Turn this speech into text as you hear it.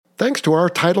thanks to our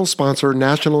title sponsor,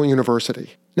 National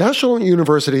University. National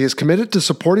University is committed to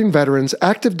supporting veterans,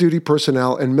 active duty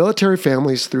personnel, and military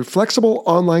families through flexible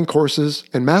online courses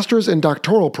and master's and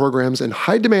doctoral programs in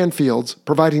high-demand fields,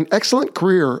 providing excellent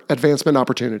career advancement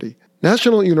opportunity.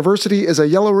 National University is a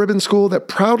yellow ribbon school that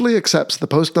proudly accepts the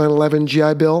post-9/11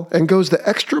 GI Bill and goes the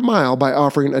extra mile by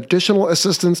offering additional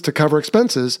assistance to cover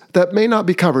expenses that may not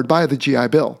be covered by the GI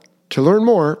Bill. To learn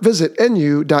more, visit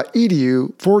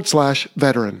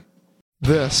nu.edu/veteran.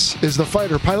 This is the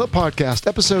Fighter Pilot Podcast,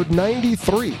 episode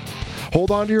 93. Hold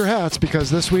on to your hats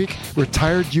because this week,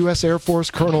 retired U.S. Air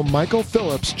Force Colonel Michael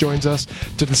Phillips joins us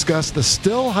to discuss the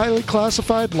still highly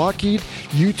classified Lockheed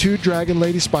U-2 Dragon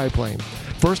Lady spy plane.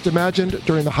 First imagined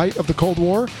during the height of the Cold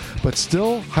War, but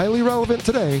still highly relevant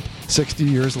today, 60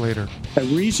 years later. The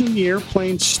reason the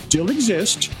airplane still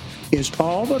exists is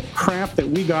all the crap that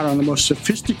we got on the most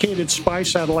sophisticated spy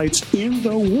satellites in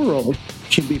the world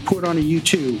can be put on a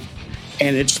U-2.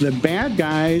 And it's the bad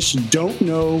guys don't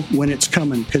know when it's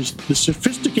coming because the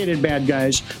sophisticated bad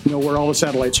guys know where all the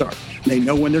satellites are. They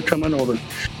know when they're coming over.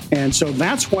 And so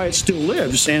that's why it still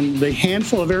lives. And the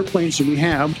handful of airplanes that we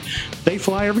have, they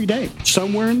fly every day.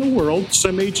 Somewhere in the world,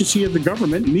 some agency of the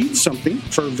government needs something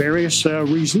for various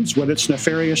reasons, whether it's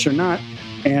nefarious or not.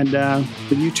 And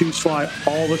the U-2s fly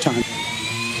all the time.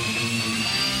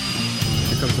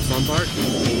 Here comes the fun part.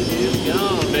 It's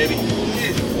gone, baby.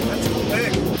 That's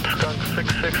quick. Skunk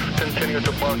 66, continue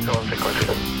to park on sequence.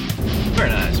 Very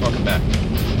nice. Welcome back.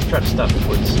 Try to stop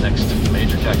before this next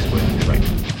major taxiway. Right.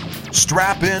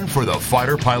 Strap in for the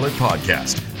Fighter Pilot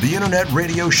Podcast, the internet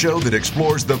radio show that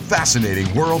explores the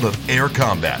fascinating world of air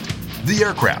combat, the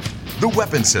aircraft, the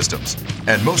weapon systems,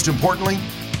 and most importantly,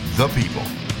 the people.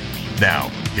 Now,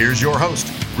 here's your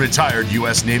host, retired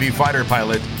U.S. Navy fighter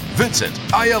pilot, Vincent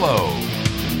Aiello.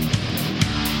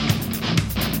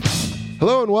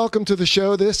 Hello and welcome to the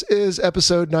show. This is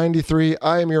episode 93.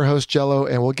 I am your host, Jello,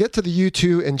 and we'll get to the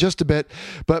U-2 in just a bit.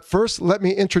 But first, let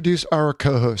me introduce our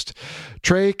co-host.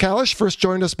 Trey Kalish first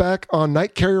joined us back on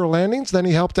Night Carrier Landings. Then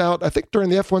he helped out, I think,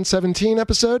 during the F-117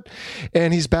 episode.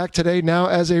 And he's back today now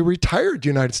as a retired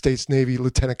United States Navy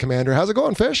Lieutenant Commander. How's it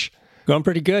going, Fish? Going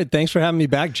pretty good. Thanks for having me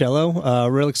back, Jello.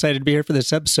 Real excited to be here for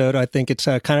this episode. I think it's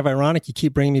kind of ironic you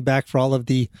keep bringing me back for all of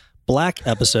the Black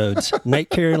episodes.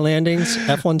 Night Carrier Landings,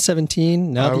 F-117,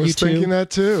 now the U-2. I was thinking that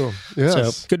too. Yes.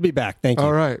 So good to be back. Thank you.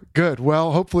 All right. Good.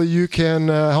 Well, hopefully you can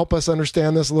help us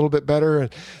understand this a little bit better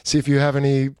and see if you have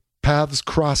any paths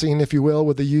crossing, if you will,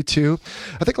 with the U-2.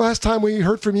 I think last time we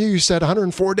heard from you, you said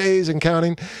 104 days and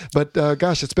counting, but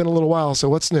gosh, it's been a little while. So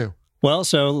what's new? Well,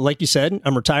 so like you said,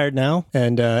 I'm retired now.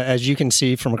 And as you can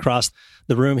see from across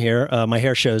the room here, my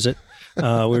hair shows it. We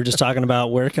were just talking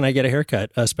about where can I get a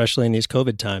haircut, especially in these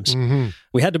COVID times. Mm-hmm.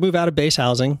 We had to move out of base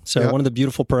housing. So one of the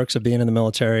beautiful perks of being in the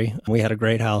military, we had a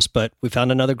great house, but we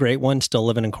found another great one, still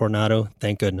living in Coronado.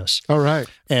 Thank goodness. All right.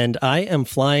 And I am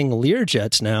flying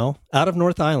Learjets now out of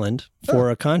North Island for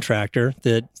a contractor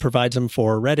that provides them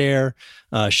for Red Air,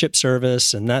 ship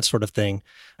service, and that sort of thing.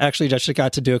 Actually, just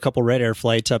got to do a couple Red Air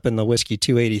flights up in the Whiskey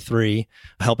 283,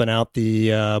 helping out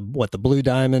the Blue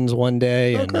Diamonds one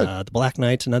day and the Black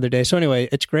Knights another day. So anyway,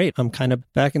 it's great. I'm kind of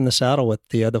back in the saddle with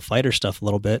the fighter stuff a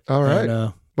little bit. All right.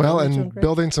 And, and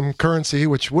building some currency,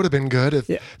 which would have been good if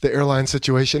the airline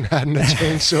situation hadn't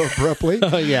changed so abruptly.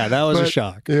 Oh, yeah, that was a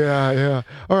shock. Yeah.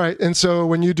 All right. And so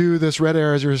when you do this Red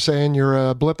Air, as you're saying, you're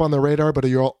a blip on the radar, but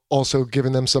you're also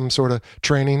giving them some sort of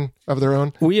training of their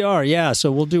own? We are, yeah.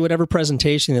 So we'll do whatever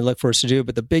presentation they look for us to do,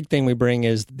 but the big thing we bring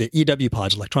is the EW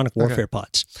pods, electronic warfare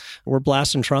pods. We're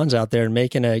blasting Trons out there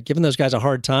and giving those guys a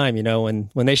hard time,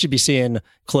 when they should be seeing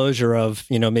closure of,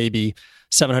 maybe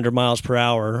 700 miles per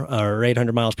hour or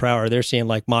 800 miles per hour, they're seeing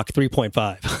like Mach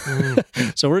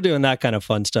 3.5. So we're doing that kind of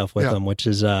fun stuff with them, which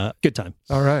is a good time.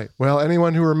 All right. Well,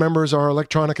 anyone who remembers our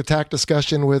electronic attack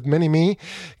discussion with Mini-Me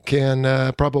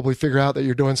can probably figure out that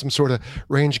you're doing some sort of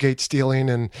range gate stealing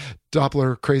and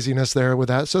Doppler craziness there with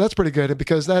that. So that's pretty good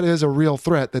because that is a real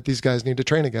threat that these guys need to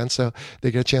train against. So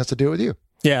they get a chance to do it with you.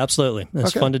 Yeah, absolutely.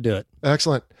 It's fun to do it.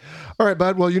 Excellent. All right,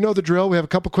 bud. Well, you know the drill. We have a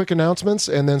couple quick announcements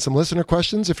and then some listener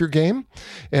questions if you're game.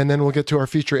 And then we'll get to our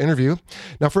feature interview.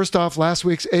 Now, first off, last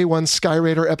week's A1 Sky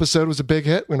Raider episode was a big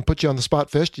hit. We're going to put you on the spot,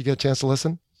 Fish. Did you get a chance to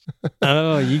listen?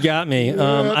 Oh, you got me.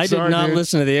 I did not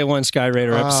listen to the A1 Sky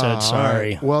Raider episode.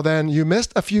 Sorry. Right. Well, then you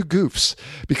missed a few goofs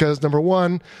because number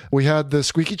one, we had the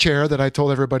squeaky chair that I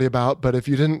told everybody about. But if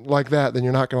you didn't like that, then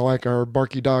you're not going to like our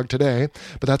barky dog today.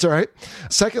 But that's all right.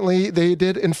 Secondly, they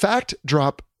did in fact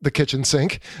drop the kitchen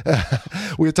sink.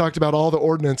 We had talked about all the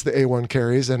ordnance the A1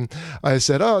 carries, and I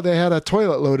said, oh, they had a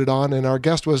toilet loaded on, and our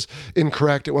guest was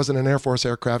incorrect. It wasn't an Air Force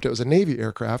aircraft. It was a Navy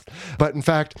aircraft. But in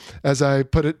fact, as I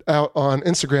put it out on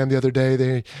Instagram the other day,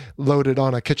 they loaded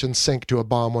on a kitchen sink to a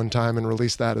bomb one time and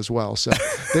released that as well. So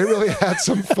they really had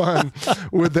some fun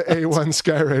with the A1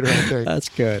 Skyraider, I think. That's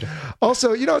good.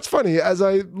 Also, it's funny, as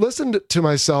I listened to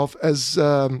myself, as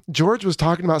George was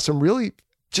talking about some really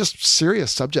just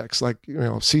serious subjects like,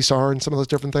 CSAR and some of those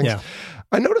different things. Yeah.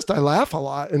 I noticed I laugh a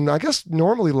lot, and I guess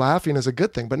normally laughing is a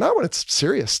good thing, but not when it's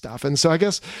serious stuff. And so I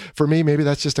guess for me, maybe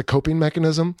that's just a coping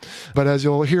mechanism. But as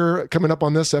you'll hear coming up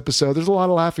on this episode, there's a lot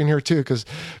of laughing here too, because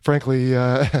frankly,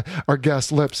 our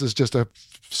guest Lips is just a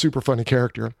super funny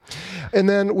character. And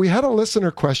then we had a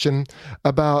listener question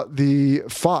about the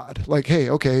FOD. Like, hey,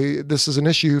 okay, this is an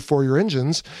issue for your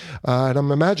engines. And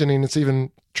I'm imagining it's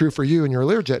even true for you and your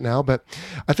Learjet now, but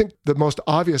I think the most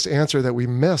obvious answer that we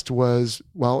missed was,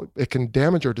 well, it can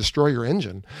damage or destroy your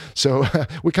engine. So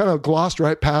we kind of glossed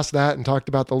right past that and talked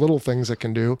about the little things it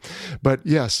can do. But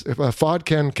yes, if a FOD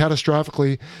can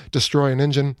catastrophically destroy an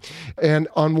engine. And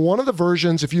on one of the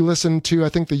versions, if you listen to, I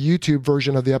think, the YouTube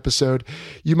version of the episode,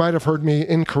 you might have heard me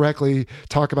incorrectly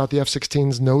talk about the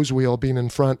F-16's nose wheel being in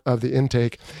front of the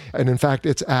intake. And in fact,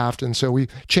 it's aft. And so we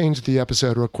changed the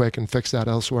episode real quick and fixed that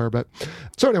elsewhere. But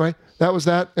so anyway, that was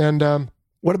that. And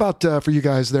what about for you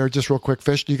guys there, just real quick,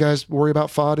 Fish? Do you guys worry about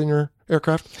FOD in your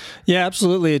aircraft? Yeah,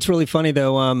 absolutely. It's really funny,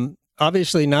 though.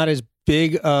 Obviously not as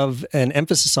big of an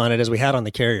emphasis on it as we had on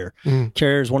the Carrier.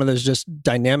 Carrier is one of those just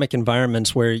dynamic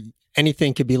environments where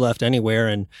anything could be left anywhere.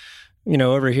 And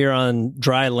over here on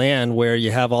dry land where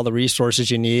you have all the resources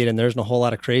you need and there's a whole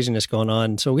lot of craziness going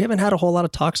on. So we haven't had a whole lot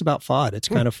of talks about FOD. It's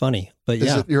kind of funny, but yeah.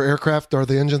 Is it your aircraft? Are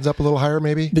the engines up a little higher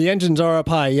maybe? The engines are up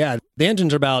high, yeah. The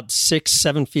engines are about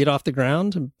 6-7 feet off the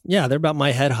ground. Yeah, they're about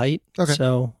my head height. Okay.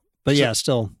 So, but yeah,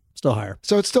 still higher.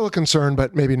 So it's still a concern,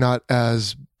 but maybe not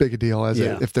as big a deal as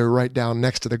if they're right down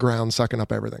next to the ground, sucking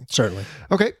up everything. Certainly.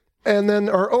 Okay. And then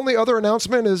our only other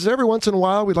announcement is every once in a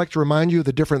while, we'd like to remind you of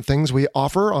the different things we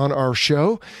offer on our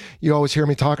show. You always hear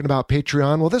me talking about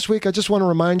Patreon. Well, this week, I just want to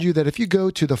remind you that if you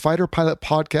go to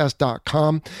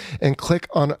thefighterpilotpodcast.com and click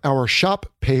on our shop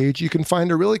page, you can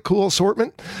find a really cool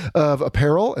assortment of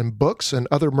apparel and books and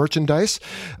other merchandise.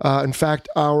 In fact,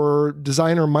 our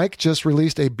designer, Mike, just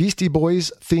released a Beastie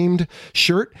Boys themed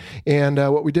shirt. And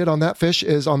what we did on that, Fish,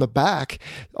 is on the back,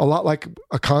 a lot like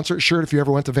a concert shirt. If you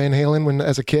ever went to Van Halen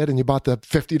as a kid, and you bought the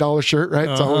 $50 shirt, right?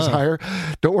 It's always higher.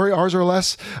 Don't worry, ours are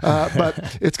less.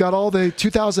 But it's got all the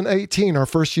 2018, our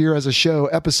first year as a show,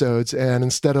 episodes. And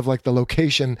instead of like the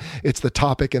location, it's the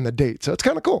topic and the date. So it's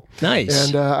kind of cool. Nice.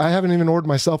 And I haven't even ordered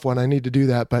myself one. I need to do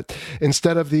that. But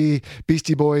instead of the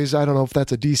Beastie Boys, I don't know if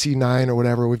that's a DC-9 or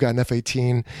whatever, we've got an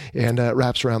F-18 and it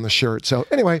wraps around the shirt. So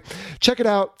anyway, check it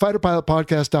out,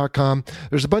 fighterpilotpodcast.com.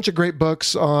 There's a bunch of great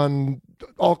books on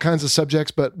all kinds of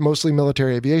subjects, but mostly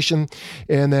military aviation,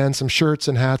 and then some shirts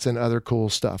and hats and other cool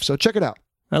stuff. So check it out.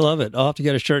 I love it. I'll have to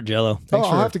get a shirt, Jello.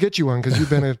 I'll have to get you one because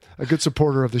you've been a good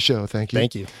supporter of the show. Thank you.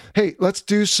 Thank you. Hey, let's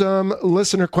do some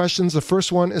listener questions. The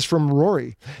first one is from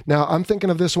Rory. Now, I'm thinking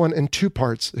of this one in two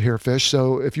parts here, Fish.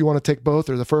 So if you want to take both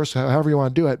or the first, however you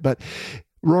want to do it. But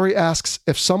Rory asks,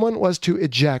 if someone was to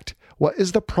eject, what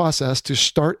is the process to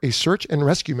start a search and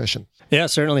rescue mission? Yeah,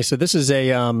 certainly. So this is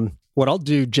what I'll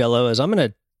do, Jello, is I'm going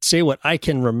to say what I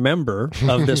can remember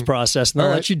of this process, and I'll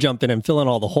let you jump in and fill in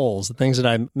all the holes, the things that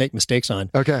I make mistakes on.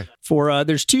 Okay.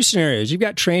 There's two scenarios. You've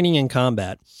got training and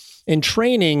combat. In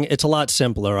training, it's a lot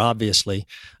simpler, obviously.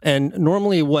 And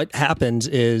normally what happens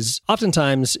is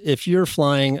oftentimes if you're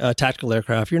flying a tactical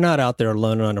aircraft, you're not out there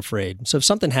alone and unafraid. So if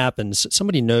something happens,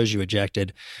 somebody knows you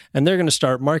ejected, and they're going to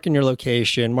start marking your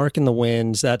location, marking the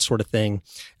winds, that sort of thing.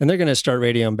 And they're going to start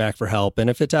radioing back for help. And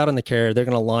if it's out in the Carrier, they're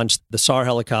going to launch the SAR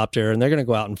helicopter, and they're going to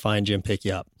go out and find you and pick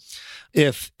you up.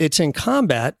 If it's in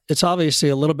combat, it's obviously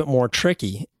a little bit more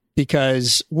tricky.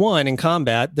 Because one, in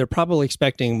combat, they're probably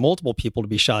expecting multiple people to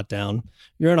be shot down.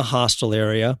 You're in a hostile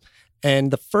area. And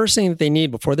the first thing that they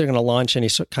need before they're going to launch any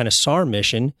kind of SAR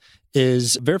mission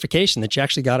is verification that you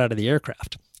actually got out of the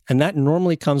aircraft. And that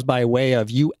normally comes by way of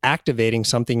you activating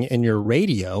something in your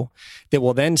radio that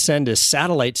will then send a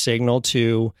satellite signal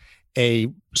to a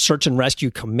search and rescue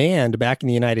command back in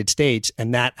the United States,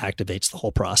 and that activates the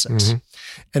whole process. Mm-hmm.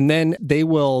 And then they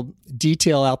will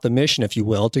detail out the mission, if you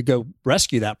will, to go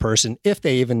rescue that person, if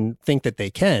they even think that they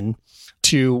can,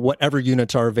 to whatever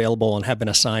units are available and have been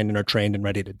assigned and are trained and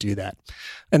ready to do that.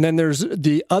 And then there's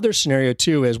the other scenario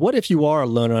too, is what if you are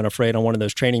alone and unafraid on one of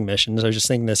those training missions? I was just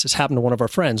thinking this has happened to one of our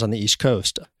friends on the East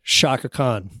Coast, Shaka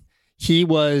Khan. He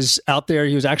was out there,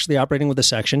 he was actually operating with a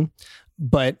section,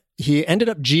 but he ended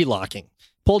up G-locking.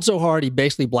 Pulled so hard, he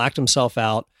basically blacked himself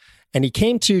out, and he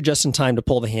came to just in time to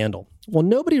pull the handle. Well,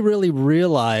 nobody really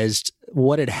realized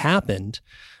what had happened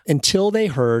until they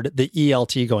heard the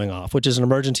ELT going off, which is an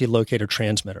emergency locator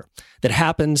transmitter that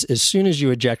happens as soon as you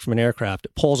eject from an aircraft.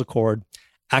 It pulls a cord,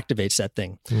 activates that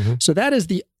thing. So that is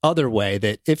the other way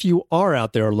that if you are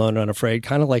out there alone and unafraid,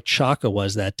 kind of like Chaka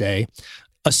was that day,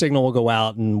 a signal will go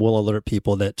out and will alert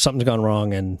people that something's gone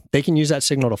wrong, and they can use that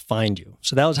signal to find you.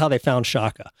 So that was how they found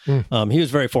Chaka. He was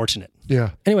very fortunate.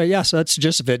 Yeah. Anyway, yeah, so that's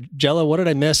just it. Jello, what did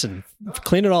I miss? And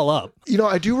clean it all up. You know,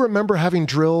 I do remember having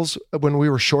drills when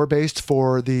we were shore-based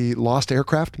for the lost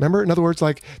aircraft. Remember? In other words,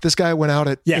 like this guy went out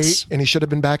at 8 and he should have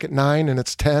been back at 9 and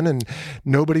it's 10 and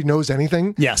nobody knows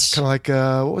anything. Yes. Kind of like,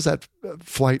 what was that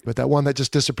flight with that one that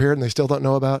just disappeared and they still don't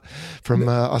know about from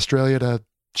Australia to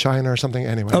China or something.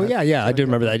 Anyway. Oh, yeah. I do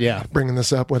remember that. Yeah. Bringing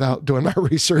this up without doing my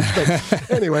research.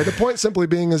 But anyway, the point simply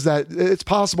being is that it's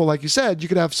possible, like you said, you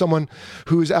could have someone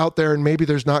who's out there and maybe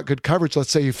there's not good coverage.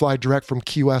 Let's say you fly direct from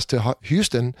Key West to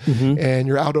Houston and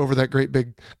you're out over that great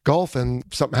big Gulf and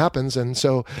something happens. And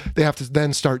so they have to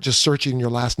then start just searching your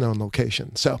last known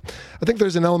location. So I think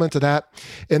there's an element to that.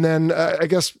 And then I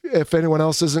guess if anyone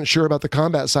else isn't sure about the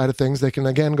combat side of things, they can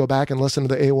again go back and listen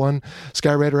to the A1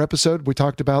 Skyraider episode. We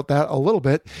talked about that a little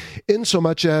bit. In so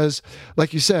much as,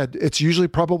 like you said, it's usually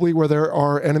probably where there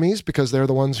are enemies because they're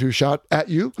the ones who shot at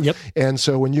you. Yep. And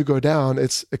so when you go down,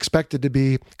 it's expected to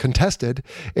be contested.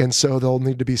 And so there'll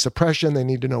need to be suppression. They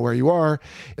need to know where you are.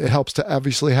 It helps to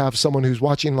obviously have someone who's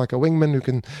watching like a wingman who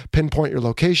can pinpoint your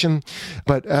location.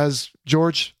 But as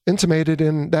George intimated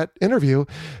in that interview,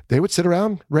 they would sit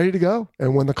around ready to go.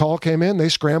 And when the call came in, they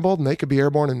scrambled and they could be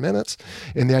airborne in minutes.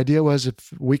 And the idea was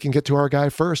if we can get to our guy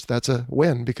first, that's a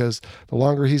win because the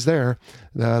longer he's there,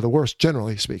 the worse,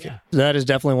 generally speaking. That is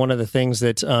definitely one of the things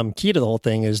that key to the whole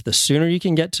thing is the sooner you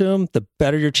can get to him, the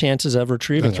better your chances of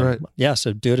retrieving That's him. right. Yeah,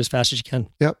 so do it as fast as you can.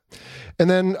 Yep. And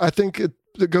then I think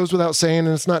it goes without saying, and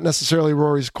it's not necessarily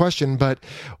Rory's question, but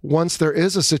once there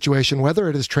is a situation, whether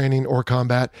it is training or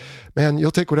combat, man,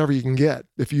 you'll take whatever you can get.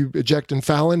 If you eject in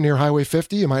Fallon near Highway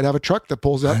 50, you might have a truck that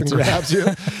pulls up and grabs you.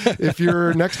 If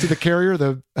you're next to the carrier,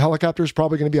 the helicopter is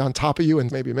probably going to be on top of you in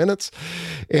maybe minutes.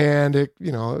 And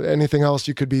anything else,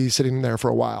 you could be sitting there for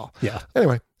a while. Yeah.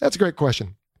 Anyway, that's a great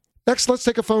question. Next, let's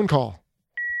take a phone call.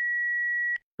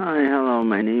 Hi, hello.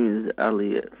 My name is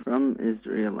Elliot from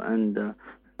Israel, and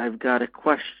I've got a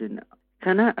question.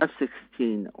 Can a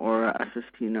F-16 or a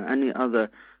F-15 or any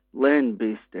other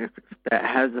land-based aircraft that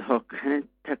has a hook, can it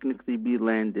technically be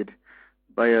landed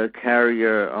by a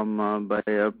carrier, by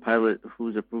a pilot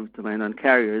who's approved to land on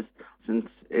carriers, since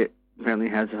it apparently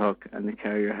has a hook and the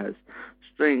carrier has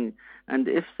string? And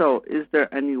if so, is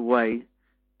there any way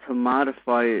to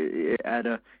modify it at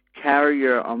a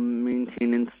carrier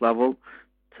maintenance level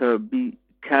to be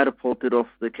catapulted off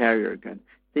the carrier again?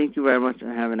 Thank you very much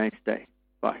and have a nice day.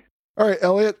 Bye. All right,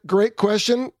 Elliot, great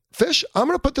question. Fish, I'm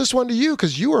going to put this one to you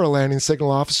because you are a landing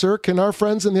signal officer. Can our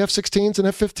friends in the F-16s and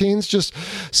F-15s just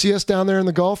see us down there in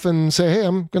the Gulf and say, hey,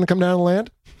 I'm going to come down and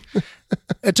land?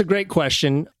 It's a great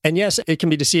question. And yes, it can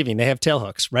be deceiving. They have tail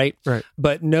hooks, right? Right.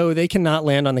 But no, they cannot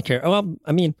land on the carrier. Well,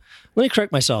 I mean, let me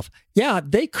correct myself. Yeah,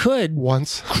 they could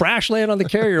once crash land on the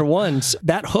carrier once.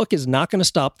 That hook is not going to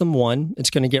stop them. One, it's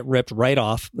going to get ripped right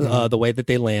off the way that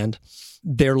they land.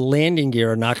 Their landing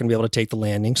gear are not going to be able to take the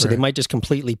landing. So they might just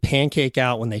completely pancake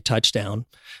out when they touch down.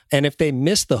 And if they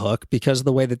miss the hook because of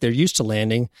the way that they're used to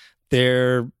landing,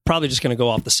 they're probably just going to go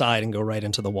off the side and go right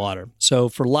into the water. So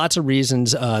for lots of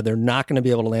reasons, they're not going to be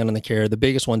able to land on the carrier. The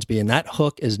biggest ones being that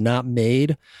hook is not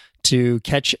made to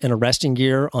catch an arresting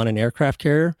gear on an aircraft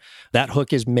carrier. That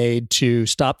hook is made to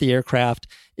stop the aircraft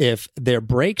if their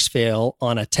brakes fail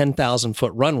on a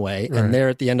 10,000-foot runway and they're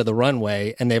at the end of the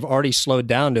runway and they've already slowed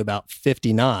down to about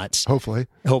 50 knots. Hopefully,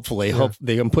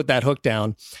 they can put that hook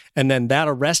down. And then that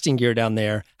arresting gear down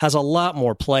there has a lot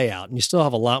more play out and you still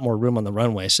have a lot more room on the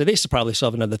runway. So they probably still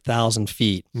have another 1,000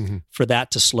 feet for that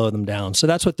to slow them down. So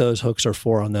that's what those hooks are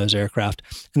for on those aircraft.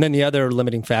 And then the other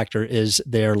limiting factor is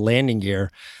their landing gear.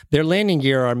 Their landing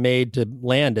gear are made to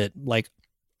land at like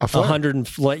 100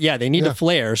 they need to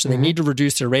flare, so they need to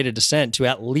reduce their rate of descent to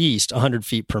at least 100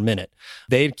 feet per minute.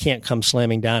 They can't come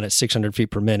slamming down at 600 feet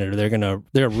per minute, or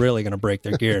they're really gonna break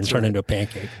their gear and turn into a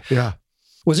pancake. Yeah.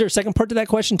 Was there a second part to that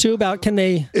question too about can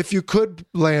they? If you could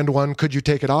land one, could you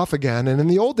take it off again? And in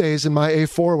the old days, in my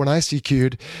A4, when I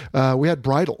CQ'd, we had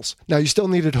bridles. Now, you still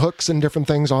needed hooks and different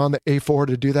things on the A4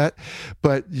 to do that,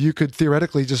 but you could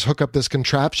theoretically just hook up this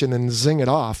contraption and zing it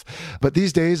off. But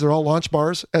these days, they're all launch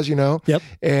bars, as you know. Yep.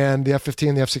 And the F-15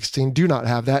 and the F-16 do not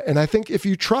have that. And I think if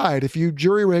you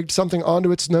jury-rigged something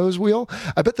onto its nose wheel,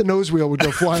 I bet the nose wheel would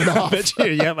go flying off.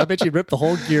 I bet you'd rip the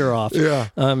whole gear off. Yeah.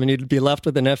 And you'd be left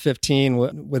with an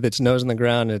F-15 with its nose in the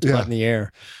ground and its butt in the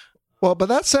air. Well, but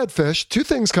that said, Fish, two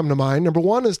things come to mind. Number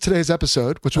one is today's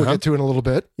episode, which we'll get to in a little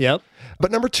bit. Yep.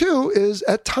 But number two is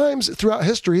at times throughout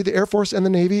history, the Air Force and the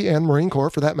Navy and Marine Corps,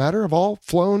 for that matter, have all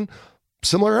flown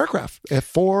similar aircraft.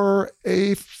 F4,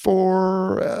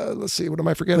 A4, let's see, what am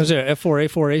I forgetting? Was there F4,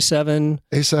 A4, A7?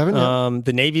 A7, yeah.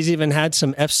 The Navy's even had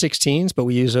some F-16s, but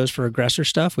we use those for aggressor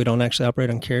stuff. We don't actually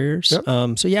operate on carriers.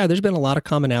 Yep. So yeah, there's been a lot of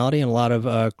commonality and a lot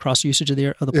of cross usage of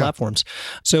the platforms.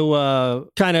 So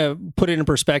kind of put it in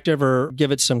perspective or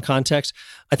give it some context.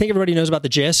 I think everybody knows about the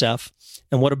JSF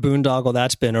and what a boondoggle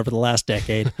that's been over the last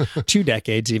decade, 2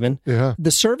 decades even. Yeah. The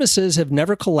services have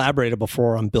never collaborated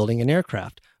before on building an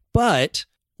aircraft. But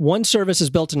one service has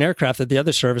built an aircraft that the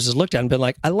other service has looked at and been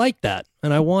like, I like that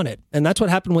and I want it. And that's what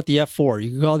happened with the F4.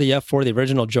 You can call the F4 the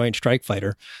original Joint Strike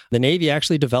Fighter. The Navy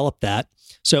actually developed that.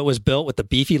 So it was built with the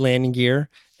beefy landing gear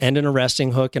and an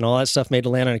arresting hook and all that stuff made to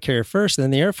land on a carrier first. And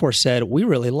then the Air Force said, we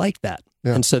really like that.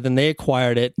 Yeah. And so then they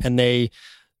acquired it and they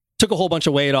took a whole bunch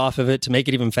of weight off of it to make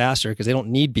it even faster because they don't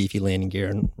need beefy landing gear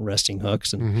and arresting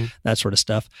hooks and that sort of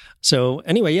stuff. So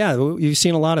anyway, yeah, you've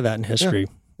seen a lot of that in history.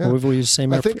 Yeah. Yeah. We've used the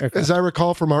same aircraft. As I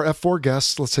recall from our F4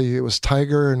 guests, let's say it was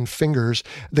Tiger and Fingers,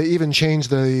 they even changed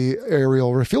the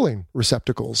aerial refueling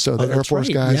receptacles. So the Air Force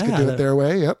guys could do it their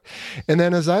way. Yep. And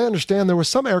then as I understand, there was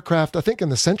some aircraft, I think in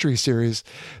the Century series,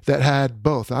 that had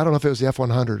both. I don't know if it was the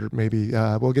F100 or maybe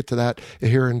we'll get to that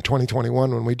here in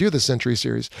 2021 when we do the Century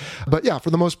series. But yeah,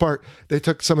 for the most part, they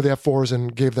took some of the F4s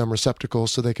and gave them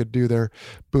receptacles so they could do their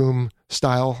boom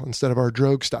style instead of our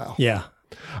drogue style. Yeah.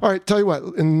 All right, tell you what,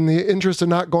 in the interest of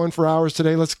not going for hours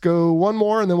today, let's go one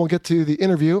more and then we'll get to the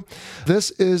interview.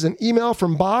 This is an email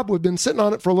from Bob. We've been sitting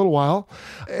on it for a little while.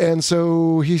 And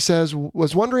so he says,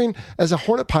 was wondering, as a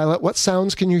Hornet pilot, what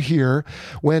sounds can you hear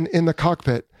when in the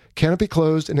cockpit? Canopy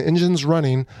closed and engines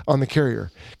running on the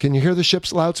carrier. Can you hear the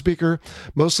ship's loudspeaker?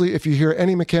 Mostly if you hear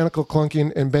any mechanical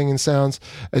clunking and banging sounds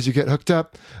as you get hooked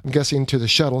up. I'm guessing to the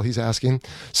shuttle, he's asking.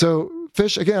 So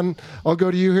Fish, again, I'll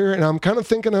go to you here, and I'm kind of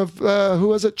thinking of, who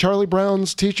was it, Charlie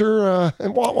Brown's teacher?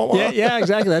 And wah, wah, wah. Yeah,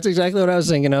 exactly. That's exactly what I was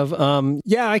thinking of.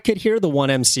 Yeah, I could hear the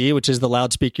 1MC, which is the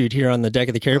loudspeaker you'd hear on the deck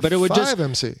of the carrier, but it would just...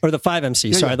 5MC. Or the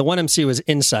 5MC, sorry. Yeah. The 1MC was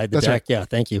inside the That's deck. Right. Yeah,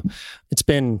 thank you. It's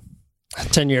been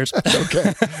 10 years.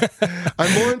 Okay.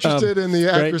 I'm more interested in the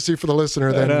accuracy for the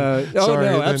listener than...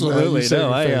 absolutely.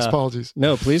 Apologies.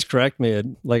 No, please correct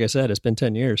me. Like I said, it's been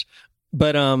 10 years.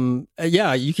 But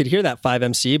yeah, you could hear that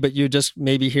 5MC, but you just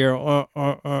maybe hear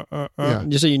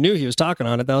just so you knew he was talking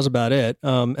on it. That was about it.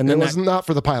 And then it was not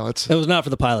for the pilots. It was not for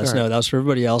the pilots. Right. No, that was for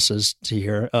everybody else's to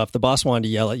hear. If the boss wanted to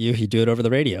yell at you, he'd do it over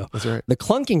the radio. That's right. The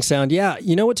clunking sound. Yeah,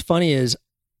 you know what's funny is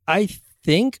I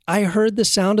think I heard the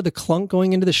sound of the clunk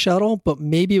going into the shuttle, but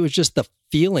maybe it was just the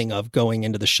feeling of going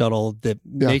into the shuttle that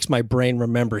makes my brain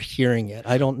remember hearing it.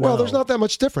 I don't know. Well, there's not that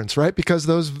much difference, right? Because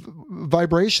those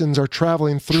vibrations are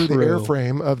traveling through the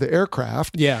airframe of the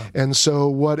aircraft. Yeah. And so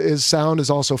what is sound is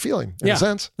also feeling, in a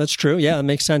sense. That's true. Yeah, it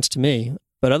makes sense to me.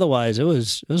 But otherwise, it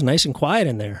was nice and quiet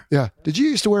in there. Yeah. Did you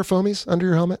used to wear foamies under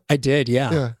your helmet? I did,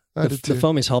 yeah. Yeah, I did too. The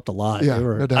foamies helped a lot. Yeah,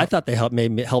 no doubt. I thought they helped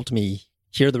me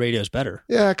hear the radios better.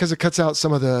 Yeah, because it cuts out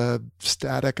some of the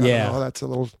static. I don't know. That's a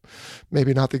little,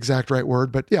 maybe not the exact right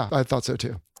word, but yeah, I thought so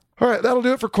too. All right, that'll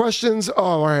do it for questions. Oh,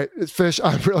 all right, Fish,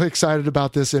 I'm really excited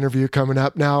about this interview coming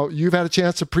up. Now, you've had a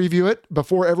chance to preview it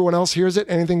before everyone else hears it.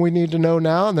 Anything we need to know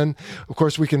now? And then, of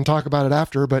course, we can talk about it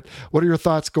after. But what are your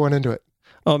thoughts going into it?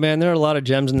 Oh, man, there are a lot of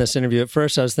gems in this interview. At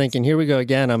first, I was thinking, here we go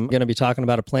again. I'm going to be talking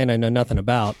about a plane I know nothing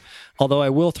about. Although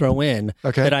I will throw in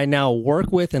that I now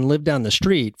work with and live down the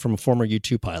street from a former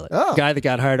U-2 pilot. Oh. Guy that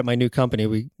got hired at my new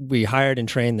company. We hired and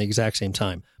trained the exact same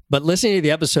time. But listening to the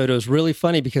episode, it was really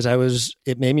funny because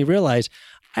it made me realize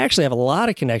I actually have a lot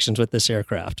of connections with this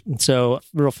aircraft. And so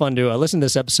real fun to listen to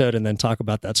this episode and then talk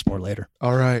about that some more later.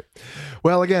 All right.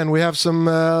 Well, again, we have some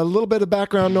little bit of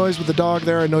background noise with the dog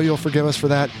there. I know you'll forgive us for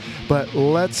that. But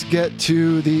let's get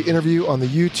to the interview on the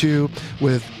U-2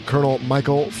 with Colonel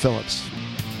Michael Phillips.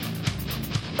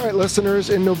 All right, listeners,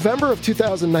 in November of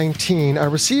 2019, I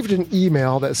received an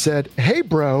email that said, "Hey,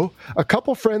 bro, a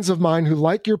couple friends of mine who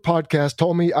like your podcast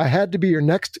told me I had to be your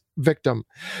next victim.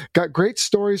 Got great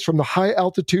stories from the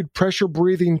high-altitude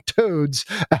pressure-breathing toads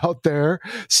out there."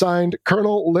 Signed,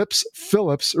 Colonel Lips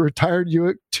Phillips, retired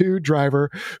UIC-2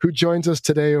 driver who joins us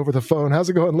today over the phone. How's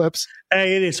it going, Lips?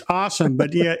 Hey, it is awesome,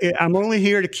 but yeah, I'm only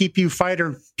here to keep you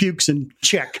fighter pukes in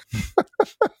check.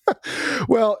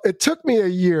 Well, it took me a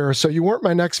year, so you weren't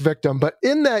my next victim. But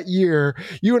in that year,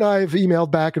 you and I have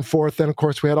emailed back and forth. Then, of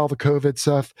course, we had all the COVID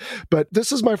stuff. But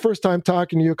this is my first time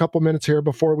talking to you a couple minutes here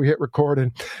before we hit record.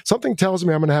 And something tells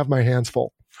me I'm going to have my hands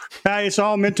full. It's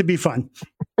all meant to be fun.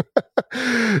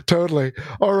 Totally.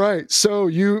 All right. So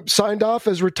you signed off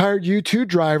as retired U2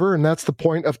 driver, and that's the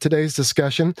point of today's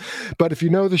discussion. But if you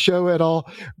know the show at all,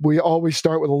 we always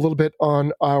start with a little bit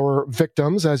on our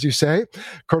victims, as you say.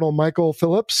 Colonel Michael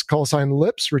Phillips, call sign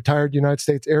Lips, retired United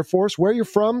States Air Force. Where are you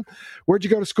from? Where'd you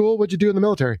go to school? What'd you do in the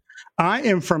military? I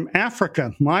am from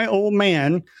Africa. My old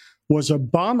man was a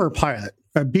bomber pilot,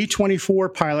 a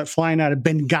B-24 pilot flying out of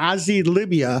Benghazi,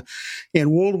 Libya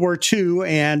in World War II.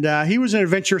 And he was an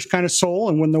adventurous kind of soul.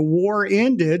 And when the war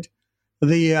ended,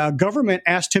 the government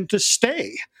asked him to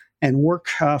stay and work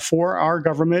for our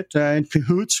government in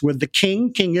cahoots with the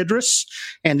King Idris,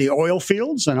 and the oil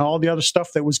fields and all the other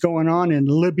stuff that was going on in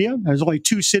Libya. There's only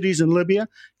two cities in Libya,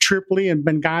 Tripoli and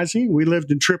Benghazi. We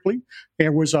lived in Tripoli.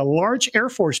 There was a large Air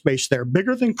Force base there,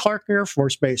 bigger than Clark Air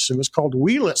Force Base. It was called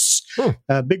Wheelus,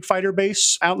 a big fighter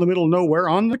base out in the middle of nowhere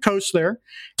on the coast there.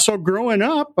 So growing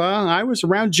up, I was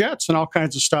around jets and all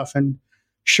kinds of stuff. And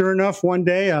sure enough, one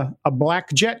day a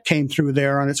black jet came through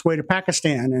there on its way to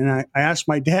Pakistan. And I asked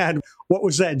my dad, what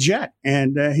was that jet?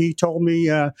 And he told me,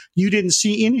 you didn't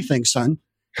see anything, son.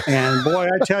 And boy,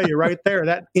 I tell you right there,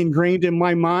 that ingrained in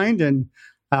my mind. And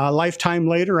a lifetime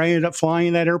later, I ended up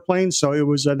flying that airplane. So it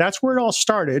was that's where it all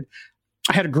started.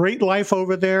 I had a great life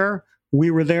over there. We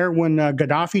were there when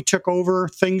Gaddafi took over.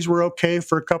 Things were okay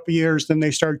for a couple of years. Then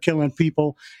they started killing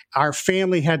people. Our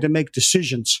family had to make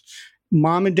decisions.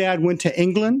 Mom and Dad went to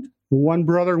England. One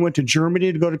brother went to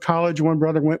Germany to go to college. One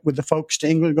brother went with the folks to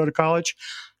England to go to college.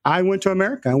 I went to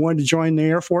America. I wanted to join the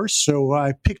Air Force, so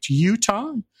I picked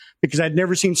Utah because I'd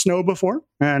never seen snow before.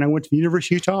 And I went to the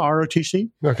University of Utah, ROTC.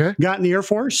 Okay. Got in the Air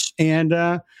Force and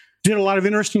did a lot of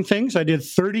interesting things. I did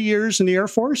 30 years in the Air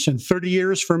Force and 30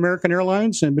 years for American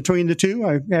Airlines. And between the two,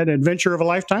 I had an adventure of a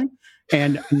lifetime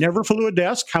and never flew a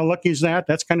desk. How lucky is that?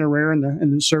 That's kind of rare in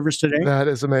the service today. That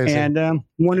is amazing. And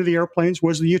one of the airplanes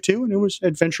was the U-2, and it was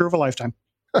adventure of a lifetime.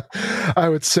 I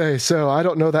would say so. I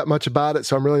don't know that much about it,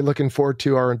 so I'm really looking forward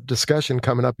to our discussion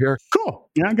coming up here. Cool.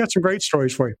 Yeah, I got some great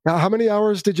stories for you. Now, how many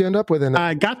hours did you end up with in it?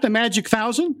 I got the magic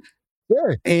 1,000.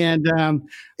 Yeah. And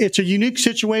it's a unique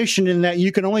situation in that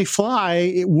you can only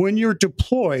fly when you're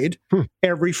deployed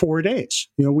every 4 days.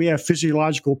 You know, we have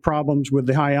physiological problems with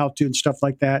the high altitude and stuff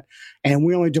like that. And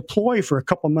we only deploy for a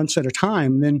couple months at a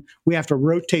time. And then we have to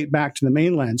rotate back to the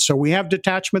mainland. So we have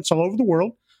detachments all over the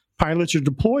world. Pilots are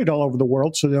deployed all over the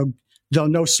world. So they'll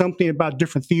know something about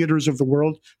different theaters of the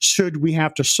world should we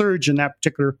have to surge in that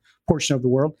particular portion of the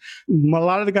world. A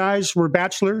lot of the guys were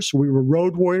bachelors. We were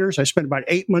road warriors. I spent about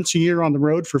 8 months a year on the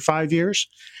road for 5 years.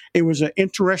 It was an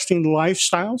interesting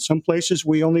lifestyle. Some places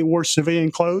we only wore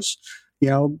civilian clothes. You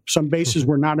know, some bases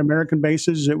were not American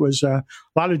bases. It was a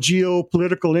lot of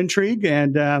geopolitical intrigue.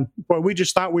 And boy, we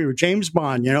just thought we were James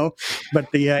Bond, you know.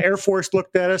 But the Air Force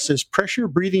looked at us as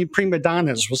pressure-breathing prima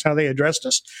donnas was how they addressed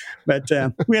us. But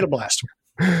we had a blast.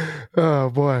 Oh,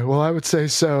 boy. Well, I would say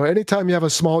so. Anytime you have a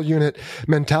small unit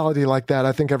mentality like that,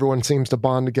 I think everyone seems to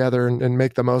bond together and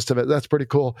make the most of it. That's pretty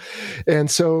cool. And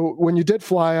so when you did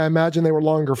fly, I imagine they were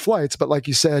longer flights, but like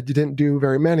you said, you didn't do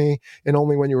very many and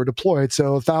only when you were deployed.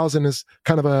 So 1,000 is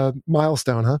kind of a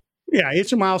milestone, huh? Yeah,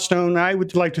 it's a milestone. I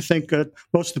would like to think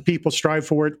most of the people strive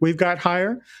for it. We've got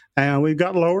higher and we've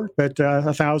got lower, but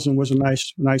 1,000 was a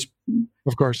nice,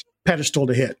 of course, pedestal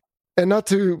to hit. And not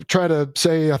to try to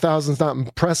say 1,000 is not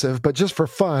impressive, but just for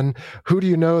fun, who do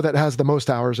you know that has the most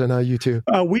hours in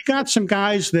U2? We got some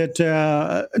guys that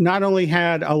not only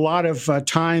had a lot of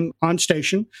time on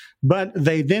station, but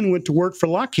they then went to work for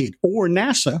Lockheed or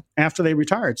NASA after they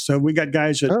retired. So we got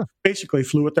guys that basically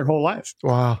flew it their whole life.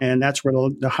 Wow. And that's where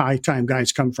the high time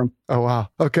guys come from. Oh, wow.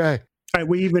 Okay.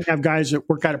 We even have guys that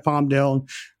work out at Palmdale and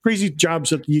crazy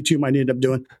jobs that U2 might end up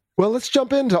doing. Well, let's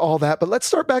jump into all that, but let's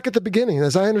start back at the beginning.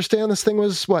 As I understand, this thing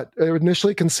was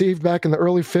initially conceived back in the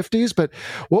early 50s, but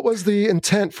what was the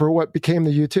intent for what became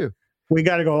the U2? We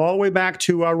got to go all the way back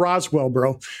to Roswell,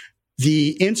 bro.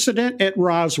 The incident at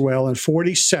Roswell in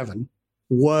 1947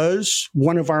 was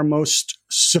one of our most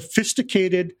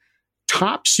sophisticated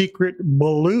top secret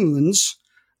balloons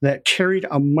that carried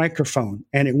a microphone,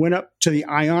 and it went up to the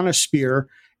ionosphere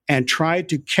and tried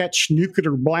to catch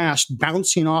nuclear blast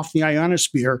bouncing off the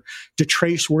ionosphere to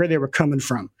trace where they were coming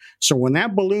from. So when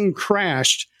that balloon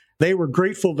crashed, they were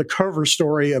grateful the cover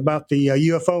story about the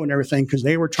UFO and everything, because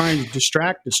they were trying to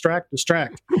distract,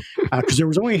 because there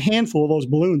was only a handful of those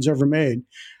balloons ever made.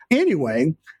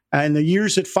 Anyway, in the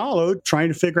years that followed, trying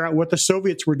to figure out what the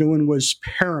Soviets were doing was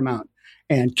paramount.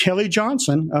 And Kelly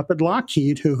Johnson up at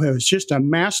Lockheed, who was just a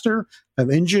master of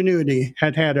ingenuity,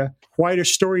 had quite a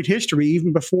storied history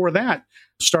even before that,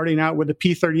 starting out with the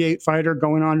P-38 fighter,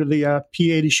 going on to the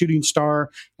P-80 Shooting Star,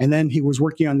 and then he was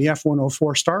working on the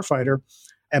F-104 Starfighter.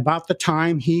 About the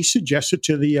time he suggested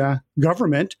to the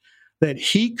government that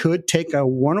he could take a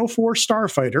 104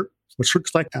 Starfighter, which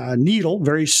looks like a needle,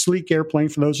 very sleek airplane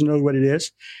for those who know what it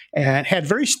is, and had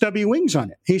very stubby wings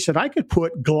on it. He said, I could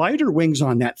put glider wings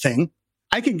on that thing.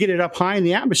 I can get it up high in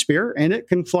the atmosphere, and it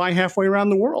can fly halfway around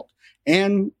the world.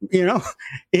 And,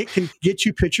 it can get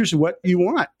you pictures of what you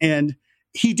want. And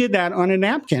he did that on a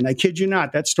napkin. I kid you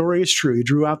not. That story is true. He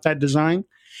drew out that design.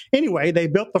 Anyway, they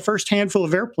built the first handful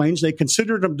of airplanes. They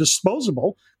considered them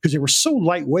disposable because they were so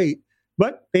lightweight,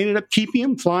 but they ended up keeping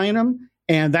them, flying them.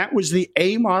 And that was the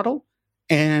A model.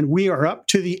 And we are up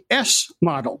to the S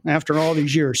model after all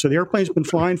these years. So the airplane's been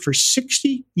flying for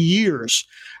 60 years.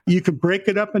 You could break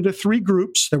it up into three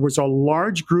groups. There was a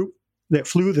large group that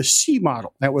flew the C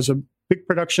model. That was a big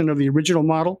production of the original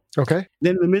model. Okay.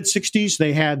 Then in the mid-60s,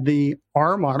 they had the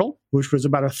R model, which was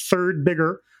about a third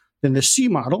bigger than the C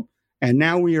model. And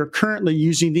now we are currently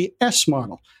using the S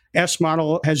model. S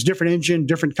model has different engine,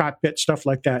 different cockpit, stuff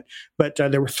like that. But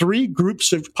there were three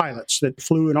groups of pilots that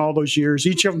flew in all those years.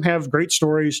 Each of them have great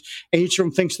stories. Each of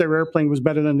them thinks their airplane was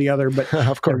better than the other. But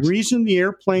of course, the reason the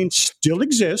airplane still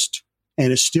exists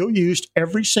and is still used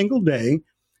every single day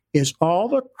is all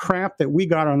the crap that we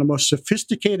got on the most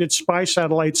sophisticated spy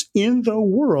satellites in the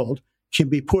world can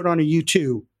be put on a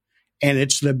U-2. And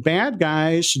it's the bad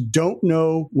guys don't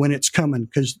know when it's coming,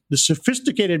 because the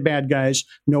sophisticated bad guys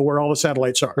know where all the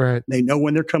satellites are. Right. They know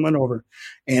when they're coming over.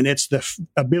 And it's the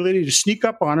ability to sneak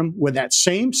up on them with that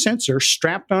same sensor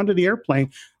strapped onto the airplane.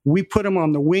 We put them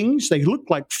on the wings. They look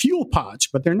like fuel pods,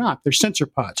 but they're not. They're sensor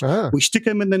pods. Ah. We stick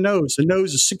them in the nose. The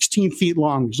nose is 16 feet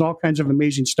long. There's all kinds of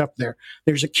amazing stuff there.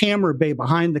 There's a camera bay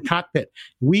behind the cockpit.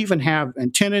 We even have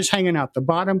antennas hanging out the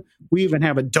bottom. We even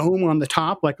have a dome on the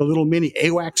top, like a little mini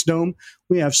AWACS dome.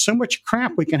 We have so much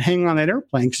crap we can hang on that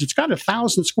airplane because it's got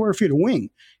 1,000 square feet of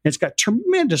wing. It's got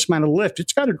tremendous amount of lift.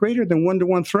 It's got a greater than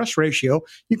 1-to-1 thrust ratio.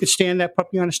 You could stand that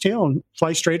puppy on its tail and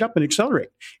fly straight up and accelerate.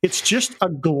 It's just a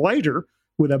glider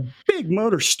with a big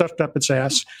motor stuffed up its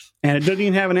ass, and it doesn't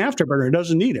even have an afterburner. It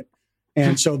doesn't need it.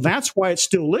 And so that's why it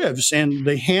still lives. And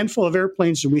the handful of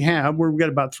airplanes that we have, where we've got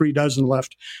about 3 dozen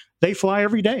left, they fly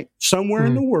every day. Somewhere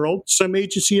in the world, some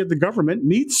agency of the government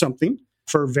needs something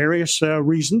for various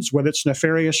reasons, whether it's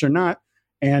nefarious or not.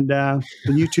 And the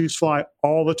U-2s fly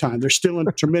all the time. They're still in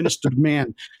tremendous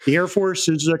demand. The Air Force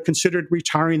is considered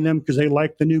retiring them because they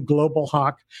like the new Global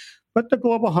Hawk. But the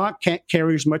Global Hawk can't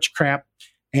carry as much crap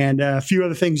and a few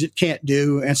other things it can't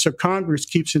do. And so Congress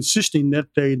keeps insisting that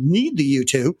they need the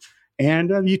U-2, and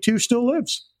the U-2 still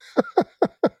lives.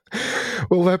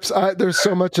 Well, Lips, there's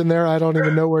so much in there, I don't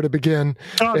even know where to begin.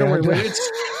 Oh, don't worry. Let's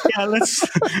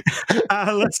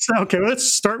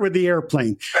start with the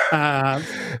airplane.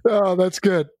 Oh, that's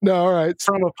good. No, all right.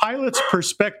 From a pilot's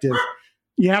perspective,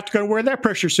 you have to go wear that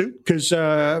pressure suit because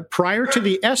prior to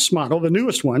the S model, the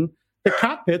newest one, the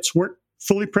cockpits weren't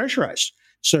fully pressurized.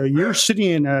 So you're sitting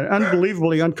in an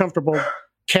unbelievably uncomfortable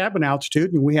cabin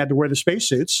altitude, and we had to wear the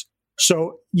spacesuits.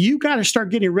 So you got to start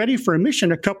getting ready for a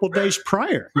mission a couple of days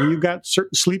prior. You've got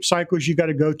certain sleep cycles you got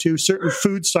to go to, certain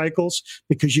food cycles,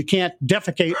 because you can't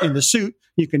defecate in the suit.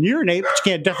 You can urinate, but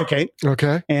you can't defecate.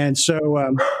 Okay. And so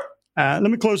let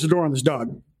me close the door on this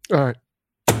dog. All right.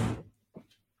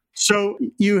 So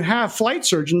you have flight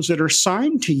surgeons that are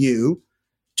assigned to you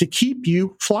to keep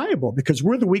you flyable, because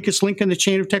we're the weakest link in the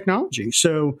chain of technology.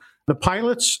 So the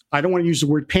pilots, I don't want to use the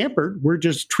word pampered, we're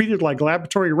just treated like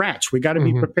laboratory rats. We got to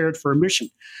be prepared for a mission.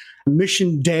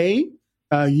 Mission day,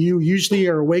 you usually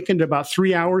are awakened about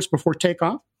 3 hours before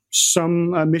takeoff.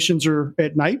 Some missions are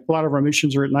at night. A lot of our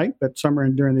missions are at night, but some are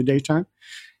during the daytime.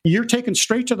 You're taken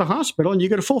straight to the hospital, and you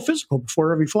get a full physical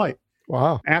before every flight.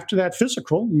 Wow. After that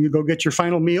physical, you go get your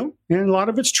final meal. And a lot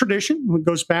of it's tradition. It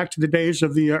goes back to the days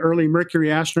of the early Mercury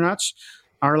astronauts.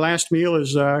 Our last meal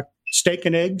is steak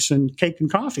and eggs and cake and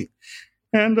coffee.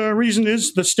 And the reason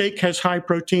is the steak has high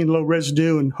protein, low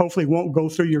residue, and hopefully won't go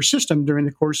through your system during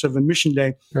the course of a mission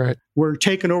day. Right. We're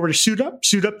taken over to suit up.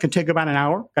 Suit up can take about an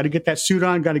hour. Got to get that suit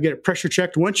on, got to get it pressure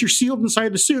checked. Once you're sealed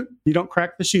inside the suit, you don't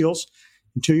crack the seals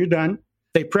until you're done.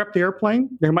 They prep the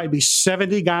airplane. There might be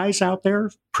 70 guys out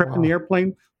there prepping the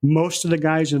airplane. Most of the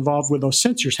guys involved with those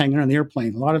sensors hanging on the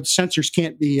airplane. A lot of the sensors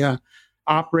can't be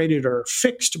operated or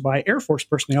fixed by Air Force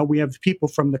personnel. We have people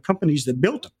from the companies that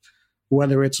built them,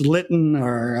 whether it's Litton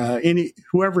or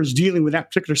whoever is dealing with that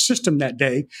particular system that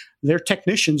day. Their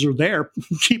technicians are there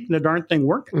keeping the darn thing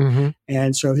working. Mm-hmm.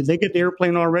 And so if they get the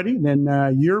airplane all ready,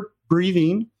 then you're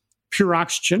breathing pure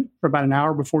oxygen for about an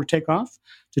hour before takeoff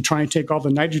to try and take all the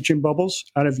nitrogen bubbles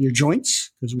out of your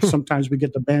joints, because sometimes we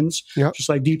get the bends, just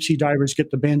like deep sea divers get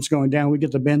the bends going down, we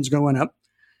get the bends going up.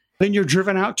 Then you're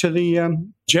driven out to the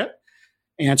jet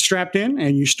and strapped in,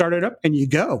 and you start it up and you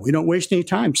go. We don't waste any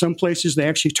time. Some places they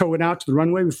actually tow it out to the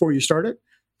runway before you start it,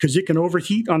 because it can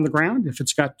overheat on the ground if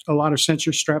it's got a lot of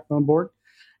sensors strapped on board.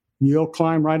 You'll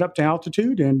climb right up to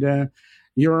altitude, and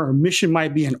your mission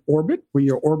might be in orbit, where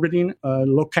you're orbiting a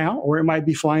locale, or it might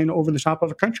be flying over the top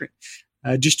of a country.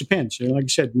 It just depends. And like I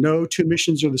said, no two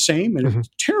missions are the same, and it's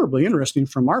terribly interesting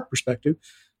from our perspective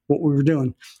what we were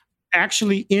doing.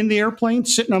 Actually, in the airplane,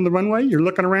 sitting on the runway, you're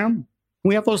looking around.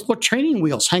 We have those little training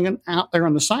wheels hanging out there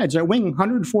on the sides. That wing,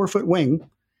 104-foot wing,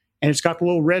 and it's got the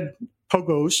little red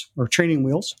pogos or training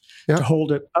wheels to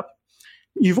hold it up.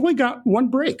 You've only got one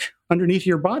brake underneath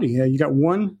your body. You got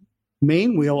one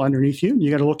main wheel underneath you, and you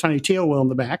got a little tiny tail wheel in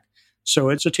the back. So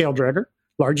it's a tail dragger,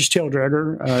 largest tail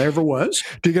dragger ever was.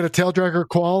 Do you get a tail dragger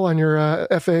qual on your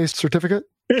FAA certificate?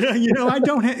 We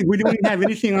don't have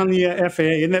anything on the FAA.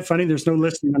 Isn't that funny? There's no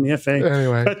listing on the FAA.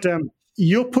 Anyway. But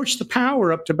you'll push the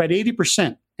power up to about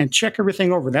 80% and check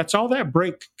everything over. That's all that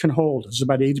brake can hold, is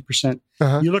about 80%.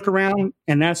 You look around,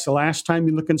 and that's the last time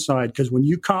you look inside, because when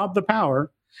you cob the power,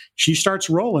 she starts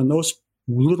rolling. Those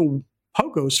little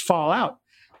pogos fall out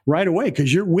right away,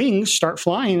 because your wings start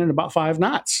flying at about 5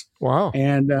 knots. Wow.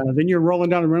 And then you're rolling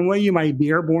down the runway. You might be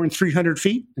airborne 300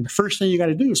 feet. And the first thing you got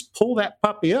to do is pull that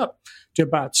puppy up to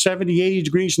about 70, 80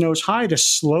 degrees nose high to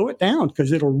slow it down,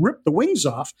 because it'll rip the wings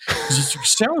off because it's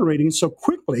accelerating so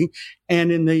quickly.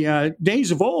 And in the days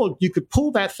of old, you could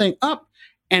pull that thing up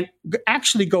and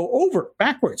actually go over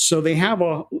backwards. So they have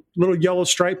a little yellow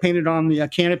stripe painted on the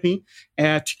canopy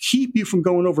to keep you from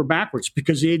going over backwards,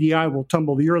 because the ADI will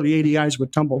tumble. The early ADIs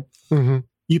would tumble.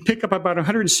 You pick up about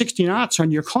 160 knots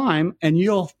on your climb, and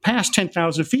you'll pass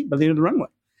 10,000 feet by the end of the runway.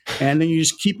 And then you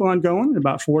just keep on going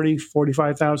about 40,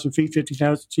 45,000 feet,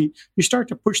 50,000 feet. You start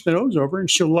to push the nose over, and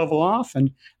she'll level off.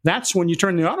 And that's when you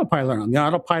turn the autopilot on. The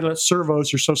autopilot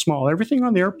servos are so small. Everything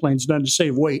on the airplane is done to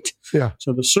save weight.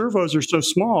 So the servos are so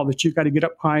small that you've got to get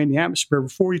up high in the atmosphere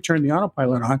before you turn the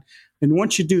autopilot on. And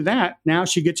once you do that, now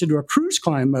she gets into a cruise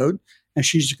climb mode, and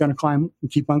she's going to climb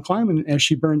and keep on climbing as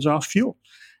she burns off fuel.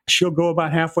 She'll go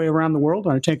about halfway around the world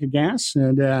on a tank of gas.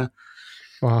 And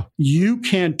you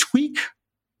can tweak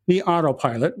the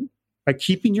autopilot by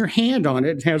keeping your hand on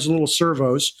it. It has little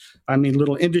servos,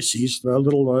 little indices,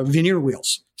 little veneer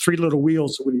wheels, 3 little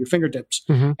wheels with your fingertips.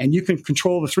 And you can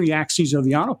control the 3 axes of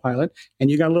the autopilot. And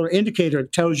you got a little indicator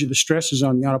that tells you the stresses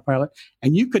on the autopilot.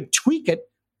 And you could tweak it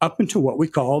up into what we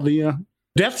call the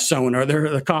death zone, or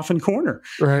the coffin corner.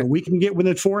 We can get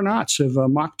within 4 knots of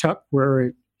Mach tuck,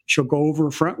 where she'll go over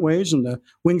front ways and the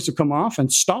wings will come off,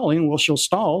 and stalling, well, she'll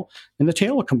stall and the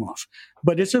tail will come off.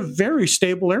 But it's a very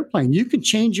stable airplane. You can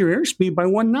change your airspeed by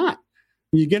 1 knot.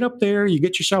 You get up there, you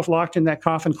get yourself locked in that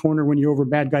coffin corner when you're over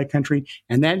bad guy country,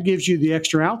 and that gives you the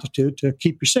extra altitude to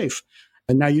keep you safe.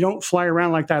 And now you don't fly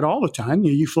around like that all the time.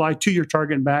 You fly to your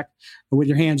target and back with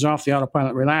your hands off the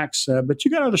autopilot, relax. But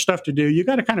you got other stuff to do. You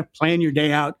got to kind of plan your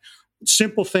day out.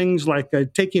 Simple things like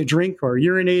taking a drink or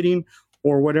urinating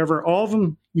or whatever, all of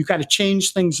them, you got to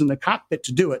change things in the cockpit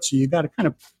to do it. So you got to kind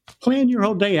of plan your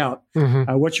whole day out,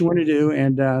 what you want to do,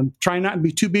 and try not to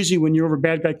be too busy when you're over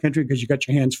bad guy country, because you got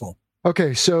your hands full.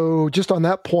 Okay, so just on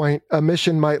that point, a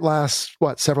mission might last,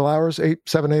 several hours,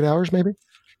 7, 8 hours maybe?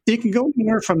 It can go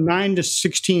anywhere from 9 to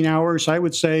 16 hours. I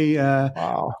would say a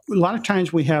lot of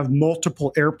times we have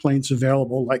multiple airplanes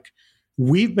available. Like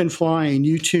we've been flying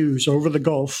U-2s over the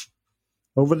Gulf,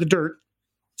 over the dirt,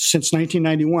 since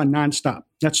 1991, nonstop.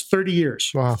 That's 30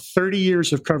 years. 30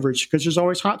 years of coverage, because there's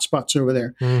always hot spots over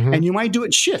there. And you might do it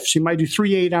in shifts. You might do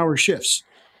 3 8-hour shifts.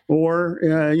 Or,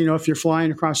 if you're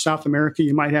flying across South America,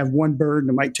 you might have one bird,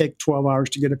 and it might take 12 hours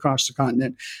to get across the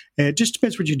continent. It just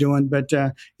depends what you're doing, but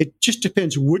it just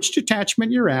depends which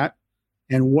detachment you're at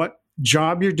and what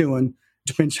job you're doing.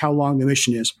 Depends how long the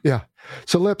mission is. Yeah.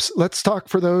 So let's talk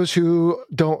for those who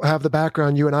don't have the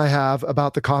background you and I have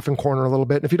about the coffin corner a little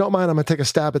bit. And if you don't mind, I'm going to take a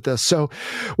stab at this. So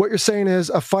what you're saying is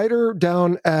a fighter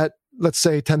down at, let's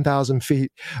say 10,000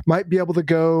 feet might be able to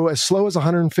go as slow as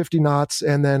 150 knots.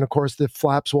 And then of course the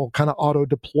flaps will kind of auto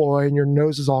deploy and your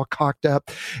nose is all cocked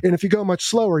up. And if you go much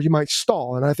slower, you might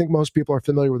stall. And I think most people are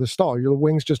familiar with a stall. Your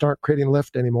wings just aren't creating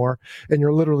lift anymore. And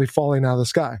you're literally falling out of the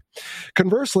sky.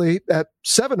 Conversely, at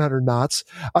 700 knots,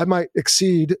 I might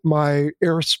exceed my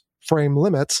airframe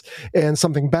limits and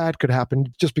something bad could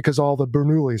happen just because all the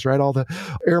Bernoullis, right? All the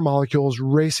air molecules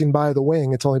racing by the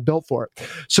wing. It's only built for it.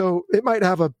 So it might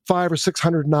have a 500 or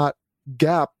 600 knot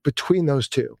gap between those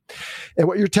two. And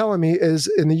what you're telling me is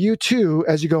in the U2,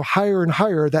 as you go higher and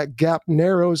higher, that gap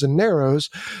narrows and narrows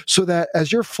so that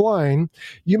as you're flying,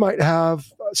 you might have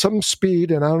some speed,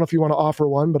 and I don't know if you want to offer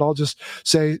one, but I'll just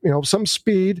say, some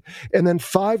speed, and then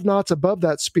 5 knots above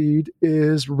that speed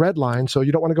is red line. So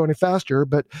you don't want to go any faster,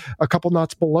 but a couple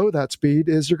knots below that speed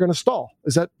is you're going to stall.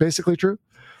 Is that basically true?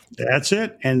 That's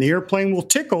it. And the airplane will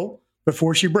tickle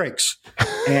before she breaks.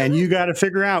 And you got to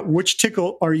figure out which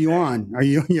tickle are you on. Are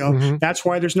you, That's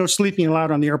why there's no sleeping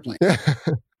allowed on the airplane.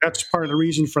 That's part of the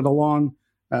reason for the long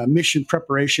mission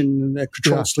preparation, the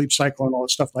controlled sleep cycle and all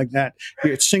that stuff like that.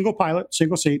 It's single pilot,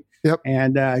 single seat. Yep.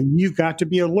 And you've got to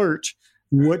be alert.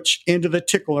 Which end of the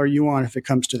tickle are you on if it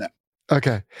comes to that?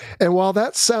 Okay. And while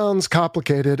that sounds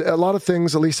complicated, a lot of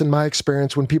things, at least in my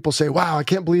experience, when people say, wow, I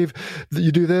can't believe that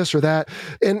you do this or that.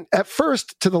 And at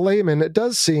first, to the layman, it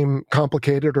does seem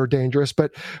complicated or dangerous.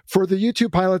 But for the U2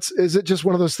 pilots, is it just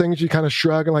one of those things you kind of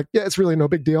shrug and like, yeah, it's really no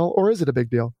big deal? Or is it a big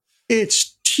deal?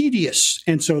 It's tedious.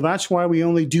 And so that's why we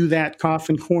only do that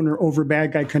coffin corner over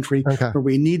bad guy country, where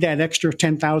we need that extra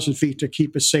 10,000 feet to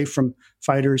keep us safe from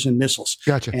fighters and missiles.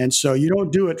 Gotcha. And so you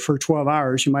don't do it for 12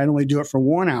 hours. You might only do it for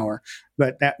 1 hour,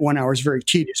 but that 1 hour is very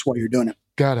tedious while you're doing it.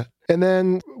 Got it. And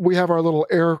then we have our little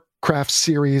aircraft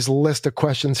series list of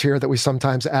questions here that we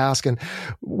sometimes ask. And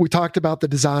we talked about the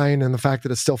design and the fact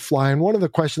that it's still flying. One of the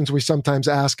questions we sometimes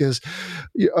ask is,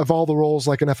 of all the roles,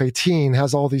 like an F-18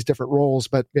 has all these different roles,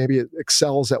 but maybe it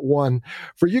excels at one.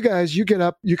 For you guys, you get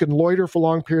up, you can loiter for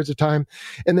long periods of time.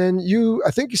 And then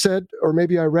I think you said, or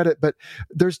maybe I read it, but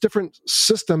there's different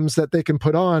systems that they can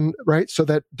put on, right? So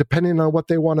that depending on what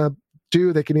they want to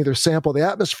do, they can either sample the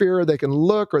atmosphere, they can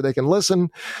look, or they can listen.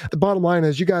 The bottom line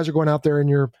is you guys are going out there and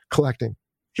you're collecting.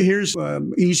 Here's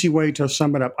an easy way to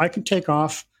sum it up. I can take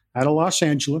off out of Los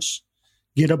Angeles,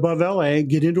 get above LA,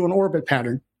 get into an orbit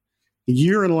pattern.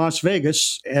 You're in Las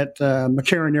Vegas at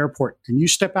McCarran Airport, and you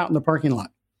step out in the parking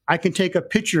lot. I can take a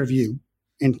picture of you,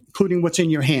 including what's in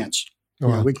your hands.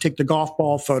 We can take the golf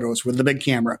ball photos with the big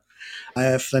camera.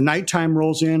 If the nighttime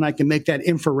rolls in, I can make that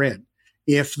infrared.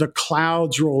 If the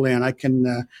clouds roll in, I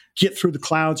can get through the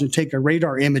clouds and take a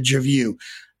radar image of you.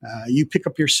 You pick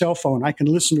up your cell phone, I can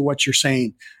listen to what you're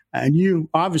saying. And you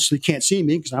obviously can't see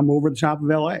me because I'm over the top of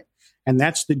LA. And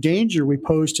that's the danger we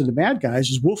pose to the bad guys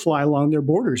is we'll fly along their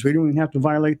borders. We don't even have to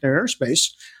violate their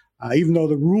airspace, even though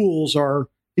the rules are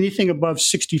anything above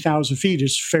 60,000 feet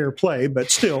is fair play. But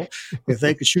still, if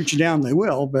they could shoot you down, they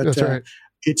will. But that's right.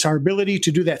 It's our ability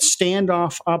to do that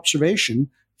standoff observation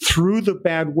through the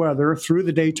bad weather, through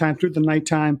the daytime, through the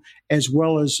nighttime, as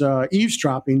well as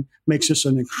eavesdropping, makes us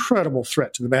an incredible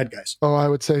threat to the bad guys. Oh, I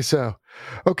would say so.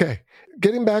 Okay.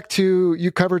 Getting back to,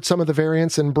 you covered some of the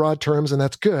variants in broad terms, and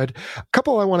that's good. A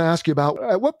couple I want to ask you about.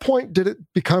 At what point did it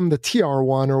become the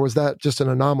TR1, or was that just an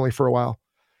anomaly for a while?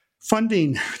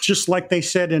 Funding, just like they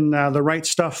said in The Right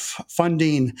Stuff,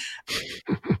 funding.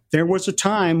 There was a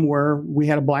time where we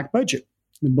had a black budget.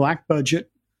 The black budget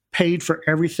paid for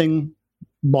everything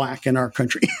black in our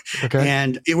country. Okay.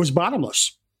 And it was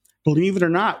bottomless. Believe it or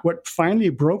not, what finally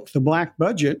broke the black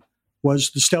budget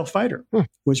was the stealth fighter,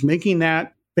 was making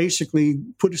that basically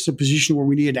put us in a position where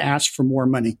we needed to ask for more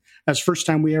money. That's the first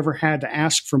time we ever had to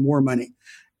ask for more money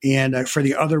and for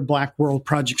the other black world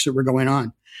projects that were going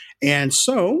on. And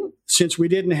so since we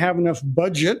didn't have enough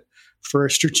budget for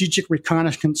a strategic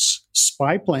reconnaissance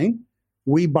spy plane,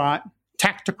 we bought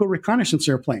tactical reconnaissance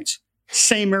airplanes.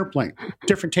 Same airplane,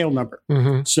 different tail number.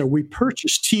 Mm-hmm. So we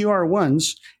purchased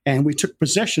TR1s and we took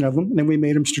possession of them and then we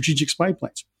made them strategic spy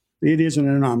planes. It is an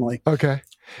anomaly. Okay.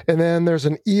 And then there's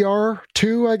an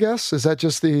ER2, I guess. Is that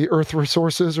just the Earth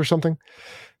Resources or something?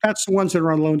 That's the ones that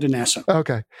are on loan to NASA.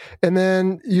 Okay. And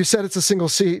then you said it's a single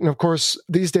seat. And of course,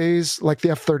 these days, like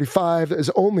the F-35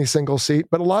 is only single seat,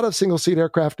 but a lot of single seat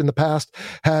aircraft in the past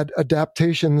had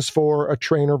adaptations for a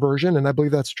trainer version. And I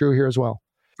believe that's true here as well.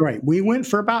 Right. We went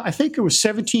for about, I think it was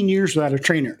 17 years without a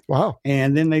trainer. Wow.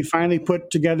 And then they finally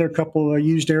put together a couple of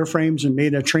used airframes and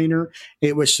made a trainer.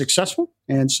 It was successful.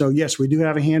 And so, yes, we do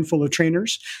have a handful of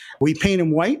trainers. We paint them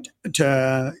white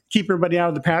to keep everybody out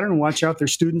of the pattern and watch out their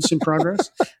students in progress.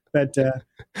 But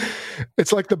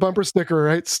it's like the bumper sticker,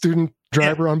 right? Student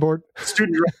driver on board.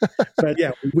 Student driver. But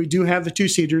yeah, we do have the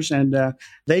two-seaters, and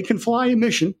they can fly a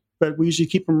mission, but we usually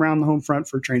keep them around the home front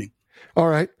for training. All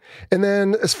right. And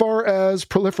then as far as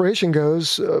proliferation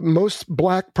goes, most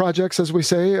black projects, as we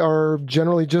say, are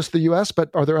generally just the U.S., but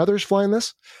are there others flying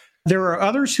this? There are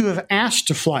others who have asked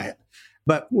to fly it,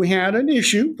 but we had an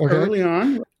issue early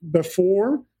on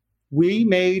before we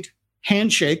made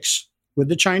handshakes with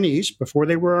the Chinese, before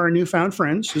they were our newfound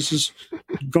friends. This is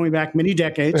going back many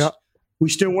decades. Yeah. We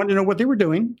still wanted to know what they were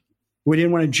doing. We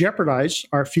didn't want to jeopardize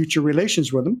our future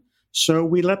relations with them. So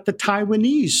we let the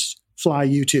Taiwanese fly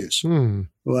U-2s.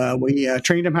 We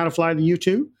trained them how to fly the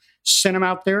U-2, sent them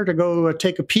out there to go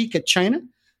take a peek at China.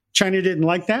 China didn't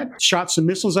like that, shot some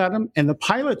missiles at them, and the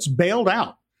pilots bailed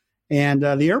out. And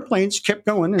the airplanes kept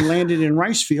going and landed in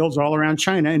rice fields all around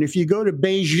China. And if you go to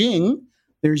Beijing,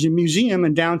 there's a museum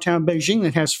in downtown Beijing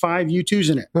that has 5 U-2s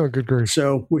in it. Oh, good grief.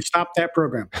 So we stopped that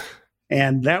program.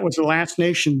 And that was the last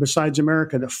nation besides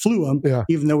America that flew them,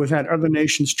 even though we've had other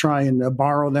nations try and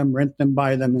borrow them, rent them,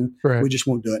 buy them, and we just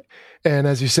won't do it. And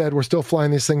as you said, we're still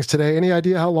flying these things today. Any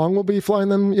idea how long we'll be flying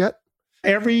them yet?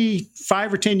 Every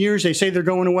 5 or 10 years, they say they're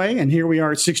going away, and here we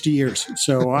are at 60 years.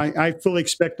 So I fully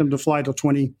expect them to fly till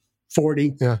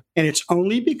 2040. Yeah. And it's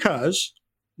only because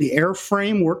the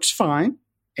airframe works fine,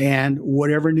 and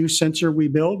whatever new sensor we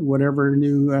build, whatever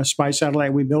new spy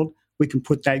satellite we build, we can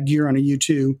put that gear on a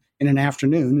U-2 in an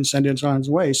afternoon and send it on its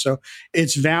way. So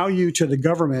its value to the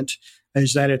government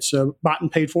is that it's bought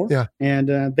and paid for. Yeah.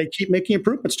 And they keep making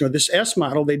improvements to it. This S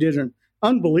model, they did an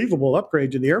unbelievable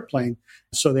upgrade to the airplane.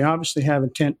 So they obviously have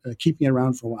intent of keeping it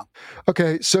around for a while.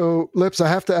 Okay. So Lips, I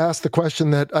have to ask the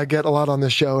question that I get a lot on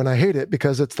this show, and I hate it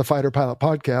because it's the Fighter Pilot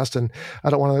podcast, and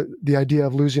I don't want the idea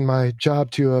of losing my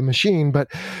job to a machine,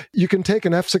 but you can take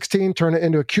an F-16, turn it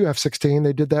into a QF-16.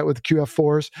 They did that with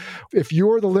QF-4s. If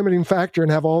you're the limiting factor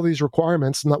and have all these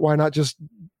requirements, why not just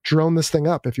drone this thing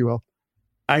up, if you will?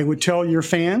 I would tell your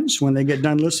fans when they get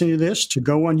done listening to this to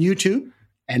go on YouTube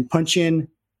and punch in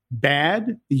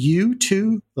bad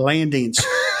U-2 landings.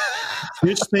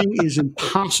 This thing is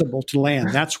impossible to land.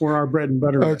 That's where our bread and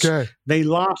butter is. They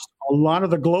lost a lot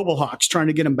of the Global Hawks trying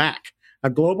to get them back. A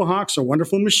Global Hawk's a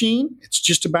wonderful machine. It's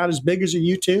just about as big as a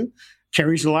U-2,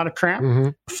 carries a lot of crap,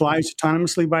 flies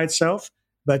autonomously by itself,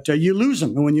 but you lose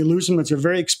them. And when you lose them, it's a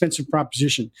very expensive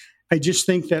proposition. I just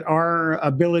think that our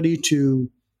ability to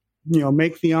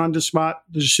make the on-the-spot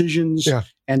decisions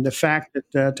and the fact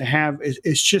that to have,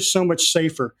 it's just so much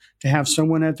safer to have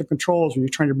someone at the controls when you're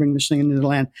trying to bring this thing into the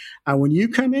land. When you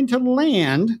come into the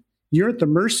land, you're at the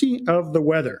mercy of the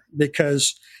weather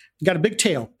because you got a big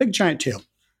tail, big giant tail.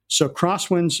 So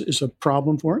crosswinds is a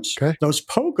problem for us. Those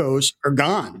pogos are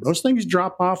gone. Those things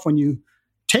drop off when you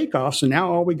take off. So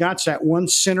now all we got's that one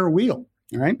center wheel.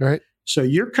 All right. So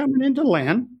you're coming into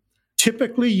land.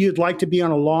 Typically, you'd like to be on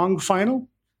a long final.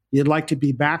 You'd like to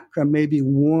be back maybe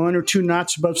 1 or 2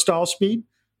 knots above stall speed,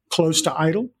 close to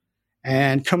idle,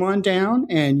 and come on down,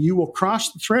 and you will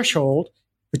cross the threshold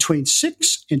between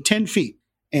 6 and 10 feet.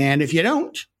 And if you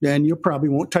don't, then you probably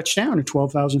won't touch down at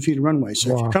 12,000 feet of runway.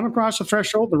 So if you come across the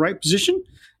threshold, the right position,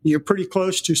 you're pretty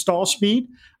close to stall speed.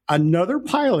 Another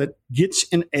pilot gets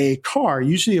in a car,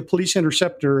 usually a police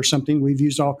interceptor or something. We've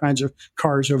used all kinds of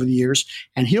cars over the years.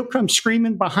 And he'll come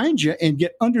screaming behind you and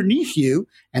get underneath you.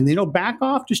 And then he'll back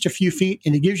off just a few feet.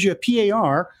 And he gives you a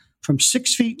PAR from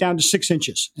 6 feet down to 6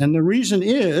 inches. And the reason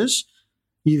is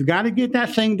you've got to get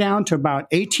that thing down to about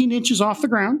 18 inches off the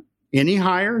ground. Any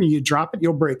higher, and you drop it,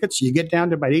 you'll break it. So you get down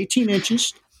to about 18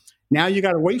 inches. Now you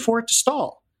got to wait for it to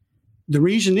stall. The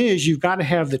reason is you've got to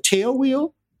have the tail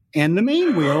wheel and the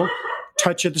main wheel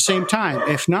touch at the same time.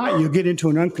 If not, you'll get into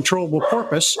an uncontrollable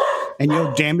porpoise and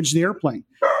you'll damage the airplane.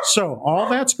 So all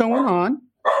that's going on.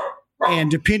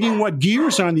 And depending what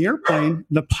gear's on the airplane,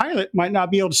 the pilot might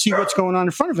not be able to see what's going on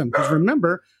in front of him. Because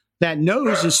remember, that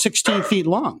nose is 16 feet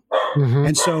long.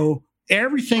 And so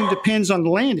everything depends on the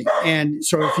landing. And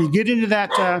so if you get into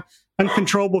that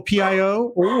uncontrollable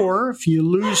PIO, or if you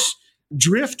lose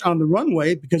drift on the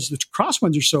runway because the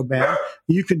crosswinds are so bad,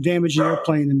 you can damage the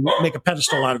airplane and make a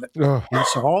pedestal out of it. And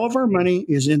so all of our money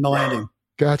is in the landing.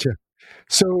 Gotcha.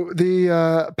 So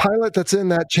the pilot that's in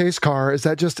that chase car, is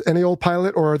that just any old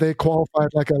pilot, or are they qualified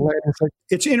like a landing?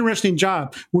 It's an interesting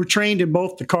job. We're trained in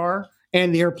both the car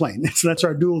and the airplane. So that's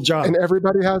our dual job. And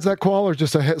everybody has that qual, or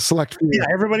just a select few? Yeah,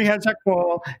 everybody has that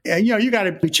qual. You got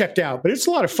to be checked out, but it's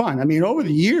a lot of fun. I mean, over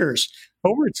the years,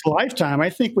 over its lifetime, I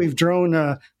think we've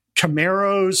drone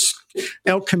Camaros,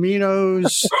 El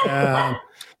Caminos,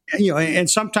 and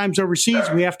sometimes overseas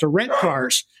we have to rent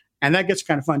cars, and that gets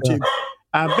kind of fun too.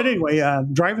 But anyway,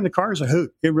 driving the car is a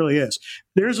hoot. It really is.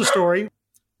 There's a story.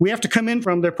 We have to come in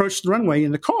from the approach to the runway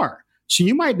in the car. So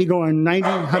you might be going 90,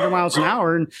 100 miles an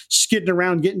hour and skidding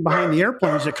around getting behind the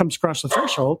airplanes that comes across the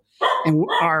threshold. And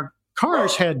our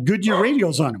cars had Goodyear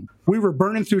radials on them. We were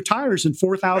burning through tires in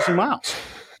 4,000 miles.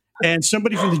 And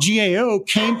somebody from the GAO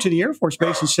came to the Air Force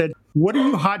Base and said, what are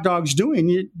you hot dogs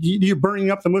doing? You're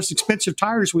burning up the most expensive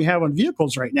tires we have on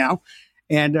vehicles right now.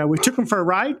 And we took them for a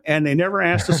ride, and they never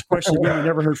asked us a question again. We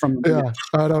never heard from them. Yeah,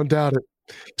 I don't doubt it.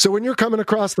 So when you're coming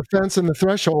across the fence and the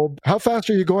threshold, how fast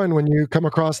are you going when you come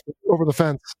across over the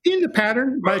fence? In the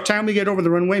pattern, by the time we get over the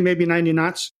runway, maybe 90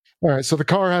 knots. All right, so the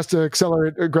car has to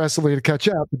accelerate aggressively to catch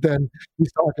up, but then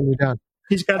he's talking you down.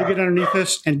 He's got to get underneath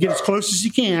us and get as close as he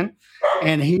can.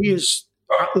 And he is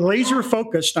laser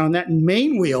focused on that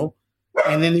main wheel.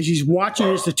 And then as he's watching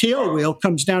as the tail wheel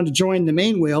comes down to join the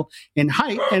main wheel in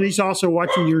height, and he's also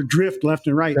watching your drift left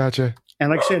and right. Gotcha. And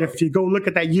like I said, if you go look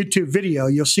at that YouTube video,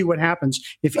 you'll see what happens.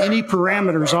 If any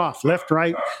parameters off, left,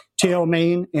 right, tail,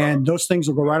 main, and those things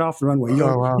will go right off the runway.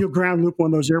 You'll ground loop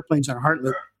one of those airplanes on a heart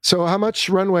loop. So how much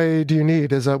runway do you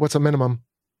need? What's a minimum?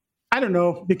 I don't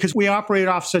know, because we operate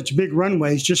off such big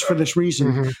runways just for this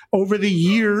reason. Mm-hmm. Over the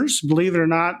years, believe it or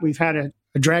not, we've had a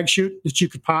drag chute that you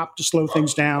could pop to slow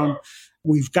things down.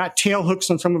 We've got tail hooks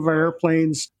on some of our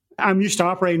airplanes. I'm used to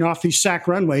operating off these SAC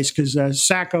runways because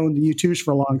SAC owned the U-2s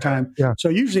for a long time. Yeah. So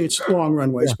usually it's long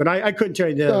runways, but I couldn't tell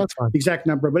you the exact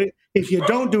number. But if you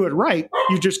don't do it right,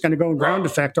 you're just going to go in ground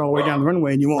effect all the way down the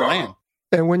runway and you won't land.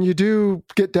 And when you do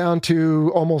get down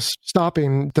to almost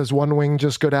stopping, does one wing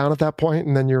just go down at that point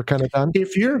and then you're kind of done?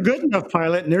 If you're a good enough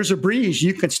pilot and there's a breeze,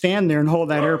 you can stand there and hold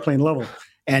that airplane level.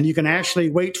 And you can actually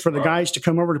wait for the guys to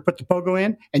come over to put the pogo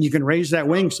in, and you can raise that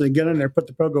wing so they get in there and put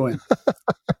the pogo in.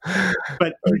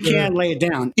 But you can lay it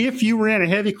down. If you were in a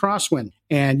heavy crosswind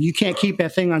and you can't keep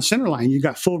that thing on center line, you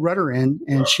got full rudder in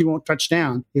and she won't touch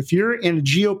down. If you're in a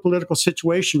geopolitical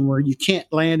situation where you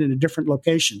can't land in a different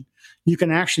location, you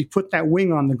can actually put that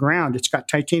wing on the ground. It's got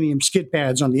titanium skid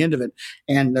pads on the end of it,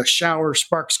 and the shower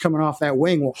sparks coming off that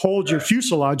wing will hold your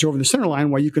fuselage over the center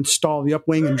line while you can stall the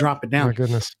upwing and drop it down. My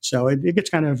goodness. So it gets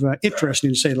kind of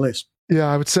interesting, to say the least. Yeah,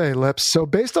 I would say, Lips. So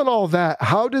based on all that,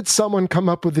 how did someone come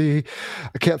up with I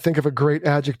can't think of a great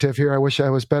adjective here. I wish I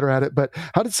was better at it, but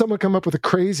how did someone come up with a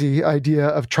crazy idea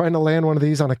of trying to land one of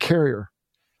these on a carrier?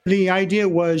 The idea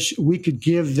was we could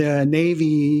give the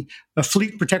Navy a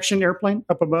fleet protection airplane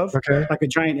up above, like a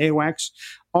giant AWACS.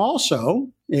 Also,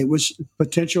 it was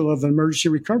potential of emergency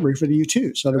recovery for the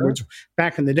U-2. So in other words,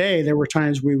 back in the day, there were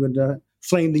times we would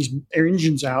flame these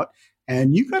engines out,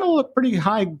 and you got a pretty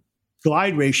high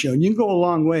glide ratio, and you can go a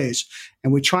long ways.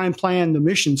 And we try and plan the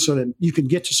mission so that you can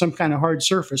get to some kind of hard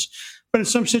surface. But in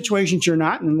some situations, you're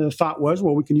not. And the thought was,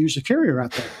 well, we can use a carrier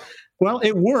out there. Well,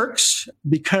 it works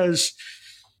because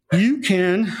you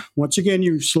can, once again,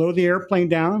 you slow the airplane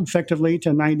down effectively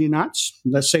to 90 knots.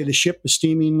 Let's say the ship is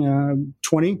steaming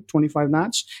 20, 25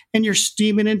 knots, and you're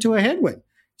steaming into a headwind.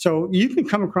 So you can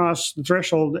come across the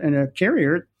threshold in a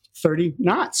carrier 30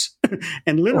 knots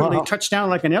and literally touch down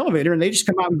like an elevator, and they just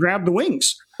come out and grab the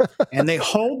wings. And they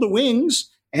hold the wings,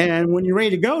 and when you're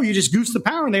ready to go, you just goose the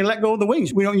power and they let go of the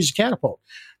wings. We don't use a catapult.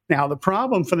 Now, the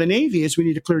problem for the Navy is we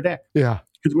need a clear deck. Yeah.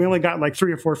 Because we only got like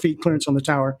 3 or 4 feet clearance on the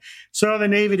tower. So the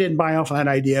Navy didn't buy off of that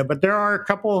idea. But there are a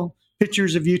couple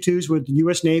pictures of U-2s with the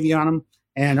U.S. Navy on them.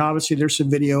 And obviously there's some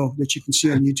video that you can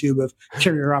see on YouTube of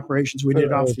carrier operations we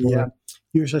did off the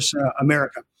USS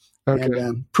America.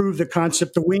 And prove the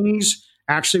concept. The wings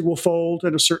actually will fold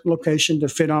at a certain location to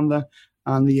fit on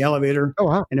the elevator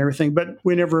and everything. But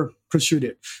we never pursued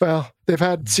it. Well, they've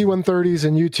had C-130s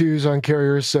and U-2s on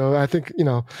carriers, so I think,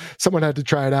 someone had to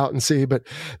try it out and see, but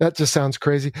that just sounds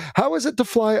crazy. How is it to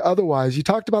fly otherwise? You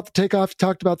talked about the takeoff, you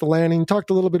talked about the landing, you talked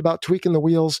a little bit about tweaking the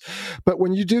wheels, but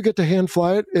when you do get to hand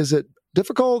fly it, is it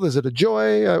difficult? Is it a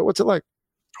joy? What's it like?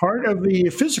 Part of the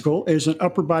physical is an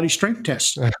upper body strength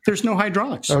test. There's no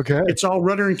hydraulics. It's all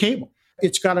rudder and cable.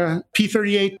 It's got a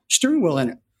P-38 steering wheel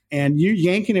in it. And you're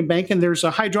yanking and banking. There's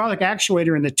a hydraulic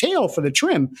actuator in the tail for the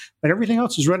trim, but everything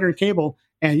else is rudder and cable.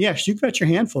 And yes, you've got your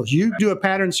handfuls. You do a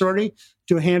pattern sortie,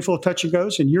 do a handful of touch and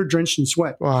goes, and you're drenched in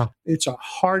sweat. Wow. It's a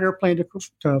hard airplane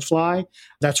to fly.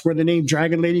 That's where the name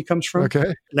Dragon Lady comes from.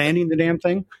 Landing the damn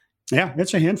thing. Yeah,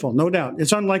 it's a handful, no doubt.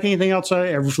 It's unlike anything else I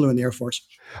ever flew in the Air Force.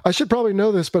 I should probably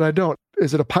know this, but I don't.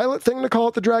 Is it a pilot thing to call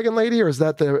it the Dragon Lady, or is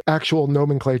that the actual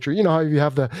nomenclature? You know how you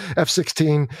have the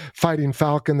F-16 Fighting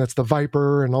Falcon, that's the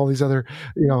Viper, and all these other,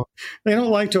 They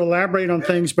don't like to elaborate on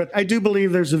things, but I do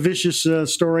believe there's a vicious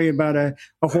story about a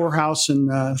whorehouse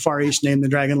in Far East named the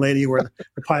Dragon Lady, where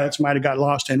the pilots might have got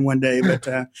lost in one day. But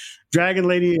Dragon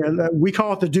Lady, we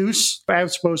call it the Deuce. I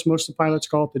suppose most of the pilots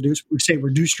call it the Deuce. We say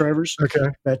we're Deuce drivers. Okay.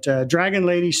 But Dragon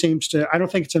Lady seems to, I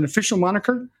don't think it's an official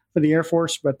moniker for the Air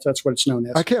Force, but that's what it's known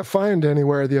as. I can't find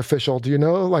anywhere the official. Do you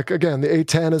know? Like, again, the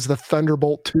A-10 is the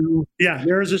Thunderbolt 2. Yeah,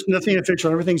 there is just nothing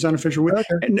official. Everything's unofficial. We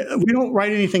don't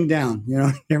write anything down.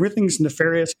 Everything's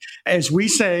nefarious. As we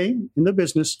say in the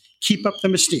business, keep up the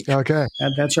mystique. Okay.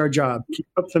 That's our job. Keep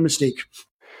up the mystique.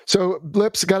 So,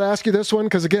 Blips, got to ask you this one,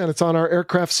 because, again, it's on our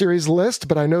aircraft series list,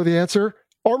 but I know the answer.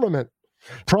 Armament.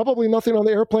 Probably nothing on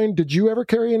the airplane. Did you ever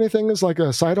carry anything as like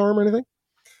a sidearm or anything?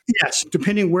 Yes,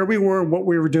 depending where we were and what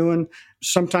we were doing.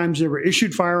 Sometimes they were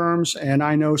issued firearms, and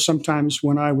I know sometimes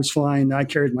when I was flying, I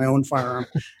carried my own firearm.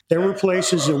 There were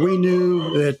places that we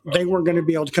knew that they weren't going to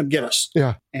be able to come get us.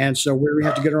 Yeah. And so we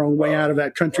have to get our own way out of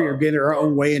that country or get our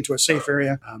own way into a safe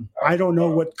area. I don't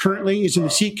know what currently is in the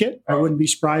seat kit. I wouldn't be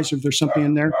surprised if there's something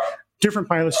in there. Different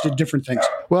pilots did different things.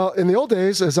 Well, in the old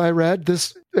days, as I read,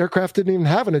 this aircraft didn't even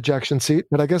have an ejection seat,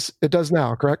 but I guess it does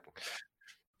now, correct?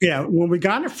 Yeah, when we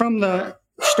got it from the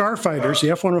starfighters, the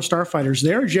F-10 starfighters,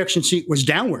 their ejection seat was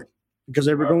downward because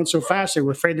they were going so fast, they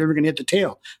were afraid they were going to hit the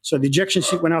tail. So the ejection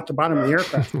seat went out the bottom of the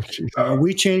aircraft.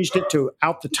 We changed it to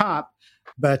out the top,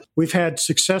 but we've had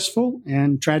successful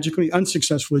and tragically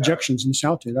unsuccessful ejections in this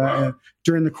altitude.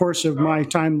 During the course of my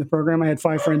time in the program, I had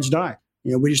 5 friends die.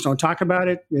 We just don't talk about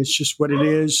it. It's just what it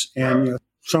is. And,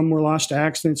 some were lost to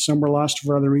accidents, some were lost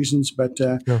for other reasons, but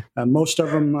most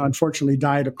of them, unfortunately,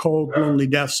 died a cold, lonely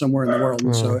death somewhere in the world.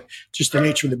 And so just the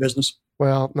nature of the business.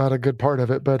 Well, not a good part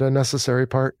of it, but a necessary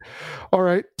part. All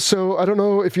right. So I don't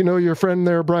know if you know your friend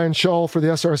there, Brian Shull, for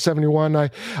the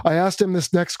SR-71. I asked him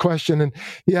this next question, and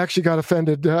he actually got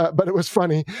offended, but it was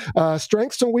funny.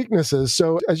 Strengths and weaknesses.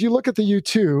 So as you look at the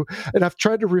U-2, and I've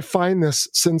tried to refine this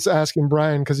since asking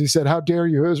Brian, because he said, how dare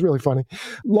you? It was really funny.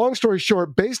 Long story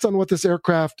short, based on what this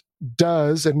aircraft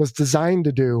does and was designed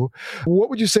to do, what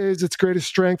would you say is its greatest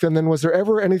strength? And then was there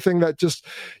ever anything that just,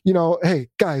 hey,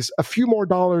 guys, a few more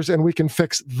dollars and we can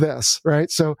fix this,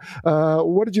 right? So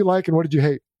what did you like and what did you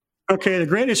hate? Okay, the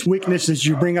greatest weakness is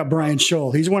you bring up Brian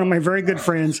Shull. He's one of my very good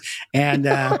friends, and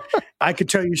I could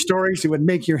tell you stories that would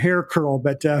make your hair curl,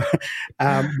 but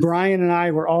Brian and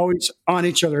I were always on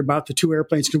each other about the two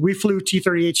airplanes because we flew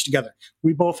T-38s together.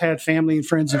 We both had family and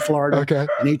friends in Florida, okay.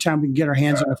 And anytime we could get our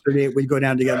hands on a 38, we'd go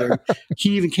down together.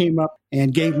 He even came up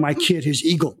and gave my kid his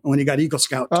Eagle when he got Eagle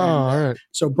Scout. All right.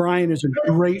 So Brian is a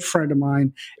great friend of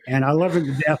mine, and I love him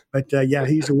to death, but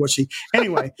he's a wussy.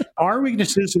 Anyway, our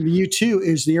weaknesses in the U-2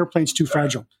 is the airplane's too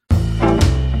fragile.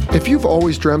 If you've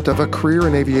always dreamt of a career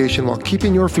in aviation while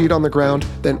keeping your feet on the ground,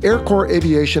 then Air Corps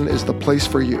Aviation is the place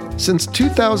for you. Since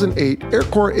 2008, Air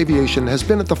Corps Aviation has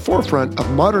been at the forefront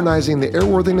of modernizing the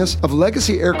airworthiness of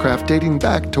legacy aircraft dating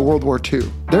back to World War II.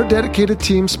 Their dedicated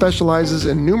team specializes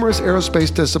in numerous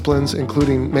aerospace disciplines,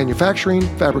 including manufacturing,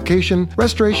 fabrication,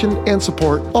 restoration, and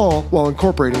support, all while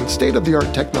incorporating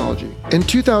state-of-the-art technology. In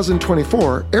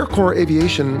 2024, Air Corps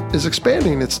Aviation is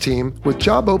expanding its team with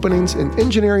job openings in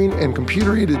engineering and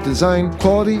computer-aided design,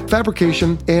 quality,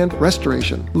 fabrication, and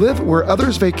restoration. Live where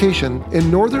others vacation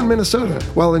in northern Minnesota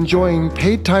while enjoying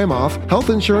paid time off, health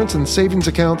insurance and savings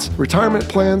accounts, retirement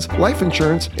plans, life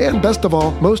insurance, and best of all,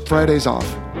 most Fridays off.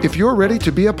 If you're ready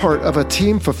to be a part of a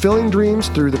team fulfilling dreams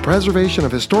through the preservation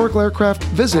of historical aircraft,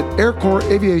 visit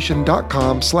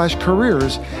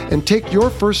aircorpsaviation.com/careers and take your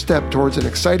first step towards an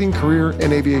exciting career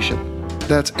in aviation.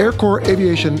 That's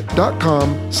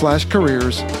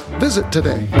aircorpsaviation.com/careers. Visit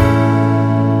today.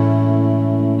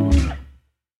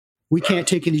 We can't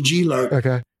take any G load.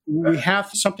 Okay. We have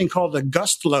something called the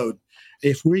gust load.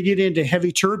 If we get into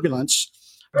heavy turbulence,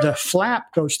 the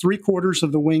flap goes 3/4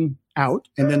 of the wing out,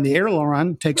 and then the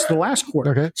aileron takes the last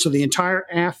quarter. Okay. So the entire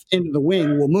aft end of the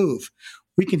wing will move.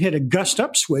 We can hit a gust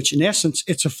up switch. In essence,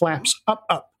 it's a flaps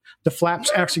up. The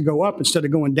flaps actually go up instead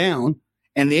of going down,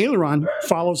 and the aileron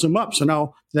follows them up. So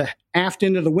now the aft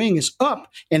end of the wing is up,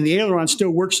 and the aileron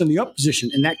still works in the up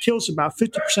position, and that kills about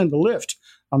 50% of the lift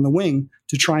on the wing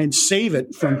to try and save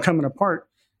it from coming apart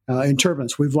in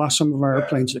turbulence. We've lost some of our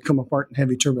airplanes that come apart in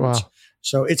heavy turbulence. Wow.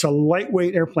 So it's a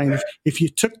lightweight airplane. If you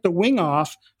took the wing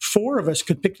off, 4 of us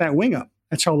could pick that wing up.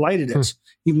 That's how light it is,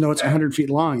 even though it's 100 feet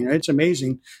long. It's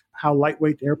amazing how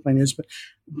lightweight the airplane is. But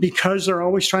because they're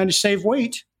always trying to save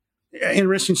weight,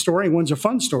 interesting story, one's a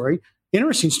fun story.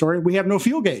 interesting story, we have no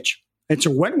fuel gauge. It's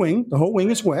a wet wing. The whole wing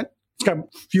is wet. It's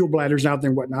got fuel bladders out there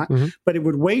and whatnot, but it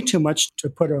would weigh too much to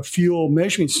put a fuel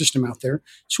measuring system out there.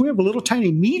 So we have a little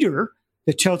tiny meter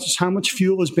that tells us how much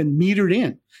fuel has been metered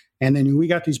in. And then we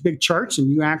got these big charts,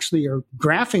 and you actually are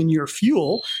graphing your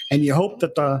fuel, and you hope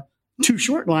that the too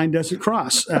short line doesn't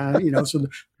cross. So the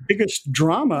biggest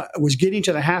drama was getting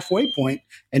to the halfway point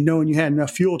and knowing you had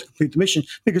enough fuel to complete the mission,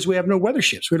 because we have no weather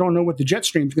ships. We don't know what the jet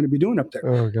stream is going to be doing up there.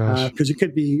 Oh, gosh. Because it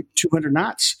could be 200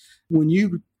 knots. When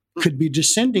you could be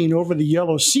descending over the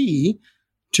Yellow Sea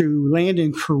to land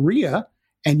in Korea,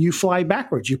 and you fly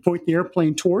backwards. You point the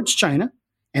airplane towards China,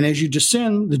 and as you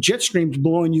descend, the jet stream's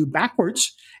blowing you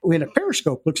backwards. We had a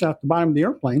periscope looks out the bottom of the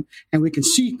airplane, and we can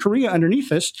see Korea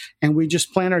underneath us, and we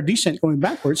just plan our descent going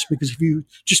backwards, because if you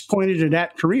just pointed it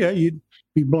at Korea, you'd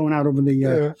be blown out over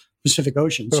the Pacific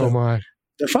Ocean. Oh, so my.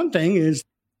 The fun thing is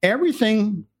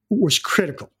everything was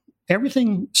critical,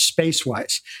 everything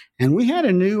space-wise. And we had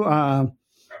a new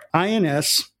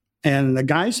INS, and the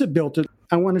guys that built it,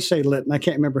 I want to say Litton, I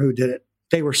can't remember who did it.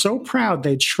 They were so proud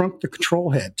they'd shrunk the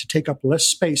control head to take up less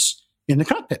space in the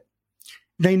cockpit.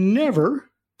 They never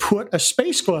put a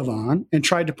space glove on and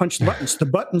tried to punch the buttons. The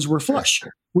buttons were flush.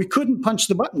 We couldn't punch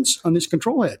the buttons on this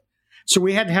control head. So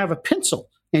we had to have a pencil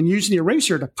and use the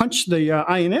eraser to punch the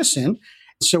INS in.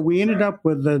 So we ended up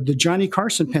with the Johnny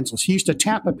Carson pencils. He used to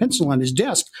tap a pencil on his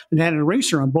desk and had an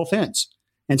eraser on both ends.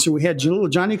 And so we had little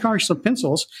Johnny Carson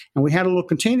pencils, and we had a little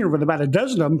container with about a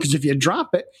dozen of them, because if you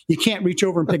drop it, you can't reach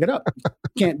over and pick it up. You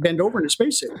can't bend over in a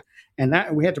spacesuit. And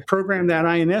that we had to program that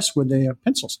INS with the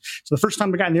pencils. So the first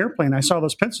time I got in the airplane, I saw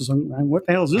those pencils, and what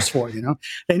the hell is this for?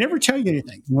 They never tell you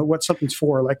anything, what something's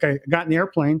for. Like, I got in the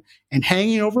airplane, and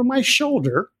hanging over my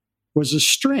shoulder was a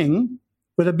string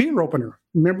with a beer opener.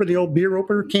 Remember the old beer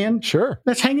opener can? Sure.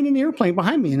 That's hanging in the airplane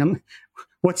behind me. And I'm,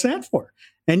 what's that for?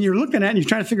 And you're looking at it and you're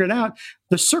trying to figure it out.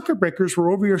 The circuit breakers were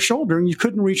over your shoulder, and you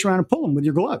couldn't reach around and pull them with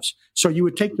your gloves. So you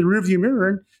would take the rearview mirror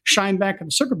and shine back at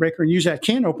the circuit breaker and use that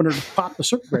can opener to pop the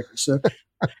circuit breaker. So,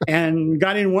 and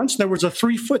got in once, there was a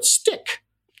 3-foot stick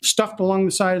stuffed along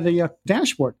the side of the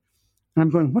dashboard. And I'm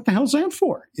going, what the hell's that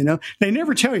for? They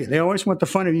never tell you. They always want the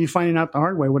fun of you finding out the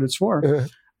hard way what it's for.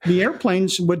 The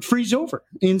airplanes would freeze over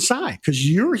inside because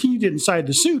you're heated inside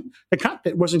the suit. The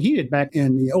cockpit wasn't heated back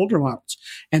in the older models.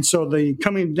 And so the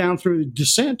coming down through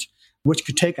descent, which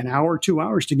could take an hour or 2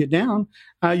 hours to get down,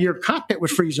 your cockpit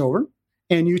would freeze over,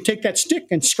 and you take that stick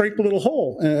and scrape a little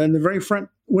hole in the very front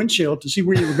windshield to see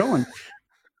where you were going.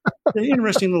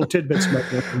 Interesting little tidbits about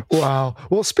that. Wow.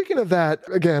 Well, speaking of that,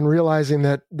 again, realizing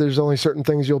that there's only certain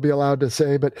things you'll be allowed to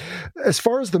say, but as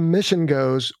far as the mission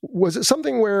goes, was it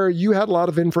something where you had a lot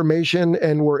of information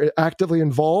and were actively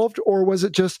involved, or was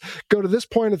it just go to this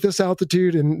point at this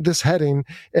altitude and this heading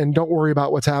and don't worry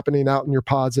about what's happening out in your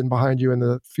pods and behind you in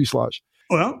the fuselage?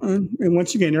 Well, and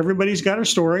once again, everybody's got a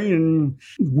story, and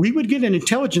we would get an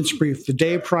intelligence brief the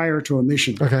day prior to a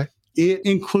mission. Okay. It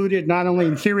included not only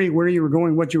in theory where you were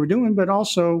going, what you were doing, but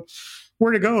also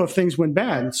where to go if things went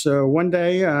bad. So one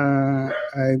day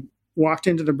I walked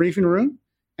into the briefing room,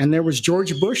 and there was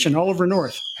George Bush and Oliver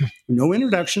North. No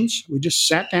introductions. We just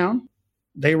sat down.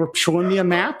 They were showing me a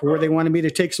map where they wanted me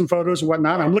to take some photos and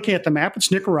whatnot. I'm looking at the map.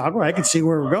 It's Nicaragua. I can see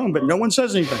where we're going, but no one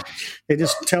says anything. They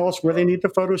just tell us where they need the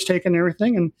photos taken and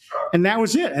everything. And that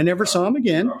was it. I never saw them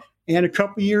again. And a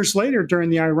couple of years later, during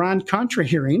the Iran-Contra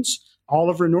hearings,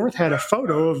 Oliver North had a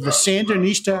photo of the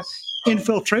Sandinista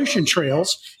infiltration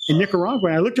trails in Nicaragua.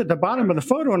 And I looked at the bottom of the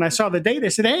photo and I saw the date. I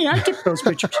said, hey, I took those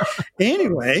pictures.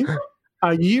 Anyway,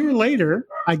 a year later,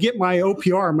 I get my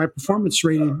OPR, my performance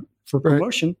rating for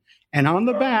promotion. Right. And on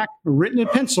the back, written in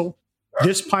pencil,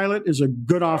 this pilot is a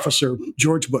good officer,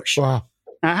 George Bush. Wow.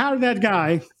 Now, how did that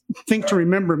guy think to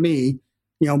remember me,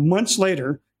 months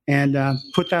later, and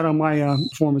put that on my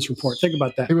performance report? Think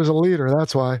about that. He was a leader.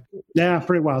 That's why. Yeah,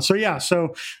 pretty well. So, yeah.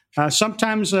 So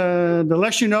sometimes the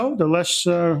less you know, the less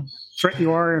threat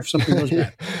you are if something goes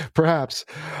bad. Perhaps.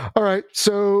 All right.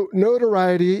 So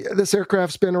notoriety. This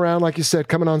aircraft's been around, like you said,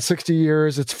 coming on 60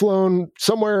 years. It's flown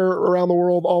somewhere around the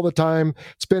world all the time.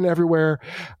 It's been everywhere.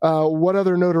 What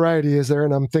other notoriety is there?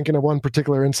 And I'm thinking of one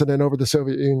particular incident over the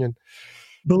Soviet Union.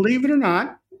 Believe it or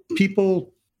not,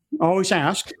 people always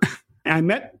ask. I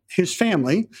met his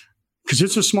family because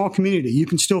it's a small community. You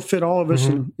can still fit all of us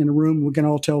in a room. We can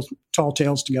all tell tall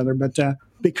tales together. But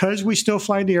because we still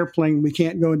fly the airplane, we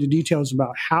can't go into details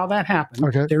about how that happened.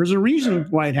 Okay. There's a reason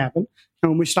why it happened.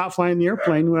 And when we stopped flying the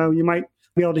airplane, well, you might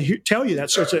be able to tell you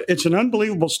that. So it's an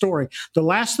unbelievable story. The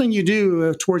last thing you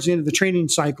do towards the end of the training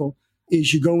cycle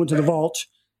is you go into the vault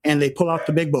and they pull out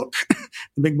the big book,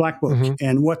 the big black book. Mm-hmm.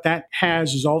 And what that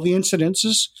has is all the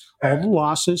incidences, all the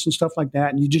losses and stuff like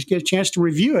that. And you just get a chance to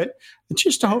review it,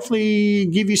 just to hopefully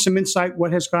give you some insight,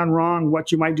 what has gone wrong,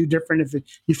 what you might do different if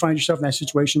you find yourself in that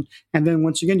situation. And then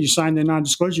once again, you sign the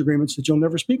non-disclosure agreements that you'll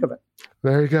never speak of it.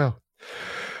 There you go.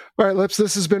 All right, Lips,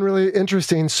 this has been really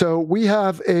interesting. So we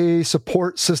have a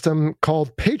support system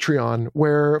called Patreon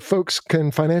where folks can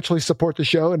financially support the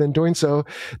show. And in doing so,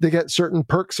 they get certain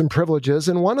perks and privileges.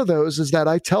 And one of those is that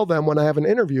I tell them when I have an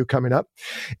interview coming up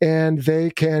and they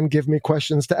can give me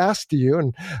questions to ask to you.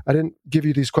 And I didn't give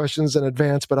you these questions in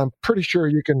advance, but I'm pretty sure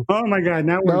you can. Oh my God,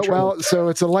 now we're in trouble. Well, so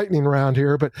it's a lightning round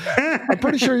here, but I'm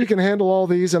pretty sure you can handle all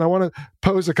these. And I want to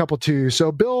pose a couple to you.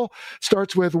 So Bill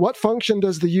starts with, what function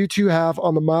does the U2 have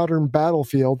on the modern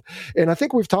battlefield? And I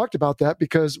think we've talked about that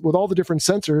because with all the different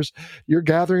sensors, you're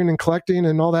gathering and collecting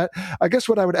and all that. I guess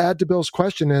what I would add to Bill's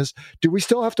question is, do we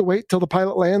still have to wait till the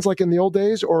pilot lands like in the old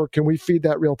days, or can we feed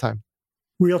that real time?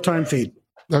 Real time feed.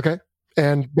 Okay.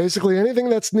 And basically anything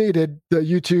that's needed, the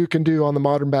U2 can do on the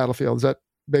modern battlefield. Is that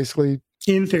basically?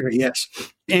 In theory, yes.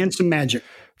 And some magic.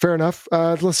 Fair enough.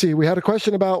 Let's see. We had a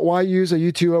question about why use a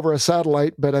U2 over a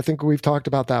satellite, but I think we've talked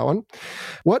about that one.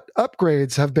 What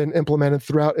upgrades have been implemented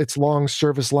throughout its long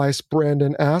service life?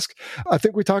 Brandon asked. I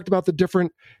think we talked about the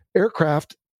different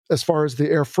aircraft as far as the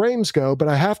airframes go, but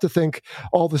I have to think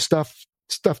all the stuff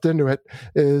stuffed into it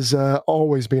is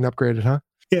always being upgraded, huh?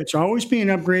 Yeah, it's always being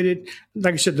upgraded.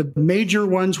 Like I said, the major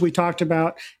ones we talked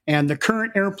about, and the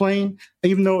current airplane,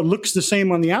 even though it looks the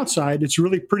same on the outside, it's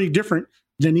really pretty different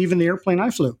than even the airplane I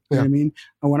flew. You know what I mean?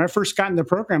 When I first got in the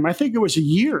program, I think it was a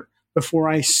year before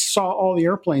I saw all the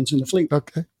airplanes in the fleet.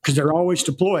 Okay. Because they're always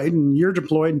deployed and you're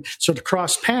deployed. And so to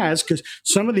cross paths, because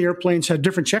some of the airplanes have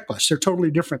different checklists. They're totally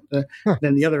different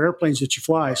than the other airplanes that you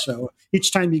fly. So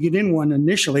each time you get in one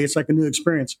initially, it's like a new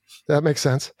experience. That makes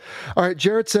sense. All right.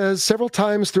 Jared says, several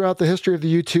times throughout the history of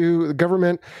the U2, the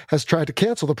government has tried to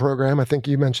cancel the program. I think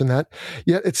you mentioned that.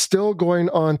 Yet it's still going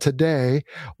on today.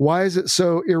 Why is it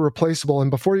so irreplaceable?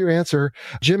 And before you answer,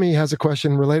 Jimmy has a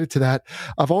question related to that.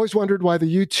 I've always wondered why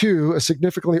the U2, a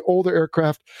significantly older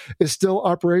aircraft, is still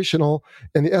operational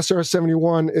and the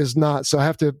SR-71 is not. So I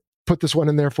have to put this one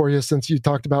in there for you since you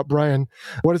talked about Brian.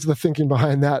 What is the thinking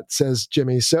behind that, says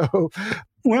Jimmy? So,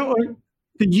 well,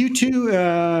 the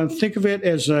U2, think of it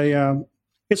as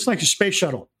it's like a space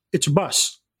shuttle. It's a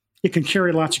bus. It can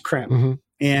carry lots of crap. Mm-hmm.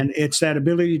 And it's that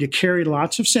ability to carry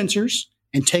lots of sensors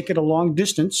and take it a long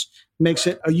distance makes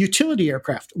it a utility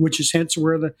aircraft, which is hence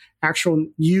where the actual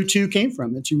U2 came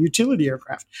from. It's a utility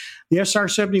aircraft. The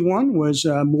SR-71 was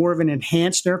more of an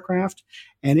enhanced aircraft,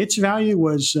 and its value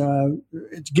was to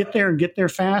get there and get there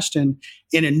fast. And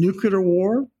in a nuclear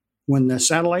war, when the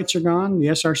satellites are gone,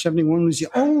 the SR-71 was the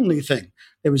only thing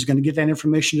that was going to get that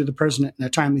information to the president in a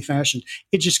timely fashion.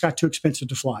 It just got too expensive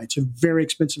to fly. It's a very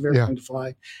expensive airplane to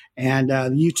fly. And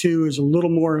the U2 is a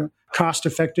little more cost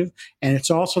effective. And it's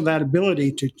also that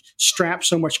ability to strap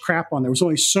so much crap on. There was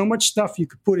only so much stuff you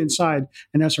could put inside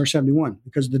an SR-71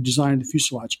 because of the design of the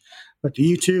fuselage. But the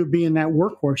U2 being that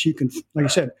workhorse, you can, like I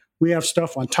said, we have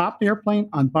stuff on top of the airplane,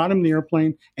 on bottom of the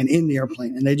airplane, and in the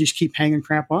airplane. And they just keep hanging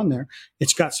crap on there.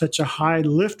 It's got such a high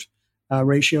lift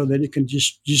ratio that it can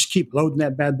just keep loading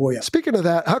that bad boy up. Speaking of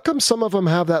that, how come some of them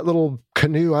have that little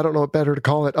canoe, I don't know what better to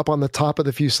call it, up on the top of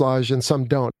the fuselage and some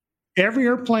don't? Every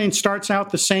airplane starts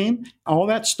out the same. All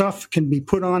that stuff can be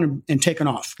put on and taken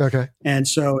off. Okay. And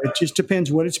so it just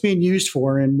depends what it's being used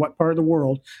for and what part of the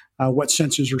world, what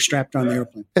sensors are strapped on the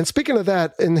airplane. And speaking of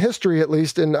that, in history at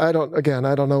least, and I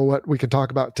don't know what we can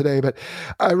talk about today, but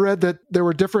I read that there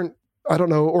were different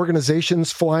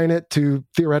organizations flying it to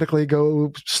theoretically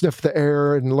go sniff the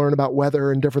air and learn about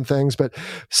weather and different things. But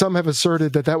some have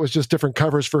asserted that was just different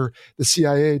covers for the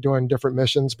CIA doing different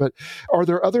missions. But are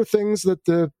there other things that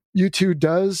the U2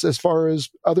 does as far as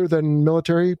other than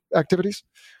military activities?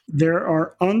 There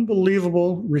are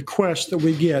unbelievable requests that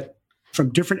we get from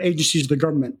different agencies of the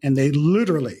government, and they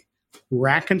literally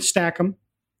rack and stack them.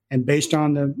 And based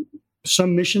on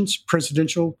some missions,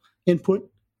 presidential input,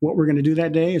 what we're going to do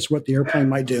that day is what the airplane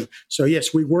might do. So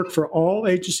yes, we work for all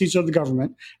agencies of the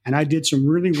government, and I did some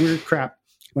really weird crap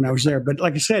when I was there. But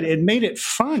like I said, it made it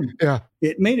fun. Yeah.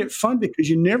 It made it fun because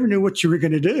you never knew what you were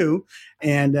going to do.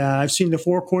 And I've seen the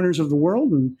four corners of the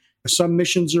world, and some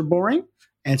missions are boring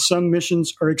and some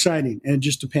missions are exciting. And it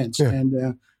just depends. Yeah.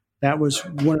 And that was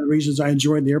one of the reasons I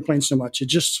enjoyed the airplane so much. You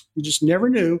just never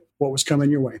knew what was coming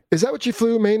your way. Is that what you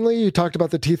flew mainly? You talked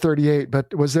about the T-38,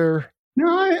 but was there... No,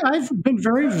 I've been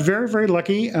very, very, very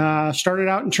lucky. Started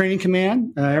out in training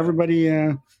command. Everybody,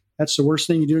 that's the worst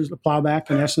thing you do is the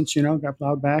plowback, in essence, got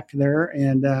plowed back there.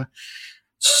 And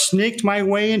snaked my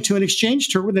way into an exchange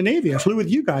tour with the Navy. I flew with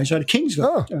you guys out of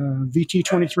Kingsville,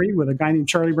 VT-23 with a guy named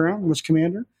Charlie Brown was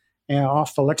commander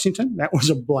off the Lexington. That was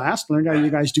a blast. Learned how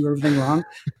you guys do everything wrong.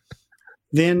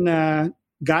 Then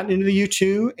got into the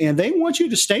U-2, and they want you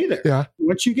to stay there. Yeah.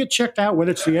 Once you get checked out,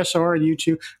 whether it's the SR or the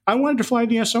U-2, I wanted to fly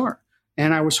the SR.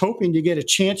 And I was hoping to get a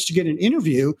chance to get an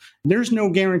interview. There's no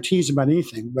guarantees about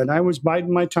anything, but I was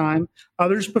biding my time.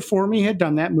 Others before me had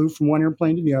done that, moved from one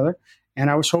airplane to the other.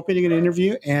 And I was hoping to get an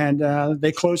interview, and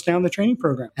they closed down the training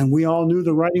program. And we all knew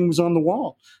the writing was on the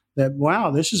wall that,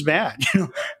 wow, this is bad.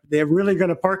 They're really going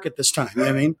to park it this time.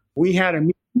 I mean, we had a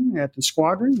meeting at the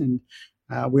squadron, and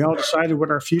we all decided what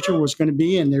our future was going to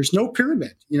be. And there's no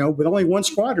pyramid, with only one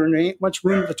squadron, there ain't much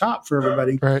room at the top for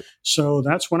everybody. Right. So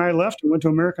that's when I left and went to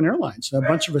American Airlines. A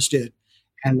bunch of us did.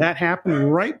 And that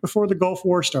happened right before the Gulf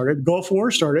War started. Gulf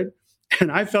War started. And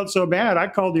I felt so bad. I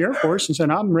called the Air Force and said,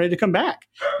 I'm ready to come back.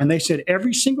 And they said,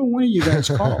 every single one of you guys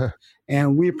called.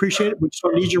 And we appreciate it. We just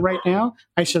don't need you right now.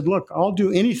 I said, look, I'll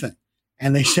do anything.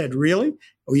 And they said, really?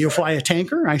 Will you fly a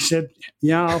tanker? I said,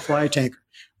 yeah, I'll fly a tanker.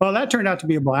 Well, that turned out to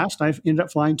be a blast. I ended up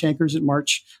flying tankers at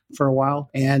March for a while,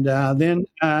 and then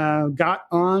got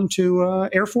on to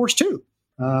Air Force Two.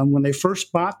 When they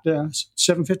first bought the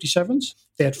 757s,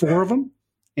 they had 4 of them,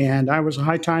 and I was a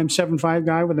high-time 7.5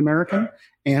 guy with American,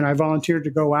 and I volunteered to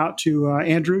go out to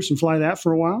Andrews and fly that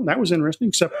for a while. That was interesting,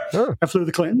 except I flew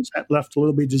the Clintons. That left a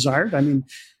little bit desired. I mean,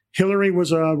 Hillary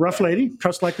was a rough lady,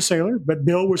 cussed like a sailor, but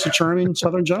Bill was a charming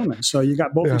Southern gentleman, so you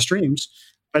got both extremes.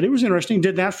 But it was interesting.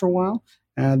 Did that for a while.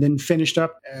 Then finished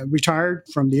up, retired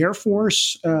from the Air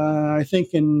Force, I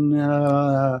think in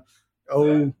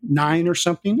 2009 or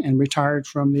something, and retired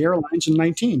from the airlines in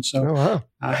 19. So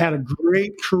I had a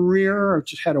great career,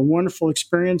 just had a wonderful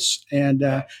experience,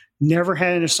 and never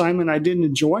had an assignment I didn't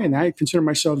enjoy. And I consider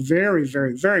myself very,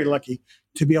 very, very lucky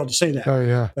to be able to say that. Oh,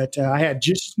 yeah. But I had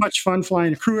just as much fun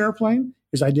flying a crew airplane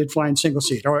as I did flying single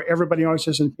seat. Or everybody always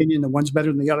has an opinion that one's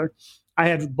better than the other. I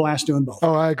had a blast doing both.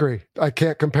 Oh, I agree. I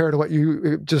can't compare to what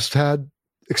you just had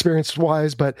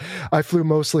experience-wise, but I flew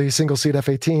mostly single-seat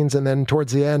F-18s, and then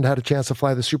towards the end had a chance to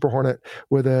fly the Super Hornet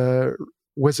with a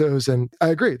Wizzos, and I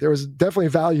agree. There was definitely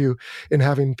value in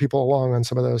having people along on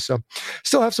some of those. So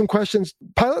still have some questions.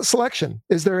 Pilot selection.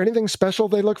 Is there anything special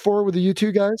they look for with the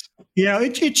U-2 guys? Yeah,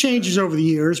 it changes over the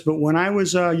years, but when I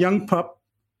was a young pup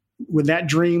with that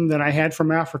dream that I had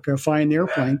from Africa, flying the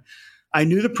airplane, I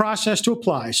knew the process to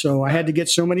apply. So I had to get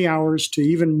so many hours to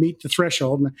even meet the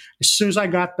threshold. And as soon as I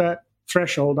got that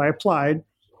threshold, I applied.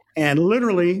 And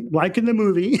literally, like in the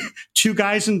movie, 2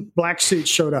 guys in black suits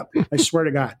showed up. I swear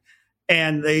to God.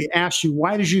 And they asked you,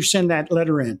 why did you send that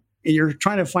letter in? And you're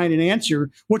trying to find an answer.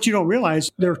 What you don't realize,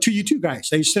 there are 2 U-2 guys.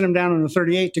 They sent them down on a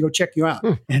 38 to go check you out.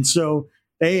 And so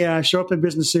they show up in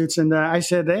business suits. And I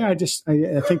said, hey, I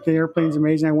think the airplane's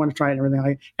amazing. I want to try it and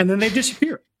everything. And then they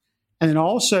disappear. And then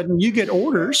all of a sudden, you get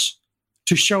orders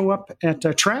to show up at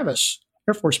Travis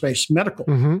Air Force Base Medical.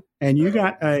 Mm-hmm. And you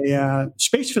got a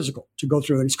space physical to go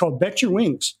through. And it's called Bet Your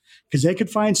Wings, because they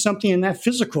could find something in that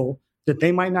physical that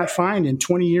they might not find in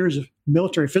 20 years of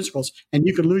military physicals, and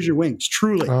you could lose your wings,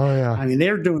 truly. Oh, yeah. I mean,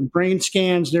 they're doing brain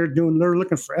scans. They're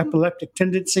looking for epileptic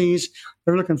tendencies.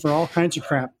 They're looking for all kinds of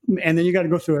crap. And then you got to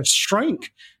go through a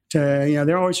shrink to,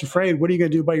 they're always afraid, what are you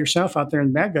going to do by yourself out there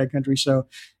in bad guy country? So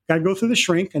got to go through the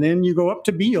shrink, and then you go up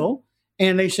to Beale,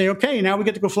 and they say, okay, now we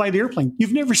get to go fly the airplane.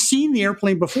 You've never seen the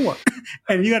airplane before,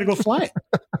 and you got to go fly it.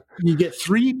 You get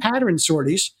 3 pattern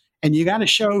sorties, and you got to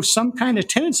show some kind of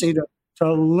tendency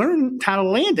to learn how to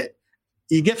land it.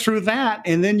 You get through that,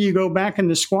 and then you go back in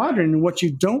the squadron, and what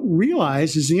you don't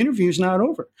realize is the interview's not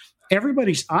over.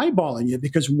 Everybody's eyeballing you,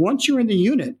 because once you're in the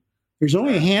unit, there's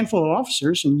only a handful of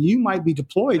officers, and you might be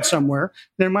deployed somewhere.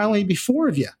 There might only be 4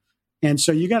 of you. And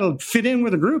so you got to fit in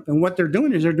with a group. And what they're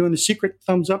doing is they're doing the secret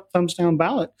thumbs up, thumbs down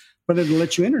ballot, whether to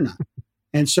let you in or not.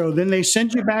 And so then they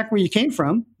send you back where you came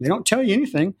from. They don't tell you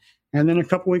anything. And then a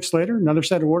couple weeks later, another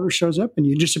set of orders shows up and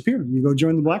you disappear. You go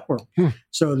join the black world.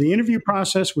 So the interview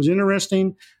process was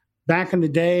interesting. Back in the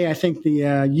day, I think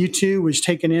the U-2 was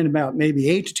taking in about maybe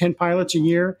 8 to 10 pilots a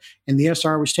year, and the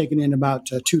SR was taking in about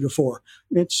 2 to 4.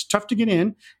 It's tough to get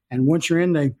in. And once you're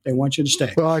in, they want you to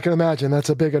stay. Well, I can imagine that's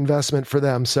a big investment for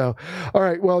them. So, all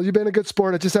right. Well, you've been a good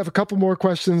sport. I just have a couple more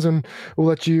questions, and we'll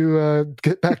let you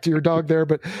get back to your dog there.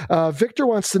 But Victor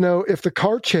wants to know if the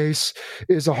car chase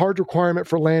is a hard requirement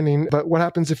for landing, but what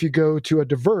happens if you go to a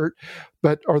divert?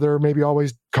 But are there maybe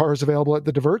always cars available at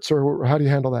the diverts, or how do you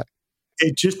handle that?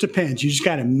 It just depends. You just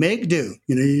got to make do.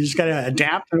 You just got to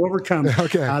adapt and overcome.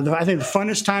 Okay. I think the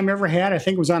funnest time I ever had, I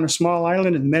think, was on a small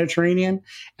island in the Mediterranean,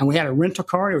 and we had a rental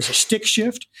car. It was a stick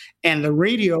shift, and the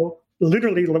radio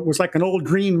literally was like an old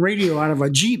green radio out of a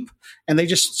Jeep. And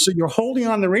so you're holding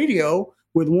on the radio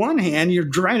with one hand, you're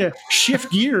trying to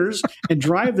shift gears and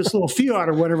drive this little Fiat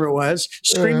or whatever it was,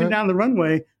 screaming down the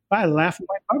runway. I laughing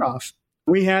my butt off.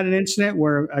 We had an incident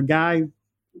where a guy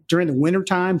during the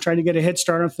wintertime tried to get a head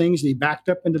start on things, and he backed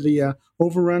up into the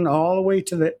overrun all the way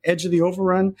to the edge of the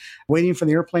overrun, waiting for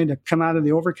the airplane to come out of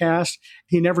the overcast.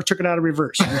 He never took it out of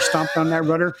reverse. He stomped on that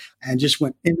rudder and just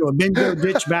went into a bingo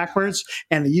ditch backwards,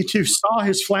 and the U-2 saw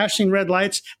his flashing red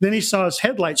lights. Then he saw his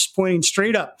headlights pointing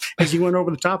straight up as he went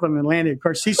over the top of him and landed. Of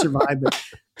course, he survived, but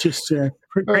just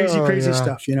crazy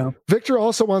stuff, you know. Victor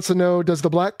also wants to know, does the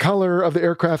black color of the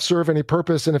aircraft serve any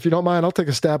purpose? And if you don't mind, I'll take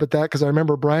a stab at that because I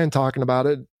remember Brian talking about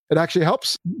it. It actually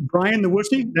helps. Brian the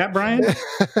wussy? That Brian?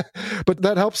 But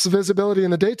that helps visibility in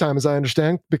the daytime, as I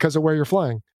understand, because of where you're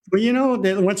flying. Well, you know,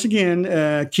 once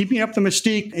again, keeping up the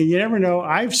mystique, and you never know.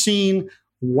 I've seen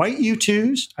white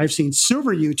U-2s. I've seen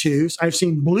silver U-2s. I've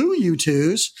seen blue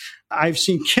U-2s. I've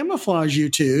seen camouflage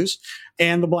U-2s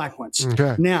and the black ones.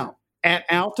 Okay. Now, at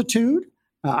altitude,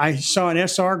 I saw an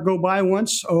SR go by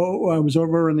once. I was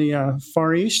over in the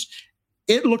Far East.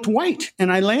 It looked white.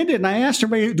 And I landed and I asked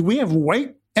everybody, do we have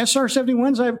white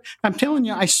SR-71s? I'm telling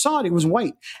you, I saw it. It was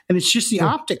white. And it's just the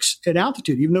optics at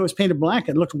altitude. Even though it was painted black,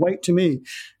 it looked white to me.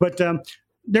 But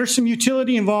there's some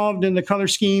utility involved in the color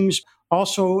schemes.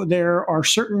 Also, there are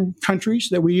certain countries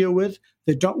that we deal with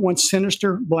that don't want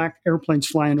sinister black airplanes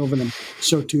flying over them.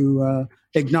 So to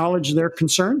acknowledge their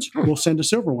concerns, we'll send a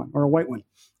silver one or a white one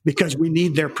because we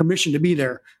need their permission to be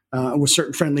there with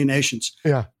certain friendly nations.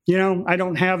 Yeah. You know, I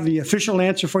don't have the official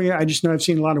answer for you. I just know I've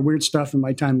seen a lot of weird stuff in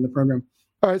my time in the program.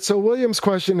 All right, so William's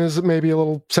question is maybe a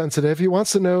little sensitive. He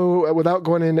wants to know, without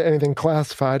going into anything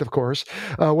classified, of course,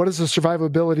 what is the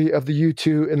survivability of the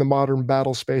U-2 in the modern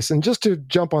battle space? And just to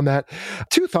jump on that,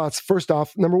 two thoughts. First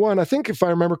off, number one, I think if I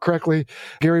remember correctly,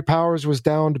 Gary Powers was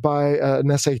downed by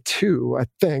an SA-2, I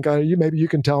think. Maybe you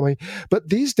can tell me. But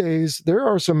these days, there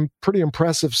are some pretty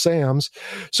impressive SAMs.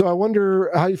 So I wonder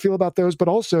how you feel about those, but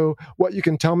also what you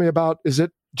can tell me about, is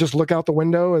it just look out the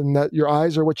window and that your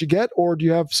eyes are what you get, or do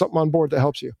you have something on board that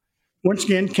helps you? Once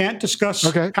again, can't discuss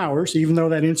Powers, even though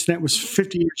that incident was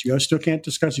 50 years ago. Still can't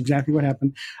discuss exactly what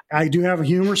happened. I do have a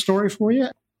humor story for you.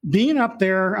 Being up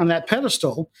there on that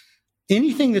pedestal,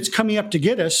 anything that's coming up to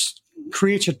get us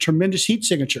creates a tremendous heat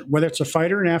signature, whether it's a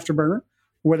fighter, an afterburner,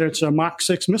 whether it's a Mach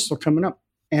 6 missile coming up.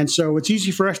 And so it's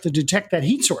easy for us to detect that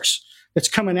heat source that's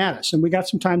coming at us. And we got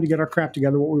some time to get our crap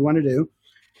together, what we want to do.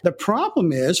 The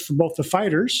problem is, for both the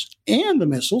fighters and the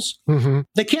missiles,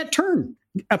 they can't turn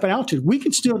up at altitude. We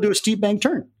can still do a steep bank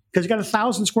turn because you got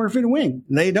 1,000 square feet of wing.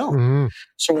 They don't.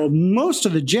 So most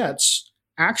of the jets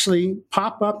actually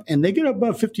pop up and they get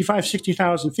above 55,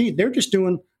 60,000 feet. They're just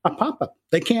doing a pop-up.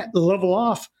 They can't level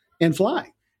off and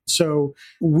fly. So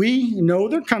we know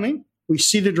they're coming. We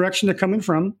see the direction they're coming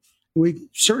from. We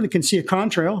certainly can see a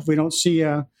contrail if we don't see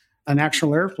an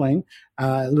actual airplane.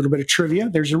 A little bit of trivia.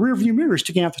 There's a rear view mirror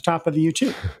sticking out the top of the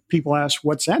U-2. People ask,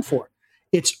 what's that for?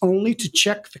 It's only to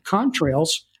check the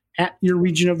contrails at your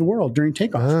region of the world during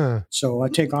takeoff. So I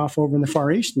take off over in the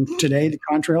Far East, and today the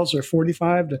contrails are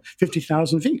 45 to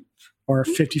 50,000 feet or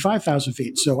 55,000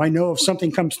 feet. So I know if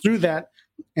something comes through that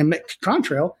and make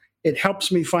contrail, it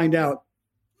helps me find out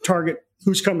target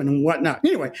who's coming and whatnot.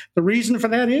 Anyway, the reason for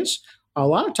that is a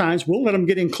lot of times we'll let them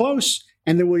get in close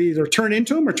and then we'll either turn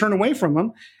into them or turn away from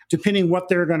them, depending what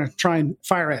they're going to try and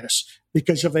fire at us.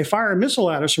 Because if they fire a missile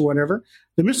at us or whatever,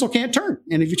 the missile can't turn.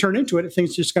 And if you turn into it, it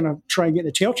thinks it's just going to try and get in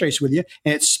a tail chase with you,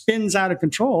 and it spins out of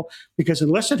control because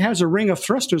unless it has a ring of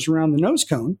thrusters around the nose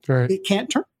cone, it can't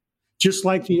turn. Just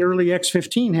like the early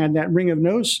X-15 had that ring of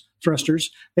nose thrusters,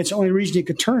 that's the only reason it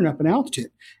could turn up in altitude.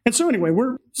 And so anyway,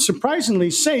 we're surprisingly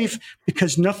safe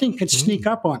because nothing can sneak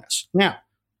up on us. Now,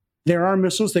 there are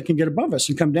missiles that can get above us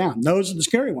and come down. Those are the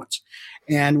scary ones.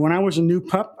 And when I was a new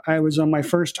pup, I was on my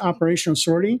first operational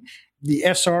sortie. The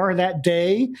SR that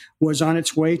day was on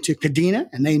its way to Kadena,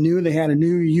 and they knew they had a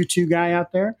new U-2 guy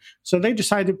out there. So they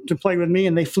decided to play with me,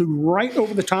 and they flew right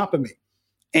over the top of me.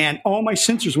 And all my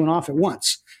sensors went off at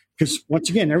once because, once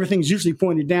again, everything's usually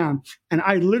pointed down. And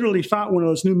I literally thought one of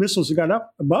those new missiles that got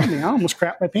up above me, I almost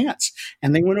crapped my pants.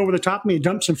 And they went over the top of me and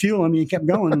dumped some fuel on me and kept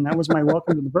going, and that was my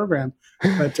welcome to the program.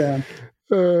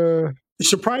 But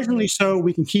surprisingly so,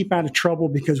 we can keep out of trouble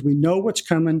because we know what's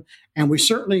coming, and we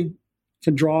certainly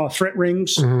can draw threat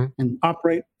rings and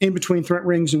operate in between threat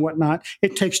rings and whatnot.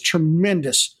 It takes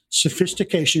tremendous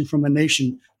sophistication from a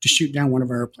nation to shoot down one of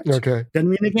our airplanes. Doesn't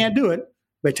mean they can't do it,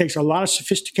 but it takes a lot of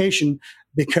sophistication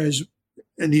because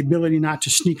the ability not to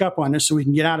sneak up on us so we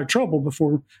can get out of trouble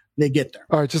before they get there.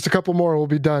 All right, just a couple more. We'll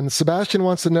be done. Sebastian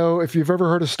wants to know if you've ever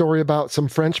heard a story about some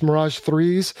French Mirage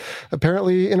 3s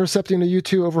apparently intercepting a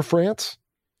U-2 over France.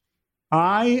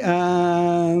 I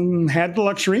had the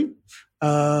luxury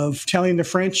of telling the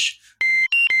French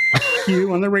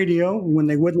you on the radio when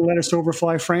they wouldn't let us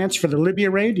overfly France for the Libya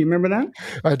raid. Do you remember that?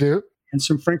 I do. And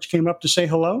some French came up to say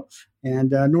hello.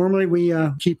 And normally we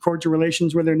keep cordial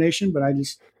relations with their nation, but I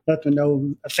just let them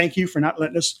know thank you for not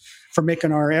letting us, for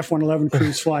making our F-111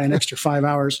 crews fly an extra 5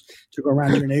 hours to go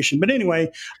around your nation. But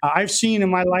anyway, I've seen in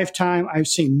my lifetime, I've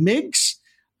seen MiGs,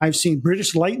 I've seen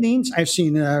British Lightnings, I've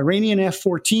seen Iranian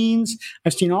F-14s,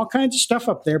 I've seen all kinds of stuff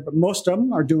up there, but most of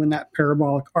them are doing that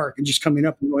parabolic arc and just coming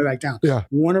up and going back down. Yeah.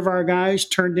 One of our guys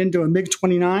turned into a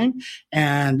MiG-29,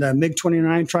 and the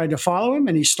MiG-29 tried to follow him,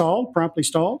 and he promptly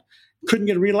stalled, couldn't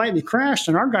get a relight, and he crashed,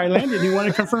 and our guy landed, and he wanted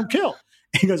to confirm kill.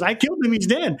 He goes, I killed him, he's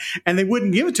dead. And they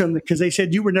wouldn't give it to him because they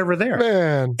said, you were never there.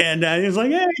 Man. And he was like,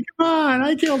 hey, come on,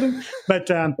 I killed him. But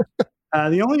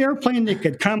the only airplane that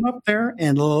could come up there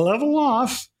and level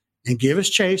off and give us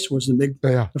chase was the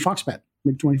Foxbat,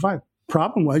 MiG-25.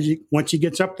 Problem was, once he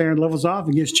gets up there and levels off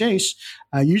and gives chase,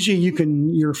 usually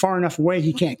you're far enough away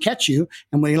he can't catch you,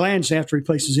 and when he lands, they have to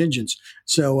replace his engines.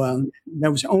 So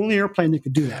that was the only airplane that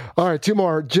could do that. All right, two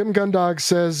more. Jim Gundog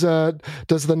says,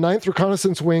 does the 9th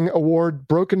Reconnaissance Wing award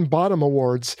broken bottom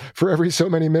awards for every so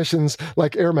many missions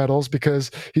like air medals?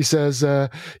 Because he says,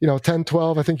 10,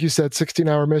 12, I think you said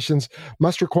 16-hour missions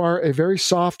must require a very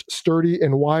soft, sturdy,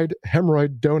 and wide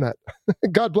hemorrhoid donut.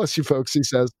 God bless you folks, he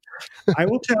says. I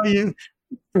will tell you,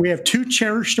 we have two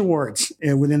cherished awards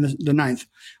within the 9th.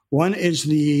 One is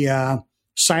the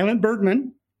Silent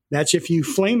Birdman. That's if you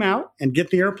flame out and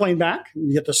get the airplane back,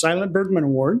 you get the Silent Birdman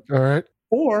Award. All right.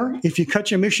 Or if you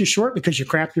cut your mission short because you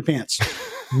crapped your pants.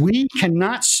 We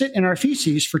cannot sit in our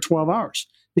feces for 12 hours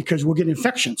because we'll get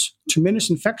infections, tremendous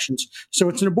infections. So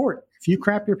it's an abort. If you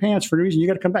crap your pants for a reason, you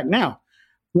got to come back. Now,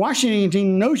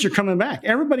 Washington knows you're coming back.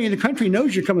 Everybody in the country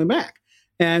knows you're coming back.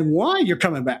 And why you're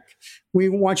coming back. We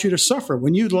want you to suffer.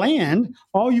 When you land,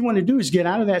 all you want to do is get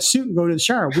out of that suit and go to the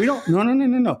shower. We don't,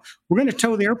 no. We're going to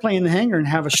tow the airplane in the hangar and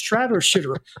have a Strato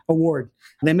Shitter Award.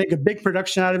 They make a big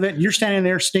production out of it. You're standing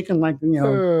there stinking like,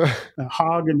 a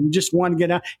hog, and you just want to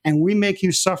get out, and we make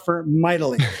you suffer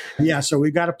mightily. Yeah, so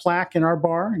we've got a plaque in our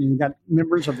bar, and you've got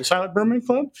members of the Silent Birdman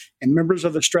Club and members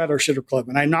of the Strato Shitter Club.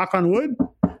 And I knock on wood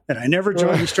that I never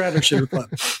joined the Strato Shitter Club.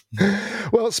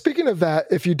 Well, speaking of that,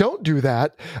 if you don't do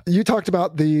that, you talked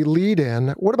about the lead-in.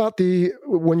 What about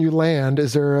when you land?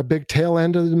 Is there a big tail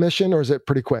end of the mission, or is it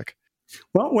pretty quick?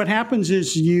 Well, what happens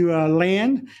is you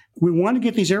land. We want to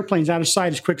get these airplanes out of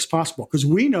sight as quick as possible because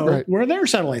we know where their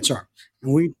satellites are.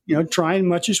 And we try as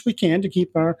much as we can to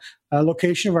keep our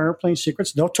location of our airplane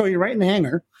secrets. They'll tow you right in the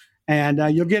hangar, and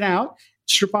you'll get out,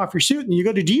 strip off your suit, and you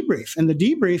go to debrief. And the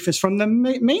debrief is from the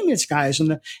maintenance guys and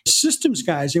the systems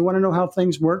guys. They want to know how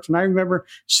things worked. And I remember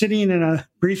sitting in a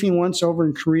briefing once over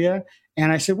in Korea,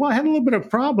 and I said, well, I had a little bit of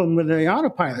problem with the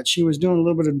autopilot. She was doing a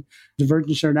little bit of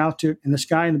divergence at altitude. And this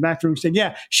guy in the back room said,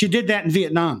 yeah, she did that in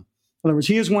Vietnam. In other words,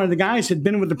 he was one of the guys that had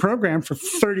been with the program for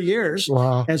 30 years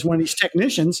as one of these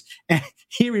technicians. And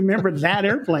he remembered that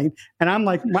airplane. And I'm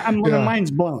like, my mind's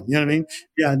blown. You know what I mean?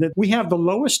 Yeah, that we have the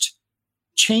lowest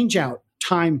change out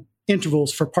time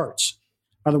intervals for parts.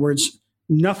 In other words,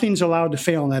 nothing's allowed to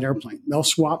fail on that airplane. They'll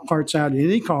swap parts out at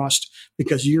any cost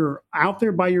because you're out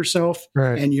there by yourself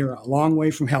and you're a long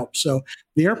way from help. So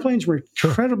the airplanes were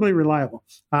incredibly reliable.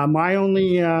 My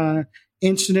only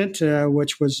incident,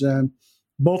 which was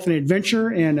both an adventure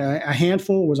and a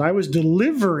handful, was I was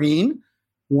delivering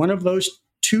one of those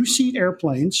 2-seat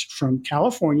airplanes from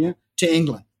California to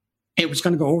England. It was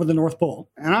going to go over the North Pole.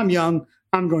 And I'm young.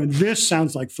 I'm going, this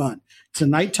sounds like fun. It's a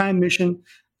nighttime mission.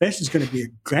 This is going to be a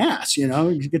gas, you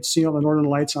get to see all the Northern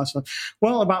Lights and stuff.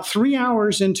 Well, about 3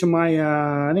 hours into my,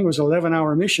 I think it was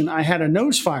 11-hour mission, I had a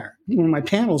nose fire. One of my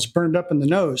panels burned up in the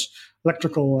nose,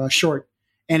 electrical short,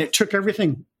 and it took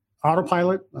everything,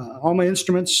 autopilot, all my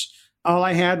instruments. All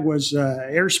I had was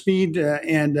airspeed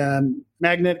and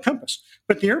magnetic compass.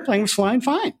 But the airplane was flying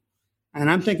fine. And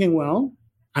I'm thinking, well,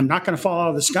 I'm not going to fall out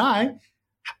of the sky.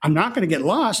 I'm not going to get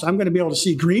lost. I'm going to be able to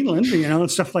see Greenland,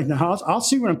 and stuff like that. I'll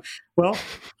see what well,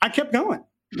 I kept going,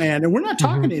 and we're not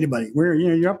talking to anybody.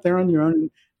 You're up there on your own.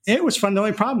 It was fun. The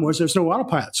only problem was there's no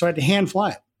autopilot, so I had to hand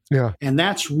fly it. Yeah. And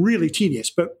that's really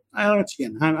tedious. But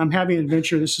again, I'm having an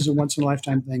adventure. This is a once in a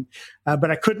lifetime thing.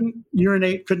 But I couldn't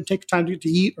urinate, couldn't take time to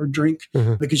eat or drink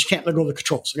because you can't let go of the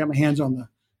controls. I got my hands on the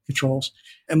controls.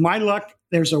 And my luck,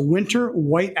 there's a winter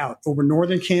whiteout over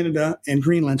northern Canada and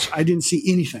Greenland. So I didn't see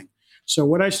anything. So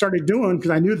what I started doing,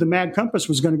 because I knew the mad compass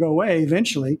was going to go away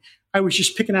eventually, I was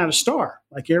just picking out a star.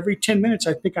 Like every 10 minutes,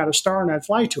 I'd pick out a star and I'd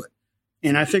fly to it.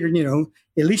 And I figured,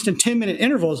 at least in 10-minute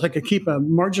intervals, I could keep a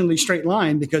marginally straight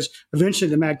line because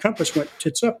eventually the mad compass went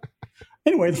tits up.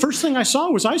 Anyway, the first thing I saw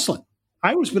was Iceland.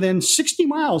 I was within 60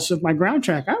 miles of my ground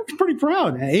track. I was pretty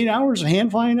proud. 8 hours of hand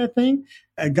flying that thing.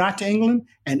 I got to England,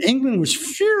 and England was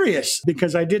furious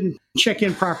because I didn't check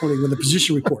in properly with the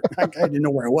position report. I didn't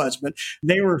know where I was, but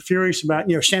they were furious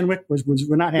about, Sandwick was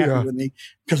not happy with me.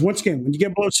 Because once again, when you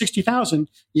get below 60,000,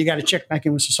 you got to check back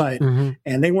in with society.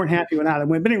 And they weren't happy when I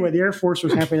went. But anyway, the Air Force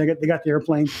was happy. They got the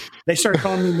airplane. They started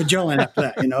calling me Magellan after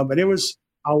that, but it was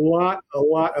a lot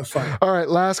of fun. All right,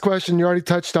 last question. You already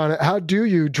touched on it. How do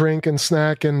you drink and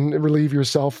snack and relieve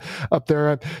yourself up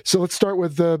there? So let's start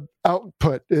with the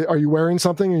output. Are you wearing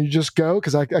something and you just go?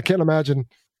 Because I can't imagine.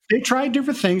 They tried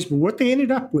different things, but what they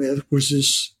ended up with was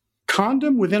this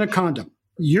condom within a condom.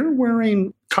 You're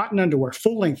wearing cotton underwear,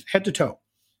 full length, head to toe,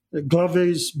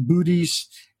 gloves, booties,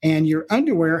 and your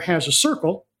underwear has a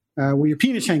circle where your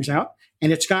penis hangs out,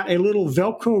 and it's got a little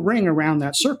Velcro ring around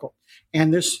that circle.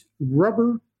 And this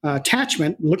rubber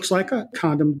attachment looks like a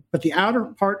condom, but the outer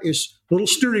part is a little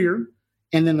sturdier,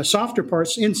 and then the softer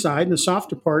part's inside, and the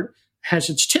softer part has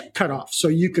its tip cut off. So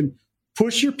you can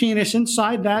push your penis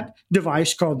inside that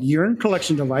device called urine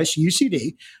collection device,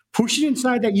 UCD, push it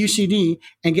inside that UCD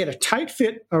and get a tight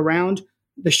fit around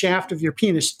the shaft of your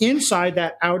penis inside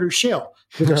that outer shell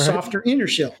with a softer inner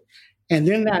shell. And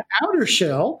then that outer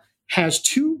shell has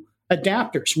two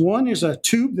adapters. One is a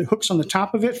tube that hooks on the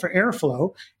top of it for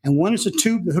airflow, and one is a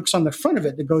tube that hooks on the front of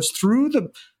it that goes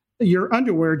through your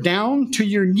underwear down to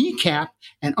your kneecap,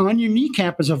 and on your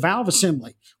kneecap is a valve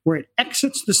assembly where it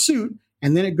exits the suit,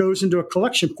 and then it goes into a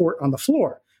collection port on the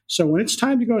floor. So when it's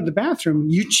time to go to the bathroom,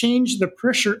 you change the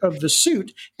pressure of the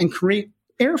suit and create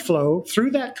airflow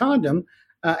through that condom,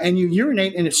 and you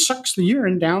urinate, and it sucks the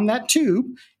urine down that tube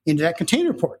into that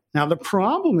container port. Now, the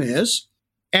problem is,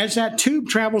 as that tube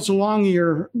travels along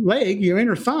your leg, your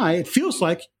inner thigh, it feels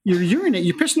like you're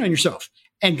pissing on yourself.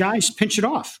 And guys pinch it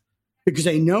off because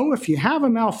they know if you have a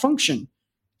malfunction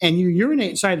and you urinate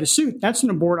inside the suit, that's an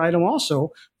abort item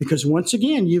also, because once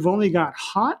again, you've only got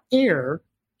hot air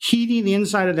heating the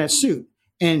inside of that suit,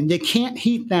 and they can't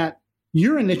heat that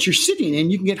urine that you're sitting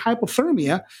in. You can get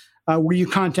hypothermia where you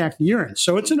contact the urine.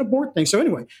 So it's an abort thing. So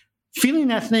anyway, feeling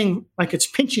that thing like it's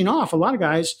pinching off, a lot of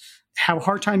guys have a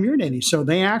hard time urinating. So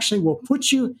they actually will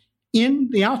put you in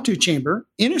the altitude chamber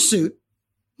in a suit,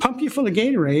 pump you full of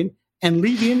Gatorade, and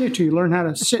leave you in there till you learn how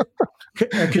to sit.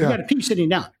 Because you got to pee sitting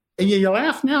down. And you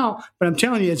laugh now, but I'm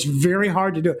telling you, it's very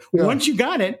hard to do it. Yeah. Once you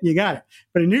got it, you got it.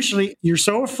 But initially, you're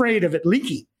so afraid of it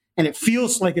leaking, and it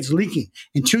feels like it's leaking.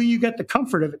 Until you get the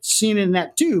comfort of it seen in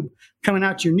that tube coming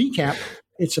out your kneecap,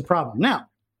 it's a problem. Now,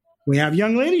 we have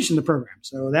young ladies in the program.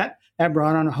 So that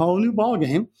brought on a whole new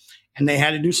ballgame. And they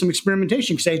had to do some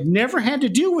experimentation because they'd never had to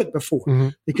deal with it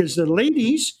before. Because the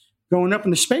ladies going up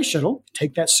in the space shuttle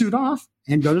take that suit off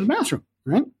and go to the bathroom,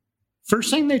 right?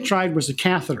 First thing they tried was a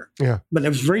catheter. But it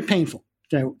was very painful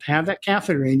to have that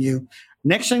catheter in you.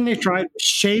 Next thing they tried was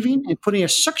shaving and putting a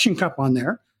suction cup on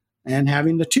there and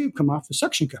having the tube come off the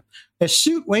suction cup. The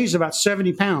suit weighs about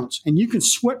 70 pounds, and you can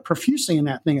sweat profusely in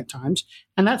that thing at times,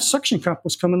 and that suction cup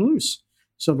was coming loose.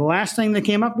 So the last thing they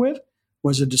came up with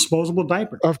was a disposable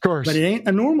diaper. Of course. But it ain't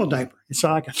a normal diaper. It's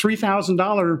like a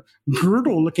 $3,000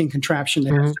 girdle-looking contraption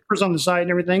that has zippers on the side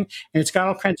and everything, and it's got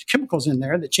all kinds of chemicals in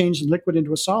there that change the liquid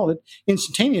into a solid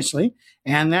instantaneously.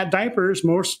 And that diaper is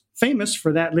most famous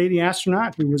for that lady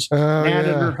astronaut who was mad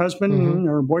at her husband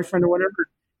or boyfriend or whatever,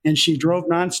 and she drove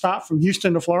nonstop from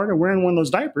Houston to Florida wearing one of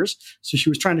those diapers, so she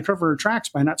was trying to cover her tracks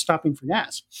by not stopping for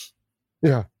gas.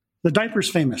 Yeah. The diaper's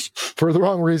famous. For the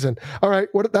wrong reason. All right,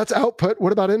 that's output.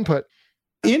 What about input?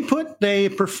 Input, they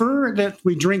prefer that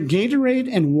we drink Gatorade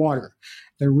and water.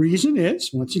 The reason is,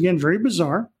 once again, very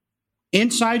bizarre.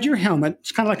 Inside your helmet,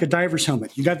 it's kind of like a diver's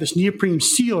helmet. You got this neoprene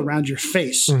seal around your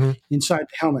face inside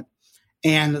the helmet.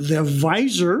 And the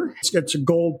visor, it's a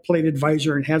gold-plated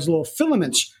visor and has little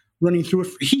filaments running through it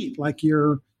for heat, like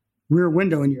your rear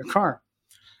window in your car.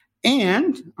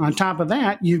 And on top of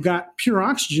that, you've got pure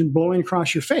oxygen blowing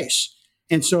across your face.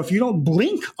 And so if you don't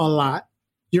blink a lot,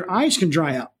 your eyes can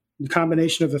dry out. The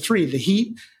combination of the three, the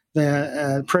heat,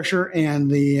 the pressure,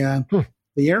 and the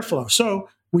airflow. So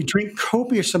we drink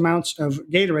copious amounts of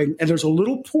Gatorade, and there's a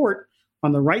little port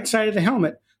on the right side of the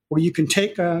helmet where you can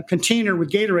take a container with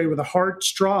Gatorade with a hard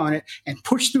straw on it and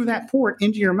push through that port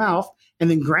into your mouth, and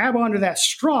then grab onto that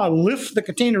straw, lift the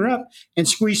container up, and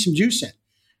squeeze some juice in.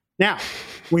 Now,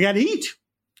 we got to eat.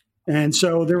 And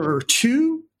so there are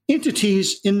two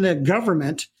entities in the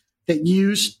government that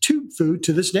use tube food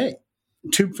to this day.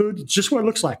 Tube food is just what it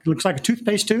looks like. It looks like a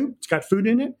toothpaste tube. It's got food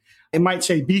in it. It might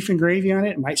say beef and gravy on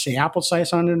it. It might say apple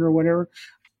slice on it or whatever.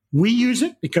 We use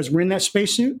it because we're in that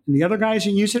spacesuit, and the other guys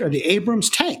that use it are the Abrams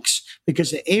tanks,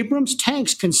 because the Abrams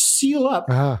tanks can seal up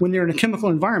when they're in a chemical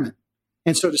environment.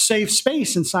 And so to save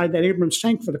space inside that Abrams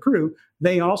tank for the crew,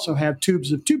 they also have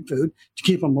tubes of tube food to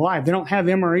keep them alive. They don't have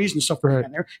MREs and stuff like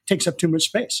that there. It takes up too much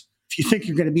space if you think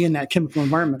you're going to be in that chemical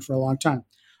environment for a long time.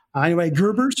 Anyway,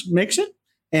 Gerber's makes it,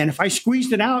 and if I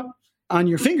squeezed it out on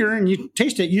your finger and you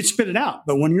taste it, you'd spit it out.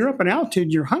 But when you're up in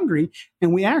altitude, you're hungry,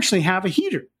 and we actually have a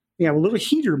heater. We have a little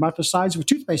heater about the size of a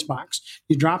toothpaste box.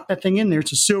 You drop that thing in there.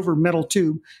 It's a silver metal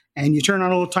tube, and you turn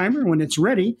on a little timer. When it's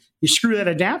ready, you screw that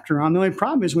adapter on. The only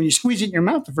problem is when you squeeze it in your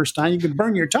mouth the first time, you can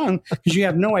burn your tongue because you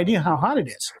have no idea how hot it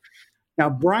is.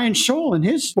 Now, Brian Scholl and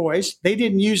his boys, they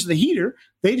didn't use the heater.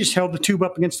 They just held the tube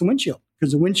up against the windshield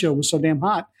because the windshield was so damn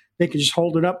hot. They could just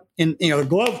hold it up, and the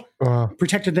glove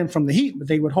protected them from the heat, but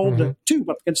they would hold the tube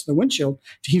up against the windshield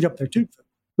to heat up their tube food.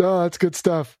 Oh, that's good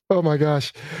stuff. Oh, my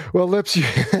gosh. Well, Lips,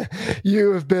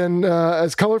 you have been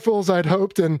as colorful as I'd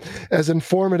hoped and as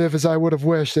informative as I would have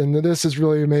wished. And this is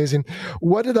really amazing.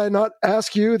 What did I not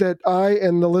ask you that I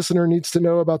and the listener needs to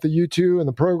know about the U2 and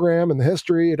the program and the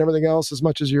history and everything else as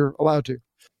much as you're allowed to?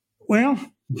 Well,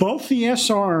 both the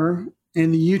SR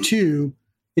and the U2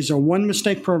 is a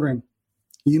one-mistake program.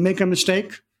 You make a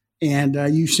mistake, and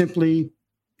they just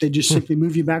simply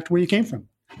move you back to where you came from.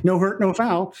 No hurt, no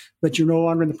foul, but you're no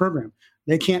longer in the program.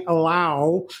 They can't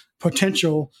allow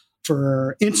potential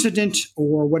for incident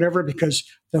or whatever because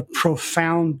the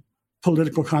profound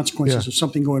political consequences of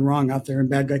something going wrong out there in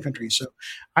bad guy country. So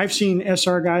I've seen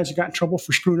SR guys that got in trouble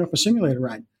for screwing up a simulator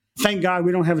ride. Thank God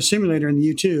we don't have a simulator in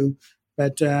the U2.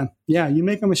 But you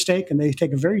make a mistake and they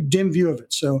take a very dim view of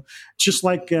it. So just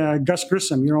like Gus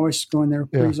Grissom, you're always going there,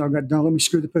 please, don't let me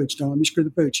screw the pooch. Don't let me screw the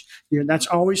pooch. That's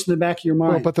always in the back of your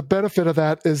mind. Well, but the benefit of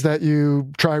that is that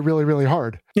you try really, really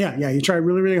hard. Yeah, you try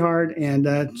really, really hard and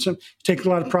take a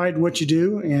lot of pride in what you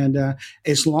do. And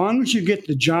as long as you get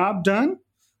the job done,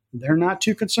 they're not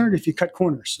too concerned if you cut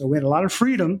corners. So we had a lot of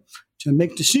freedom to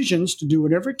make decisions, to do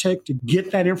whatever it takes to get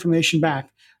that information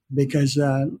back. Because,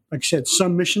 like I said,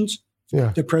 some missions,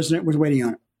 the president was waiting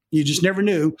on it. You just never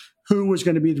knew who was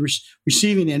going to be the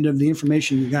receiving end of the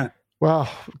information you got. Wow.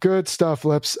 Good stuff,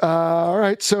 Lips. All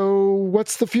right. So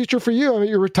what's the future for you? I mean,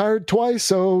 you're retired twice,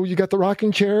 so you got the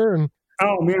rocking chair.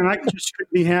 Oh, man, I just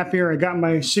couldn't be happier. I got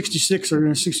my 66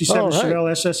 or 67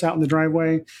 Chevelle SS out in the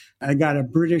driveway. I got a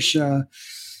British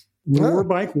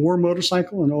war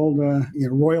motorcycle, an old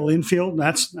Royal Enfield.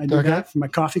 I did that for my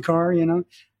coffee car, And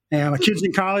my kid's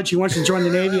in college. He wants to join the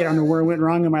Navy. I don't know where it went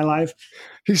wrong in my life.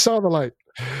 He saw the light.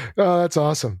 Oh, that's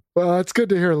awesome. Well, that's good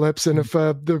to hear, Lips. And if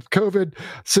the COVID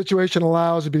situation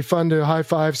allows, it'd be fun to high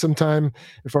five sometime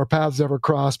if our paths ever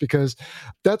cross, because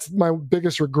that's my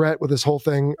biggest regret with this whole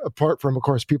thing, apart from, of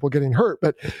course, people getting hurt.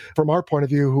 But from our point of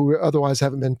view, who otherwise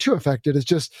haven't been too affected, is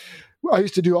just, I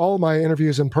used to do all my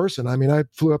interviews in person. I mean, I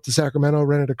flew up to Sacramento,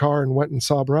 rented a car, and went and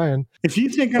saw Brian. If you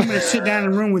think I'm going to sit down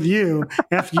in a room with you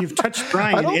after you've touched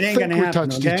Brian, it ain't going to happen. I don't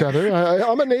think we touched each other.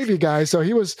 I'm a Navy guy, so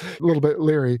he was a little bit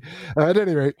leery. At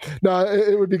any rate, no,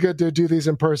 it would be good to do these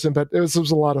in person, but it was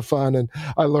a lot of fun, and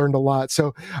I learned a lot.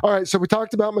 So, all right, so we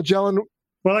talked about Magellan.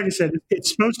 Well, like I said, it's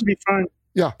supposed to be fun.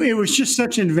 Yeah. It was just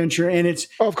such an adventure, and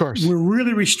of course, we're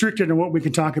really restricted on what we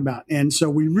can talk about. And so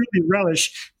we really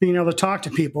relish being able to talk to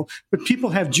people, but people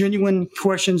have genuine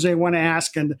questions they want to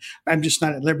ask, and I'm just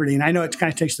not at liberty. And I know it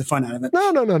kind of takes the fun out of it.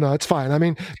 No, it's fine. I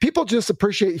mean, people just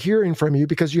appreciate hearing from you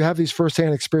because you have these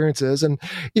firsthand experiences. And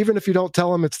even if you don't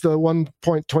tell them it's the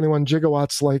 1.21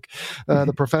 gigawatts, like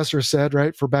the professor said,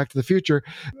 right, for Back to the Future,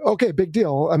 okay, big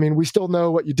deal. I mean, we still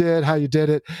know what you did, how you did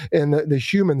it, and the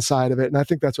human side of it. And I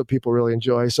think that's what people really enjoy.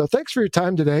 So thanks for your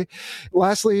time today.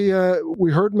 Lastly,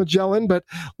 we heard Magellan, but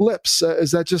Lips,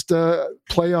 is that just a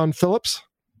play on Phillips?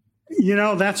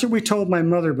 That's what we told my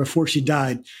mother before she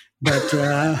died. But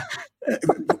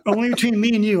only between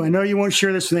me and you. I know you won't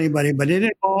share this with anybody, but it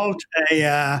involved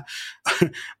a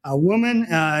woman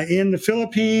in the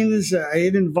Philippines.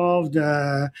 It involved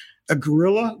a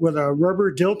gorilla with a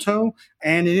rubber dildo,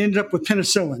 and it ended up with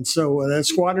penicillin. So the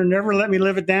squadron never let me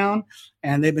live it down,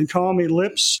 and they've been calling me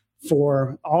Lips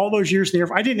for all those years in the Air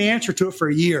Force. I didn't answer to it for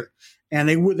a year, and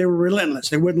they were relentless.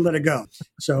 They wouldn't let it go.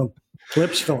 So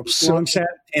Lips Phillips, long, sad,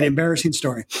 and embarrassing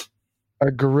story.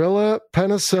 A gorilla,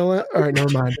 penicillin. All right,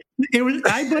 never mind.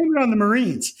 I blame it on the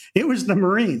Marines. It was the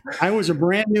Marines. I was a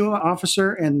brand new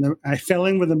officer, and I fell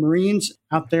in with the Marines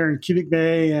out there in Subic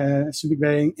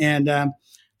Bay, and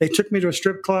They took me to a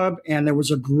strip club, and there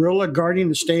was a gorilla guarding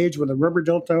the stage with a rubber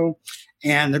dildo,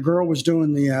 and the girl was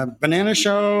doing the banana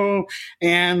show,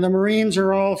 and the Marines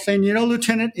are all saying,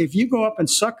 Lieutenant, if you go up and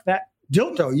suck that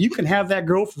dildo, you can have that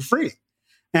girl for free.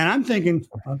 And I'm thinking,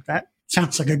 well, that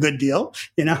sounds like a good deal,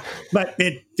 but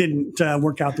it didn't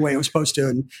work out the way it was supposed to,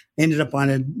 and ended up on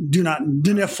a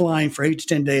DNF flying for 8 to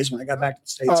 10 days when I got back to the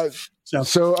States.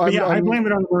 I blame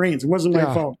it on the Marines. It wasn't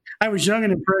my fault. I was young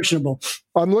and impressionable.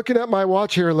 I'm looking at my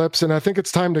watch here, Lips, and I think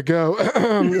it's time to go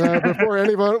before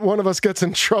any one of us gets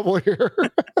in trouble here.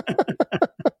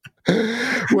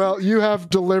 Well, you have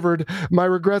delivered. My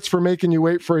regrets for making you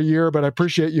wait for a year, but I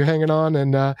appreciate you hanging on.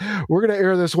 And we're going to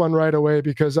air this one right away,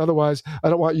 because otherwise I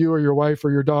don't want you or your wife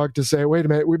or your dog to say, wait a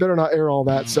minute, we better not air all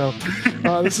that. So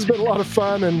this has been a lot of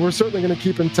fun, and we're certainly going to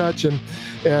keep in touch,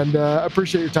 and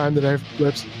appreciate your time today,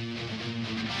 Lips.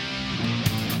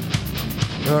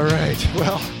 All right.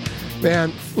 Well,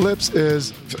 man, Lips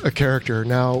is a character.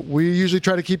 Now, we usually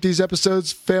try to keep these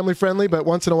episodes family friendly, but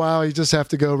once in a while, you just have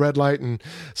to go red light in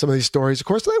some of these stories. Of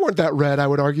course, they weren't that red, I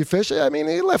would argue, Fish. I mean,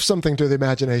 he left something to the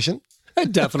imagination.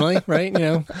 Definitely, right?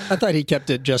 I thought he kept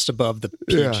it just above the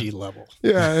PG level.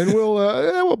 Yeah, and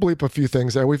we'll bleep a few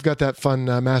things there. We've got that fun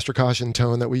master caution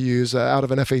tone that we use out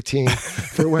of an F-18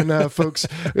 for when folks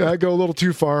go a little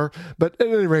too far. But at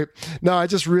any rate, no, I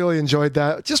just really enjoyed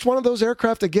that. Just one of those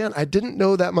aircraft, again, I didn't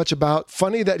know that much about.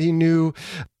 Funny that he knew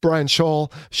Brian Scholl.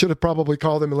 Should have probably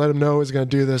called him and let him know he was going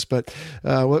to do this, but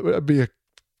it would be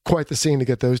quite the scene to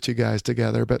get those two guys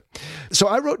together. But so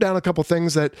I wrote down a couple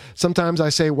things that sometimes I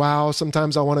say, wow,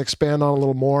 sometimes I want to expand on a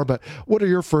little more. But what are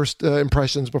your first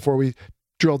impressions before we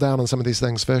drill down on some of these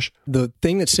things, Fish? The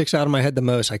thing that sticks out of my head the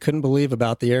most, I couldn't believe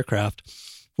about the aircraft,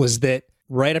 was that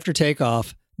right after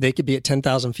takeoff, they could be at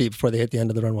 10,000 feet before they hit the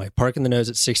end of the runway, parking the nose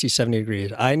at 60, 70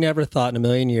 degrees. I never thought in a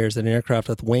million years that an aircraft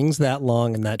with wings that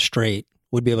long and that straight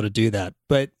would be able to do that.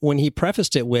 But when he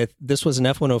prefaced it with, this was an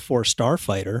F-104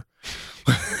 Starfighter,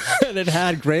 and it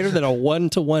had greater than a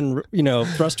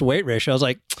 1-to-1, thrust to weight ratio, I was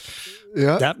like,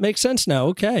 yeah, that makes sense now.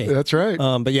 Okay. That's right.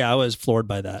 But yeah, I was floored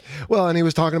by that. Well, and he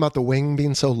was talking about the wing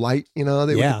being so light, they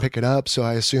wouldn't pick it up. So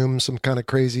I assume some kind of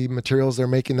crazy materials they're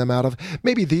making them out of.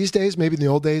 Maybe these days, maybe in the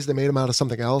old days, they made them out of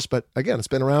something else. But again, it's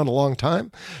been around a long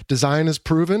time. Design is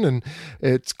proven, and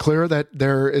it's clear that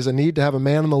there is a need to have a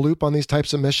man in the loop on these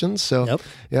types of missions. So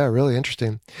yeah, really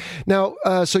interesting. Now,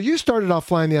 so you started off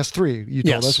flying the S3, you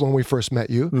told us when we first met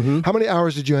you. Mm-hmm. How many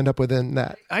hours did you end up within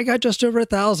that? I got just over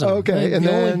 1,000. Okay. And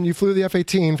then you flew the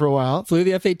F-18 for a while. Flew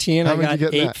the F-18. I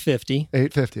got 850.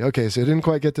 850. Okay, so it didn't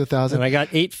quite get to 1,000. And I got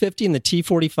 850 in the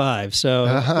T-45. So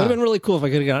it would have been really cool if I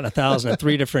could have gotten 1,000 at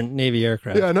 3 different Navy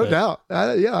aircraft. Yeah, no doubt.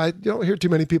 I don't hear too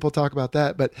many people talk about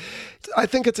that. But I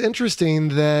think it's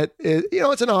interesting that,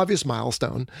 it's an obvious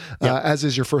milestone, as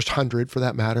is your first 100 for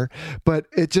that matter. But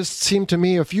it just seemed to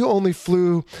me, if you only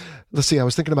flew... Let's see, I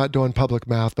was thinking about doing public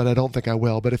math, but I don't think I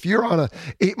will. But if you're on a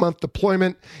 8-month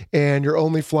deployment and you're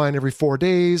only flying every 4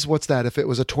 days, what's that? If it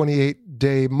was a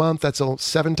 28-day month, that's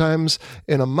 7 times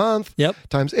in a month. Yep.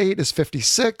 Times 8 is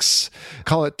 56.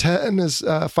 Call it 10 is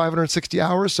 560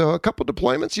 hours. So a couple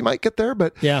deployments, you might get there.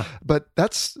 But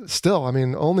that's still,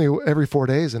 only every 4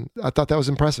 days. And I thought that was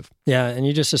impressive. Yeah, and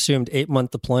you just assumed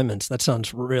 8-month deployments. That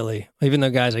sounds really, even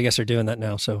though guys, I guess, are doing that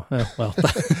now. So, well.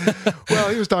 Well,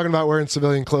 he was talking about wearing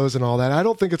civilian clothes and all that. I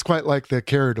don't think it's quite like the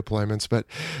carrier deployments, but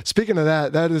speaking of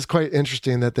that is quite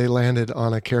interesting that they landed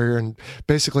on a carrier and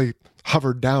basically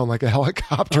hovered down like a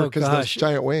helicopter because of those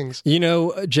giant wings.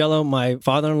 Jello, my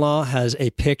father-in-law has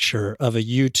a picture of a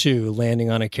U-2 landing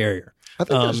on a carrier. I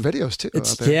think there's videos too. Out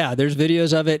there. Yeah, there's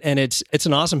videos of it, and it's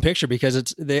an awesome picture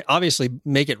because they obviously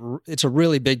make it. It's a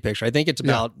really big picture. I think it's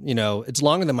about it's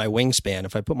longer than my wingspan.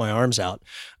 If I put my arms out,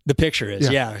 the picture is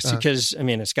because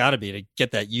it's got to be to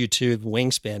get that U-2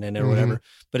 wingspan in it or whatever.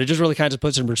 But it just really kind of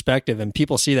puts it in perspective, and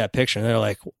people see that picture and they're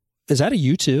like, "Is that a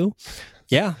U-2?"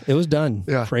 Yeah, it was done.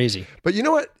 Yeah. Crazy. But you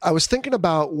know what? I was thinking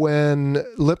about when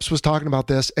Lips was talking about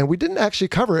this, and we didn't actually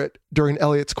cover it during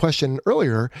Elliot's question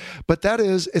earlier, but that